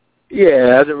 Yeah,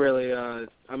 it doesn't really. I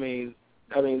mean,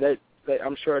 they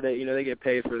I'm sure that they get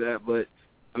paid for that, but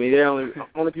I mean, the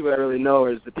only people that really know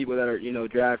is the people that are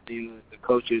drafting, the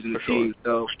coaches and the team.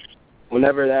 So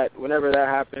whenever that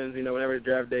happens, whenever the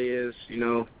draft day is,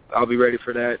 I'll be ready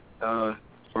for that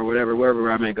or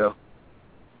wherever I may go.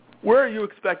 Where are you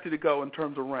expected to go in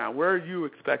terms of round? Where are you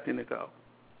expecting to go?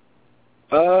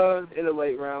 In the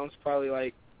late rounds, probably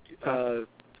like 5th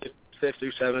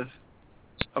through 7th.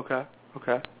 Okay.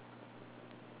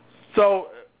 So,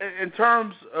 in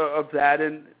terms of that,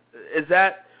 and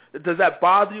does that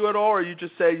bother you at all, or you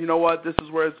just say, you know what, this is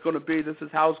where it's going to be, this is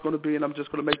how it's going to be, and I'm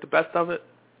just going to make the best of it?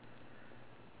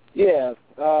 Yeah.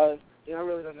 It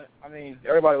really doesn't. I mean,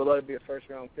 everybody would love to be a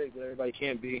first-round pick, but everybody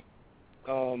can't be.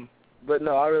 But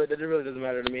no, it really doesn't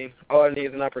matter to me. All I need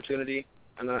is an opportunity,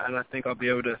 and I think I'll be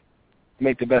able to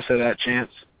make the best of that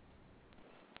chance.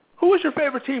 Who was your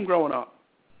favorite team growing up?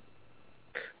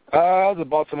 I was a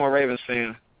Baltimore Ravens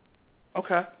fan.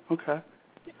 Okay.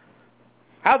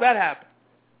 How'd that happen?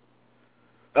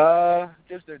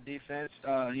 Just their defense.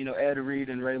 Ed Reed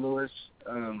and Ray Lewis.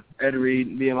 Ed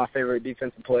Reed being my favorite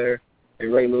defensive player,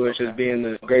 and Ray Lewis just being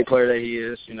the great player that he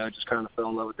is. Just kind of fell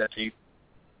in love with that team.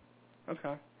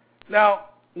 Okay. Now,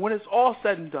 when it's all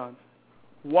said and done,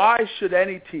 why should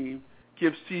any team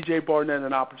give C.J. Barnett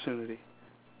an opportunity?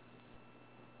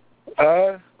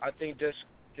 I think just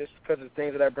because of the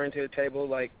things that I bring to the table,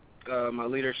 like my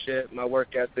leadership, my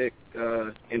work ethic,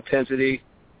 intensity,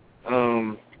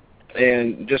 and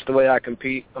just the way I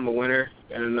compete. I'm a winner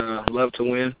and love to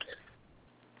win.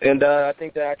 And I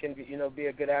think that I can, be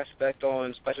a good aspect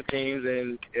on special teams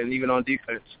and even on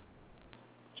defense.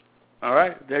 All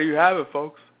right, there you have it,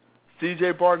 folks.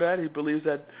 C.J. Barnett, he believes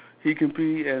that he can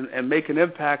be and make an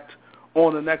impact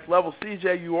on the next level.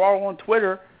 C.J., you are on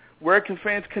Twitter. Where can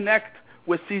fans connect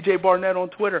with C.J. Barnett on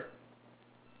Twitter?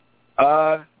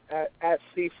 At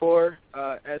C4,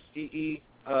 SEE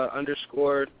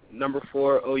 _ number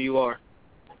 4 OUR.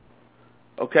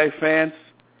 Okay, fans,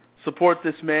 support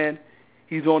this man.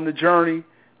 He's on the journey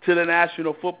to the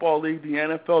National Football League. The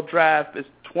NFL draft is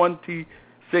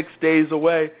 26 days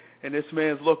away, and this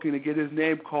man's looking to get his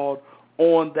name called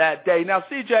on that day. Now,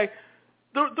 CJ,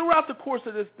 throughout the course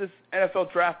of this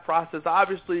NFL draft process,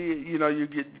 obviously, you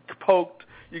get poked,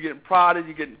 you're getting prodded,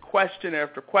 you're getting question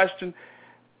after question.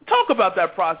 Talk about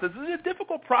that process. Is it a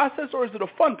difficult process or is it a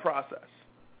fun process?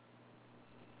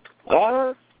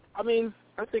 I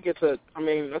think it's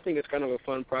kind of a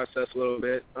fun process a little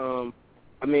bit. A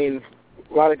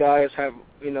lot of guys have,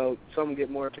 some get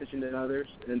more attention than others,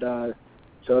 and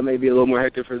so it may be a little more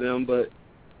hectic for them. But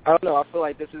I don't know. I feel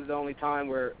like this is the only time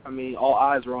where, all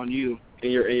eyes are on you,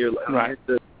 and you're right.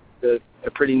 It's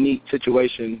a pretty neat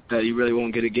situation that you really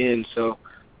won't get again. So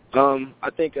I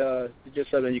think it's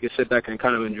just something you can sit back and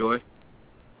kind of enjoy.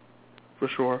 For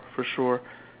sure.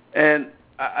 And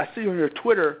I see on your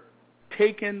Twitter,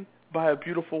 taken by a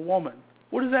beautiful woman.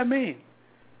 What does that mean?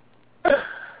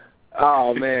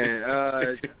 Oh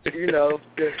man,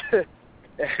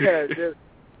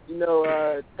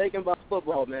 taken by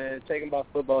football, man. Taken by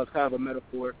football is kind of a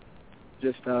metaphor.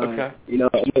 Just okay.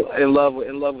 In love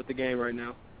with the game right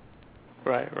now.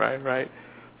 Right.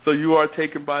 So you are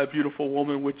taken by a beautiful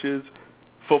woman, which is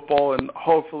football, and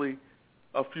hopefully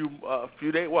a few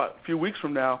weeks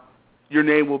from now, your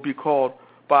name will be called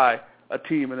by a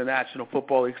team in the National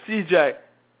Football League. CJ,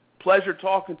 pleasure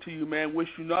talking to you, man. Wish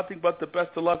you nothing but the best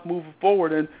of luck moving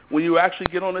forward, and when you actually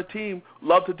get on a team,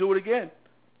 love to do it again.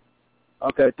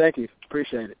 Okay, thank you.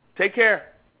 Appreciate it. Take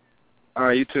care. All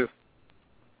right, you too.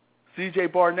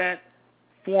 CJ Barnett,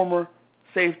 former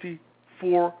safety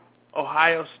for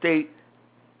Ohio State,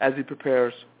 as he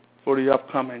prepares for the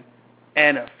upcoming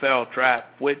NFL draft,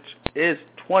 which is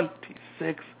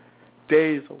 26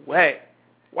 days away.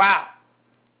 Wow.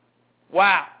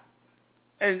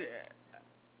 And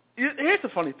here's the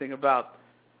funny thing about,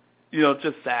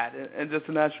 just that, and just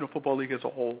the National Football League as a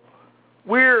whole.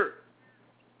 We're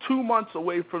 2 months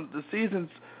away from the seasons.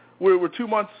 We're 2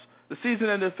 months. The season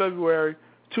ended in February.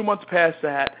 2 months past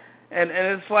that, and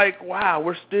it's like, wow,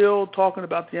 we're still talking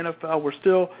about the NFL. We're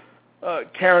still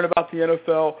caring about the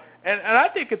NFL, and I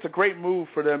think it's a great move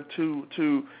for them to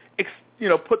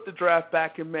put the draft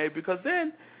back in May, because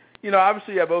then,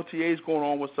 obviously you have OTAs going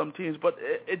on with some teams, but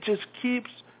it just keeps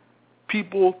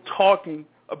people talking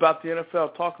about the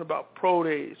NFL, talking about pro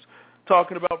days,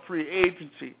 talking about free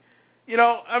agency.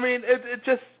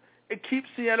 It keeps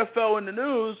the NFL in the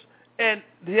news, and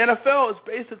the NFL is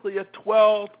basically a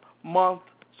 12-month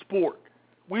sport.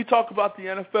 We talk about the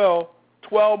NFL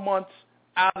 12 months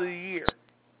out of the year.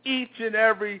 Each and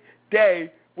every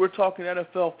day we're talking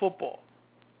NFL football.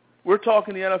 We're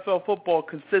talking the NFL football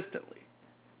consistently,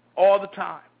 all the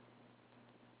time.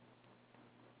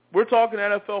 We're talking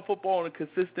NFL football on a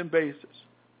consistent basis.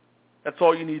 That's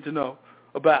all you need to know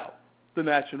about the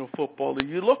National Football League.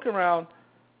 You look around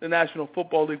the National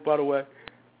Football League, by the way,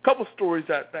 a couple stories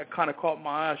that kind of caught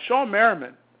my eye. Shawn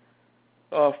Merriman,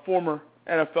 former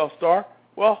NFL star.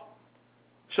 Well,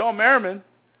 Shawn Merriman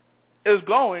is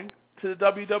going to the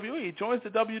WWE. He joins the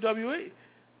WWE.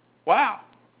 Wow.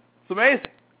 It's amazing.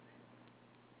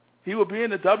 He will be in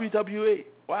the WWE.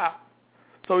 Wow.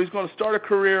 So he's going to start a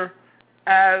career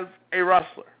as a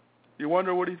wrestler. You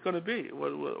wonder what he's going to be.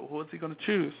 What's he going to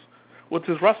choose? What's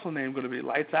his wrestling name going to be?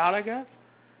 Lights Out, I guess?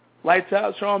 Lights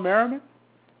Out Shawn Merriman?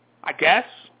 I guess.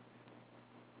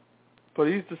 But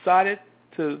he's decided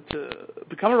to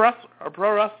become a wrestler, a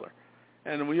pro wrestler.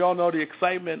 And we all know the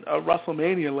excitement of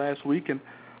WrestleMania last week, and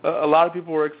a lot of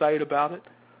people were excited about it.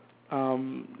 A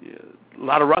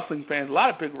lot of wrestling fans, a lot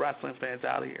of big wrestling fans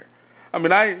out here.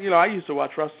 I used to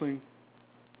watch wrestling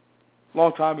a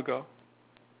long time ago.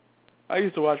 And,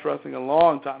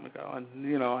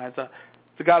 as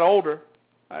I got older,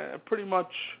 I pretty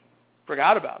much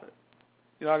forgot about it.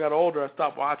 I got older, I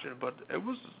stopped watching it, but it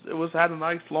had a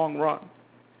nice long run.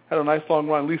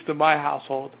 At least in my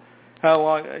household. How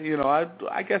long,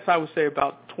 I guess I would say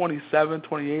about 27,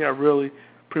 28, I really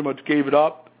pretty much gave it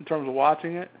up in terms of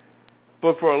watching it.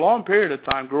 But for a long period of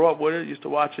time, grew up with it, used to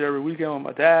watch it every weekend with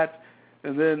my dad,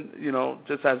 and then,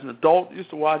 just as an adult, used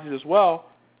to watch it as well,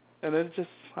 and then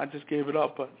I just gave it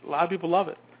up. But a lot of people love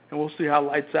it, and we'll see how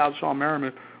Lights Out Shawn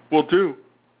Merriman will do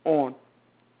with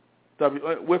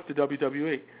the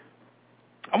WWE.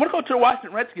 I'm going to go to the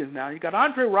Washington Redskins now. You got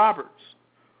Andre Roberts,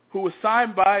 who was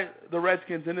signed by the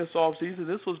Redskins in this offseason.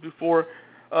 This was before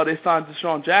they signed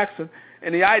Deshaun Jackson.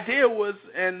 And the idea was,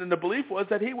 and the belief was,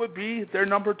 that he would be their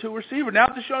number 2 receiver. Now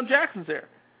Deshaun Jackson's there.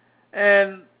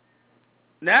 And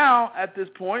now, at this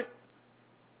point,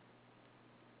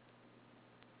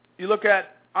 you look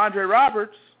at Andre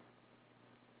Roberts,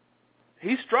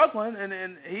 he's struggling,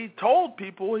 and he told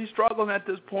people he's struggling at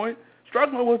this point,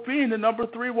 struggling with being the number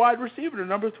 3 wide receiver, the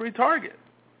number 3 target.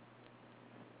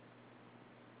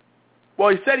 Well,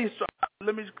 he said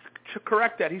let me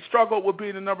correct that. He struggled with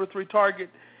being the number 3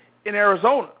 target in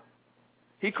Arizona.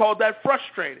 He called that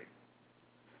frustrating.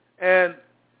 And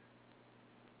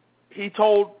he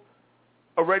told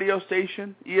a radio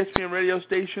station, ESPN radio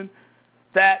station,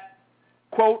 that,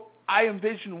 quote, I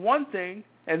envisioned one thing,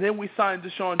 and then we signed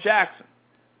Deshaun Jackson.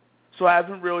 So I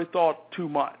haven't really thought too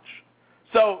much.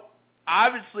 So,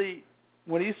 obviously,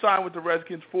 when he signed with the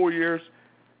Redskins 4 years,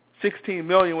 $16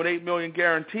 million with $8 million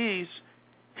guarantees,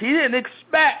 he didn't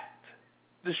expect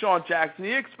Deshaun Jackson.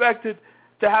 He expected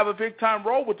to have a big-time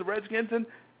role with the Redskins, and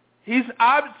he's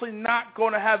obviously not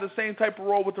going to have the same type of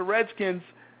role with the Redskins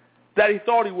that he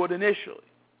thought he would initially.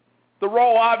 The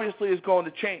role obviously is going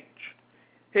to change.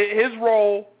 His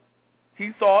role,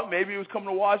 he thought maybe he was coming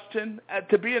to Washington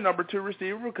to be a number 2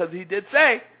 receiver, because he did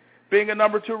say being a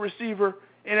number 2 receiver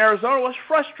in Arizona was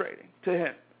frustrating to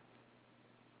him.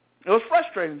 It was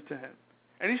frustrating to him.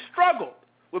 And he struggled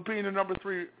with being a number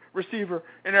 3 receiver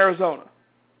in Arizona.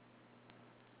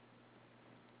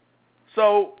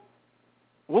 So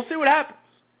we'll see what happens.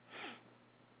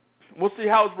 We'll see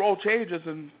how his role changes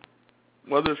and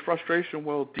whether his frustration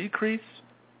will decrease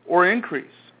or increase.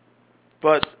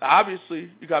 But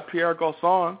obviously, you got Pierre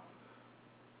Garçon,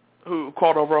 who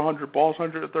caught over 100 balls,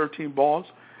 113 balls.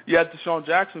 You had Deshaun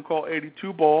Jackson call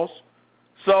 82 balls.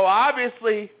 So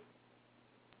obviously,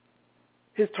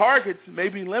 his targets may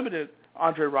be limited,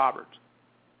 Andre Roberts.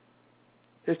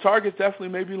 His targets definitely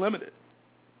may be limited.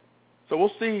 So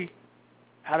we'll see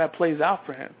how that plays out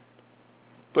for him.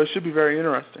 But it should be very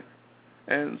interesting.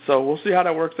 And so we'll see how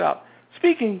that works out.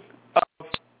 Speaking of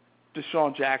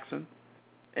Deshaun Jackson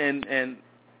and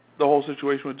the whole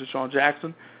situation with Deshaun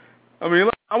Jackson, I mean,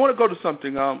 I want to go to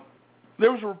something.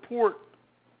 There was a report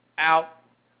out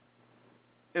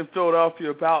in Philadelphia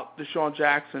about Deshaun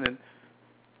Jackson and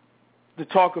the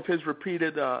talk of his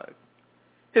repeated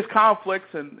his conflicts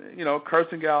and,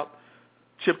 cursing out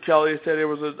Chip Kelly. He said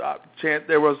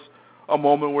there was a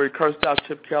moment where he cursed out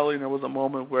Chip Kelly, and there was a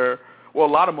moment where,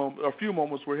 a few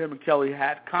moments where him and Kelly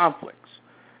had conflicts.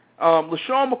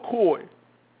 LaShawn McCoy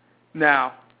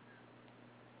now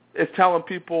is telling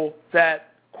people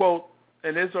that, quote,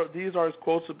 and these are his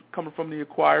quotes coming from the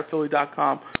Inquirer,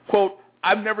 Philly.com, quote,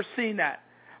 I've never seen that.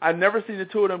 I've never seen the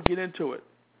two of them get into it.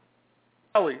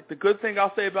 Kelly, the good thing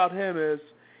I'll say about him is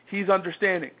he's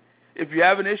understanding. If you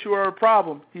have an issue or a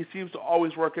problem, he seems to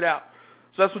always work it out.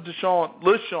 So that's what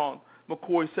LaShawn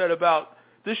McCoy said about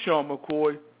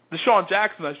Deshaun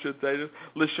Jackson, I should say.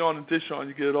 LaShawn and Deshaun,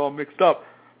 you get it all mixed up.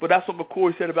 But that's what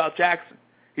McCoy said about Jackson.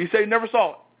 He said he never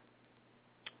saw it.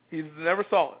 He never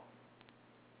saw it.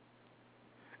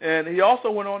 And he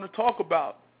also went on to talk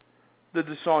about the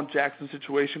Deshaun Jackson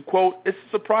situation. Quote, it's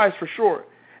a surprise for sure.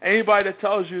 Anybody that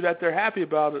tells you that they're happy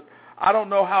about it, I don't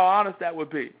know how honest that would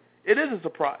be. It is a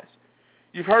surprise.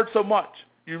 You've heard so much.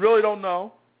 You really don't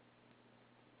know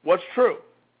what's true.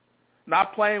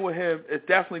 Not playing with him is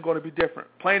definitely going to be different.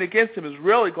 Playing against him is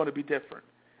really going to be different.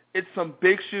 It's some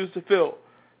big shoes to fill.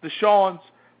 Deshaun's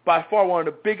by far one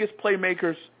of the biggest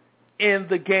playmakers in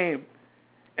the game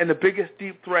and the biggest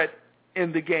deep threat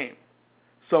in the game.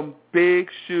 Some big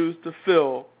shoes to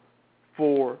fill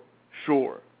for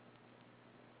sure.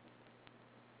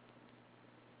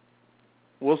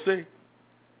 We'll see.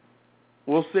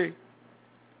 We'll see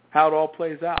how it all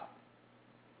plays out.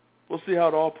 We'll see how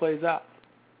it all plays out.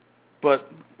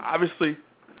 But obviously,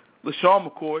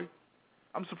 LaShawn McCoy,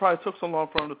 I'm surprised it took so long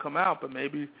for him to come out, but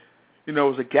maybe, it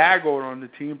was a gag order on the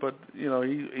team, but,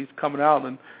 he's coming out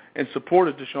and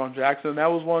supported Deshaun Jackson. And that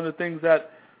was one of the things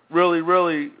that really,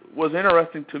 really was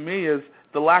interesting to me is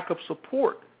the lack of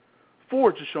support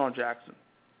for Deshaun Jackson.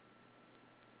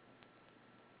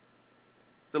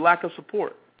 The lack of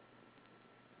support.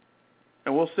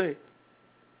 And we'll see.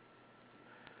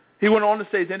 He went on to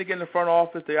say, then again, the front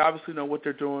office, they obviously know what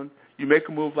they're doing. You make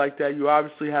a move like that, you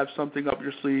obviously have something up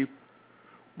your sleeve.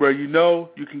 where you know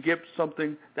you can get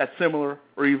something that's similar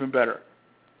or even better.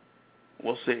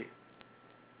 We'll see.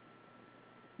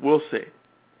 We'll see.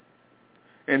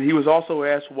 And he was also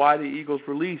asked why the Eagles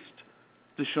released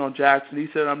Deshaun Jackson. He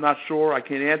said, I'm not sure. I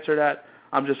can't answer that.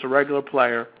 I'm just a regular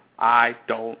player. I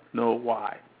don't know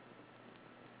why.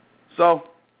 So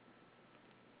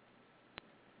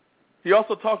he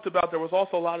also talked about there was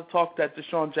also a lot of talk that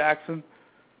Deshaun Jackson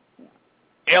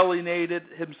alienated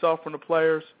himself from the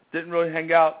players, didn't really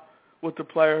hang out with the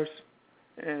players.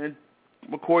 And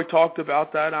McCoy talked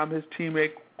about that. I'm his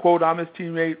teammate, quote, I'm his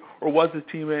teammate or was his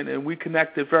teammate, and we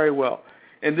connected very well.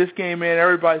 In this game, man,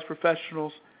 everybody's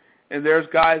professionals, and there's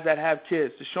guys that have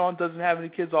kids. Deshaun doesn't have any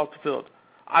kids off the field.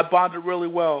 I bonded really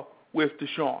well with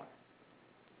Deshaun.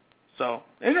 So,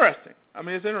 interesting. I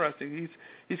mean, it's interesting.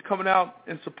 He's coming out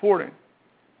and supporting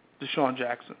Deshaun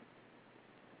Jackson.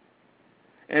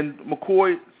 And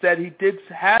McCoy said he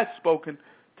has spoken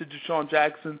to Deshaun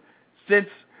Jackson since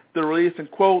the release, and,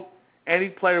 quote, any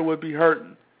player would be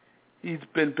hurting. He's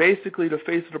been basically the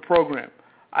face of the program.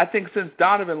 I think since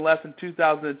Donovan left in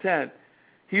 2010,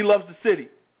 he loves the city,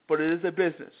 but it is a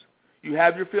business. You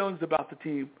have your feelings about the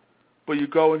team, but you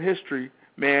go in history,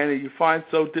 man, and you find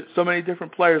so many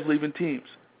different players leaving teams.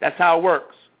 That's how it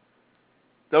works.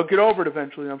 They'll get over it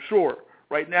eventually, I'm sure.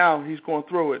 Right now, he's going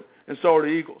through it, and so are the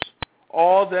Eagles.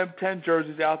 All them 10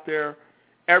 jerseys out there,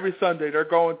 every Sunday, they're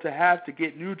going to have to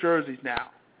get new jerseys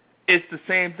now. It's the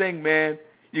same thing, man.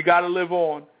 You got to live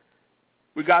on.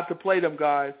 We got to play them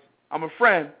guys. I'm a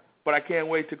friend, but I can't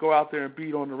wait to go out there and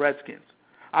beat on the Redskins.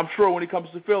 I'm sure when he comes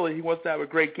to Philly, he wants to have a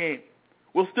great game.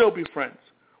 We'll still be friends.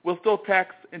 We'll still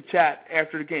text and chat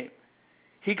after the game.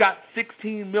 He got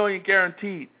 $16 million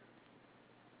guaranteed.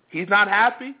 He's not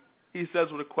happy, he says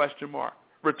with a question mark,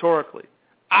 rhetorically.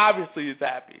 Obviously he's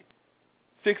happy.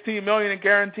 $16 million in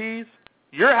guarantees,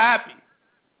 you're happy.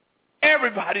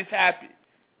 Everybody's happy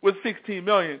with $16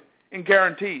 million in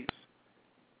guarantees.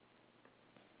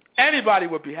 Anybody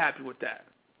would be happy with that.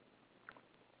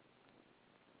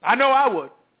 I know I would.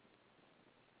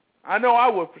 I know I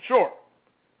would for sure.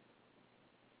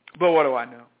 But what do I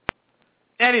know?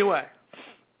 Anyway,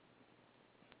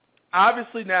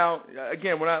 obviously now,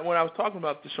 again, when I was talking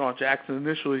about Deshaun Jackson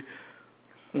initially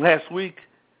last week,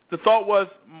 the thought was,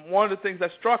 one of the things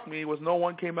that struck me was no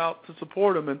one came out to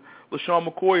support him. And LaShawn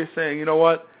McCoy is saying, you know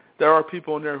what, there are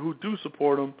people in there who do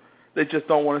support him. They just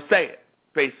don't want to say it,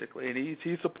 basically. And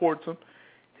he supports him.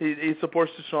 He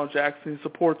supports Deshaun Jackson. He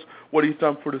supports what he's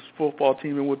done for this football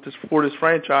team and for this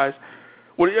franchise.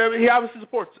 He obviously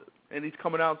supports it. And he's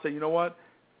coming out and saying, you know what,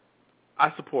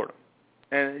 I support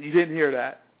him. And you didn't hear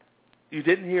that. You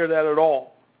didn't hear that at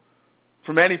all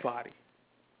from anybody.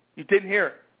 You didn't hear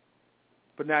it.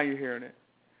 But now you're hearing it.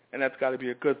 And that's got to be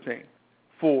a good thing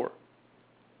for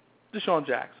Deshaun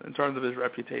Jackson in terms of his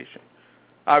reputation.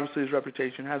 Obviously, his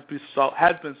reputation has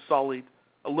been sullied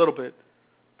a little bit,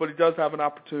 but he does have an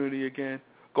opportunity again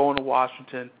going to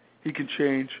Washington. He can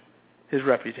change his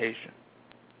reputation.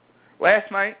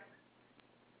 Last night,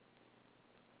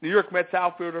 New York Mets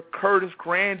outfielder Curtis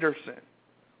Granderson,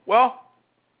 well,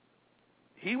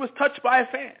 he was touched by a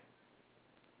fan.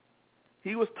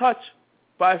 He was touched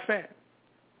by a fan.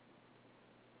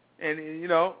 And, you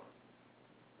know,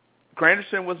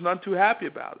 Granderson was none too happy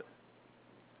about it.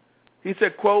 He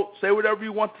said, quote, say whatever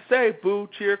you want to say, boo,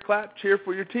 cheer, clap, cheer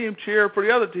for your team, cheer for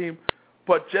the other team,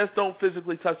 but just don't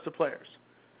physically touch the players.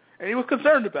 And he was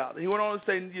concerned about it. He went on to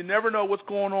say, you never know what's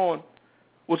going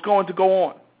to go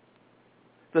on.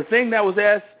 The thing that was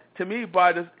asked to me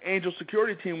by the Angel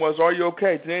security team was, are you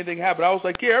okay? Did anything happen? I was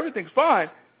like, yeah, everything's fine.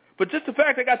 But just the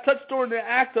fact I got touched during the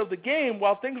act of the game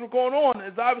while things were going on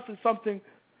is obviously something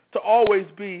to always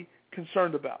be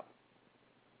concerned about.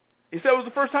 He said it was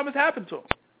the first time it's happened to him.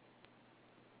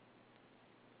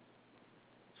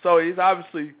 So he's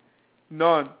obviously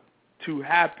none too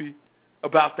happy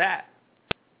about that.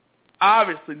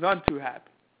 Obviously none too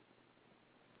happy.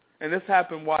 And this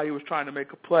happened while he was trying to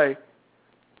make a play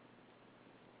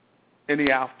in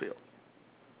the outfield,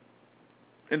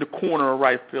 in the corner of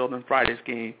right field in Friday's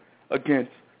game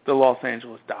against the Los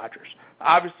Angeles Dodgers.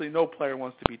 Obviously no player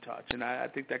wants to be touched, and I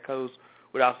think that goes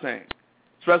without saying,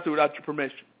 especially without your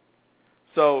permission.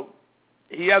 So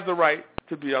he has the right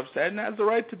to be upset and has the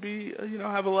right to be,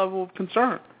 have a level of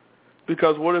concern.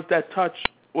 Because what if that touch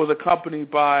was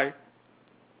accompanied by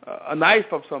a knife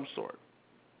of some sort?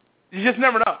 You just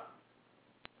never know.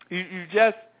 You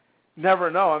just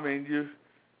never know. I mean,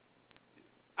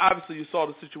 obviously you saw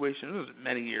the situation, it was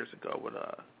many years ago with,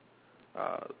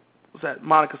 was that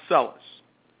Monica Seles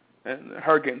and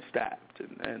her getting stabbed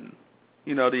and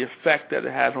the effect that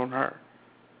it had on her.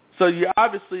 So you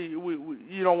obviously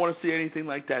you don't want to see anything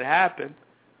like that happen.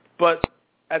 But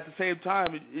at the same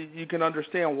time, you can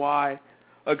understand why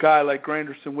a guy like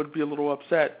Granderson would be a little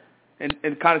upset and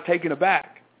kind of taken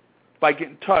aback by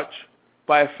getting touched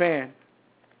by a fan.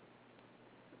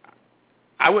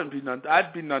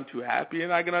 I'd be none too happy,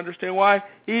 and I can understand why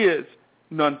he is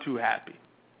none too happy.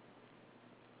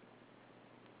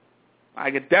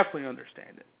 I can definitely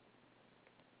understand it.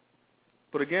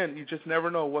 But again, you just never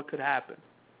know what could happen.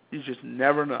 You just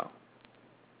never know.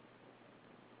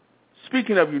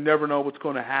 Speaking of you never know what's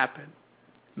going to happen,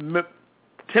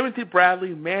 Timothy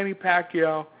Bradley, Manny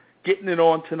Pacquiao getting it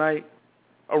on tonight,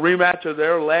 a rematch of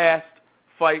their last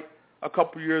fight a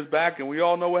couple years back, and we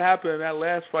all know what happened in that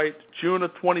last fight, June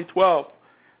of 2012.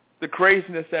 The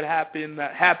craziness that happened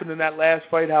in that last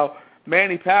fight, how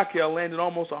Manny Pacquiao landed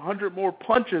almost 100 more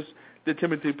punches than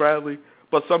Timothy Bradley,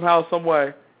 but somehow, some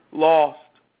way, lost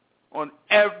on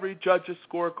every judge's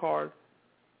scorecard.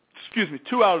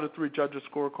 2 out of the 3 judges'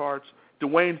 scorecards.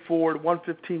 Dwayne Ford,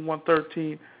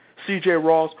 115-113. C.J.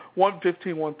 Ross,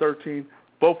 115-113.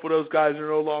 Both of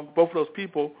those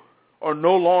people are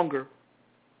no longer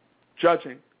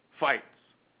judging fights,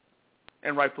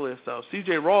 and rightfully so.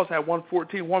 C.J. Ross had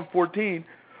 114-114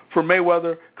 for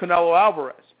Mayweather Canelo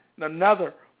Alvarez, and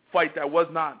another fight that was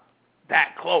not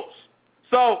that close.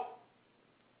 So,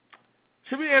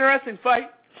 should be an interesting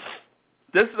fight.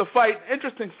 This is a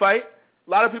interesting fight. A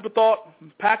lot of people thought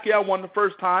Pacquiao won the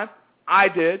first time. I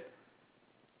did.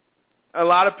 A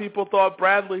lot of people thought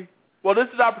Bradley. Well, this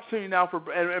is an opportunity now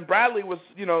and Bradley was,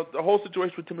 the whole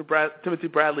situation with Timothy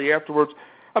Bradley afterwards.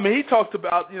 I mean, he talked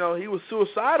about, he was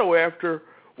suicidal after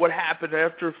what happened,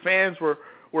 after fans were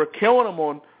killing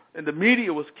him and the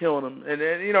media was killing him. And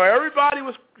everybody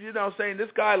was, saying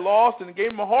this guy lost and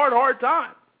gave him a hard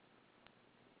time.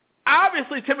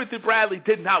 Obviously, Timothy Bradley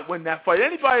did not win that fight.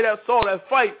 Anybody that saw that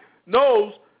fight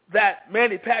knows that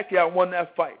Manny Pacquiao won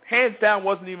that fight. Hands down,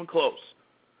 wasn't even close.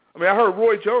 I mean, I heard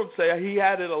Roy Jones say he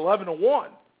had it 11-1.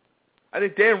 I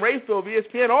think Dan Rayfield of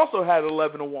ESPN also had it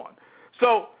 11-1.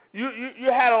 So you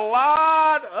had a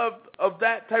lot of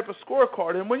that type of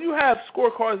scorecard. And when you have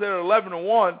scorecards that are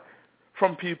 11-1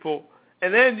 from people,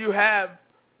 and then you have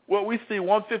what we see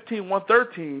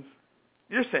 115-113,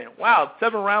 you're saying, wow,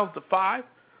 7 rounds to 5?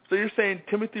 So you're saying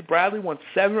Timothy Bradley won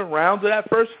 7 rounds of that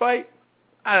first fight?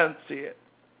 I don't see it.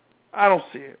 I don't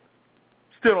see it.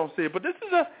 Still don't see it. But this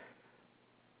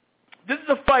is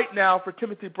a fight now for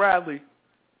Timothy Bradley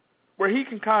where he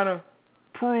can kind of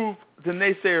prove the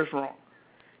naysayers wrong.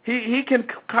 He can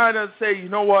kind of say, you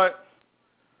know what?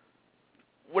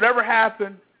 Whatever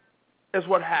happened is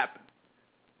what happened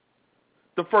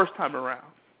the first time around.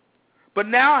 But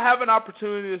now I have an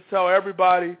opportunity to tell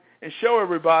everybody and show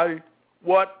everybody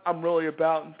what I'm really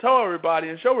about and tell everybody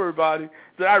and show everybody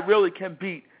that I really can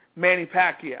beat Manny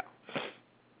Pacquiao.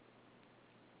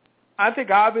 I think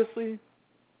obviously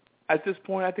at this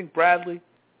point I think Bradley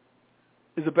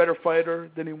is a better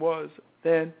fighter than he was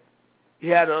then. He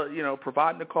had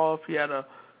Provodnikov, he had a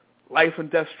life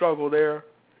and death struggle there,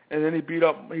 and then he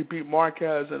beat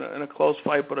Marquez in a close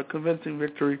fight, but a convincing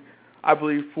victory, I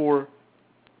believe, for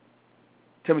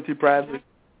Timothy Bradley.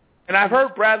 And I've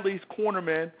heard Bradley's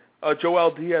cornerman,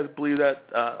 Joel Diaz, believe that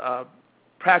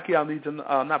Bradley needs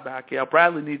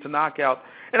a knockout.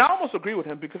 And I almost agree with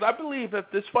him because I believe if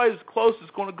this fight is close,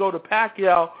 it's going to go to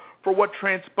Pacquiao for what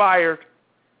transpired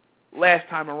last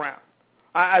time around.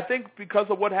 I think because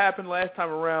of what happened last time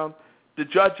around, the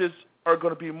judges are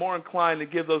going to be more inclined to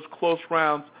give those close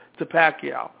rounds to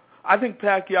Pacquiao. I think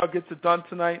Pacquiao gets it done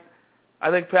tonight.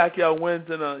 I think Pacquiao wins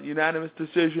in a unanimous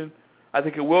decision. I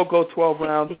think it will go 12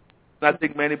 rounds, and I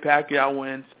think Manny Pacquiao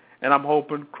wins. And I'm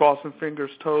hoping, crossing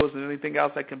fingers, toes, and anything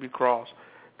else that can be crossed,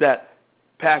 that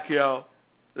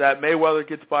Mayweather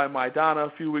gets by Maidana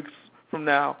a few weeks from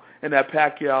now, and that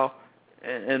Pacquiao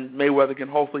and Mayweather can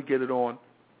hopefully get it on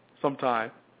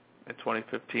sometime in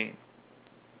 2015.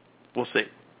 We'll see.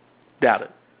 Doubt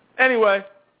it. Anyway,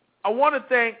 I want to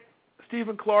thank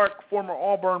Stephen Clark, former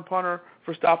Auburn punter,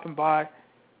 for stopping by.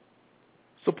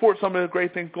 Support some of the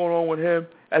great things going on with him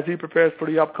as he prepares for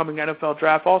the upcoming NFL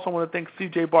draft. Also want to thank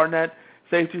C.J. Barnett,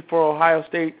 safety for Ohio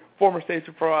State, former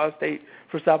safety for Ohio State,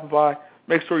 for stopping by.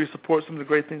 Make sure you support some of the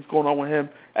great things going on with him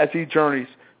as he journeys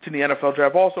to the NFL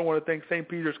draft. Also want to thank St.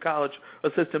 Peter's College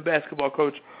assistant basketball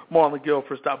coach Marlon Gill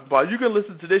for stopping by. You can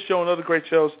listen to this show and other great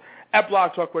shows at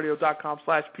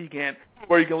blogtalkradio.com/PGAN,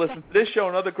 where you can listen to this show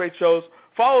and other great shows.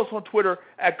 Follow us on Twitter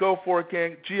at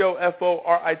GoForItGang,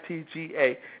 GoForitGant.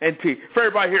 For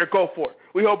everybody here, go for it.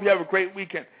 We hope you have a great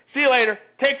weekend. See you later.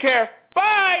 Take care.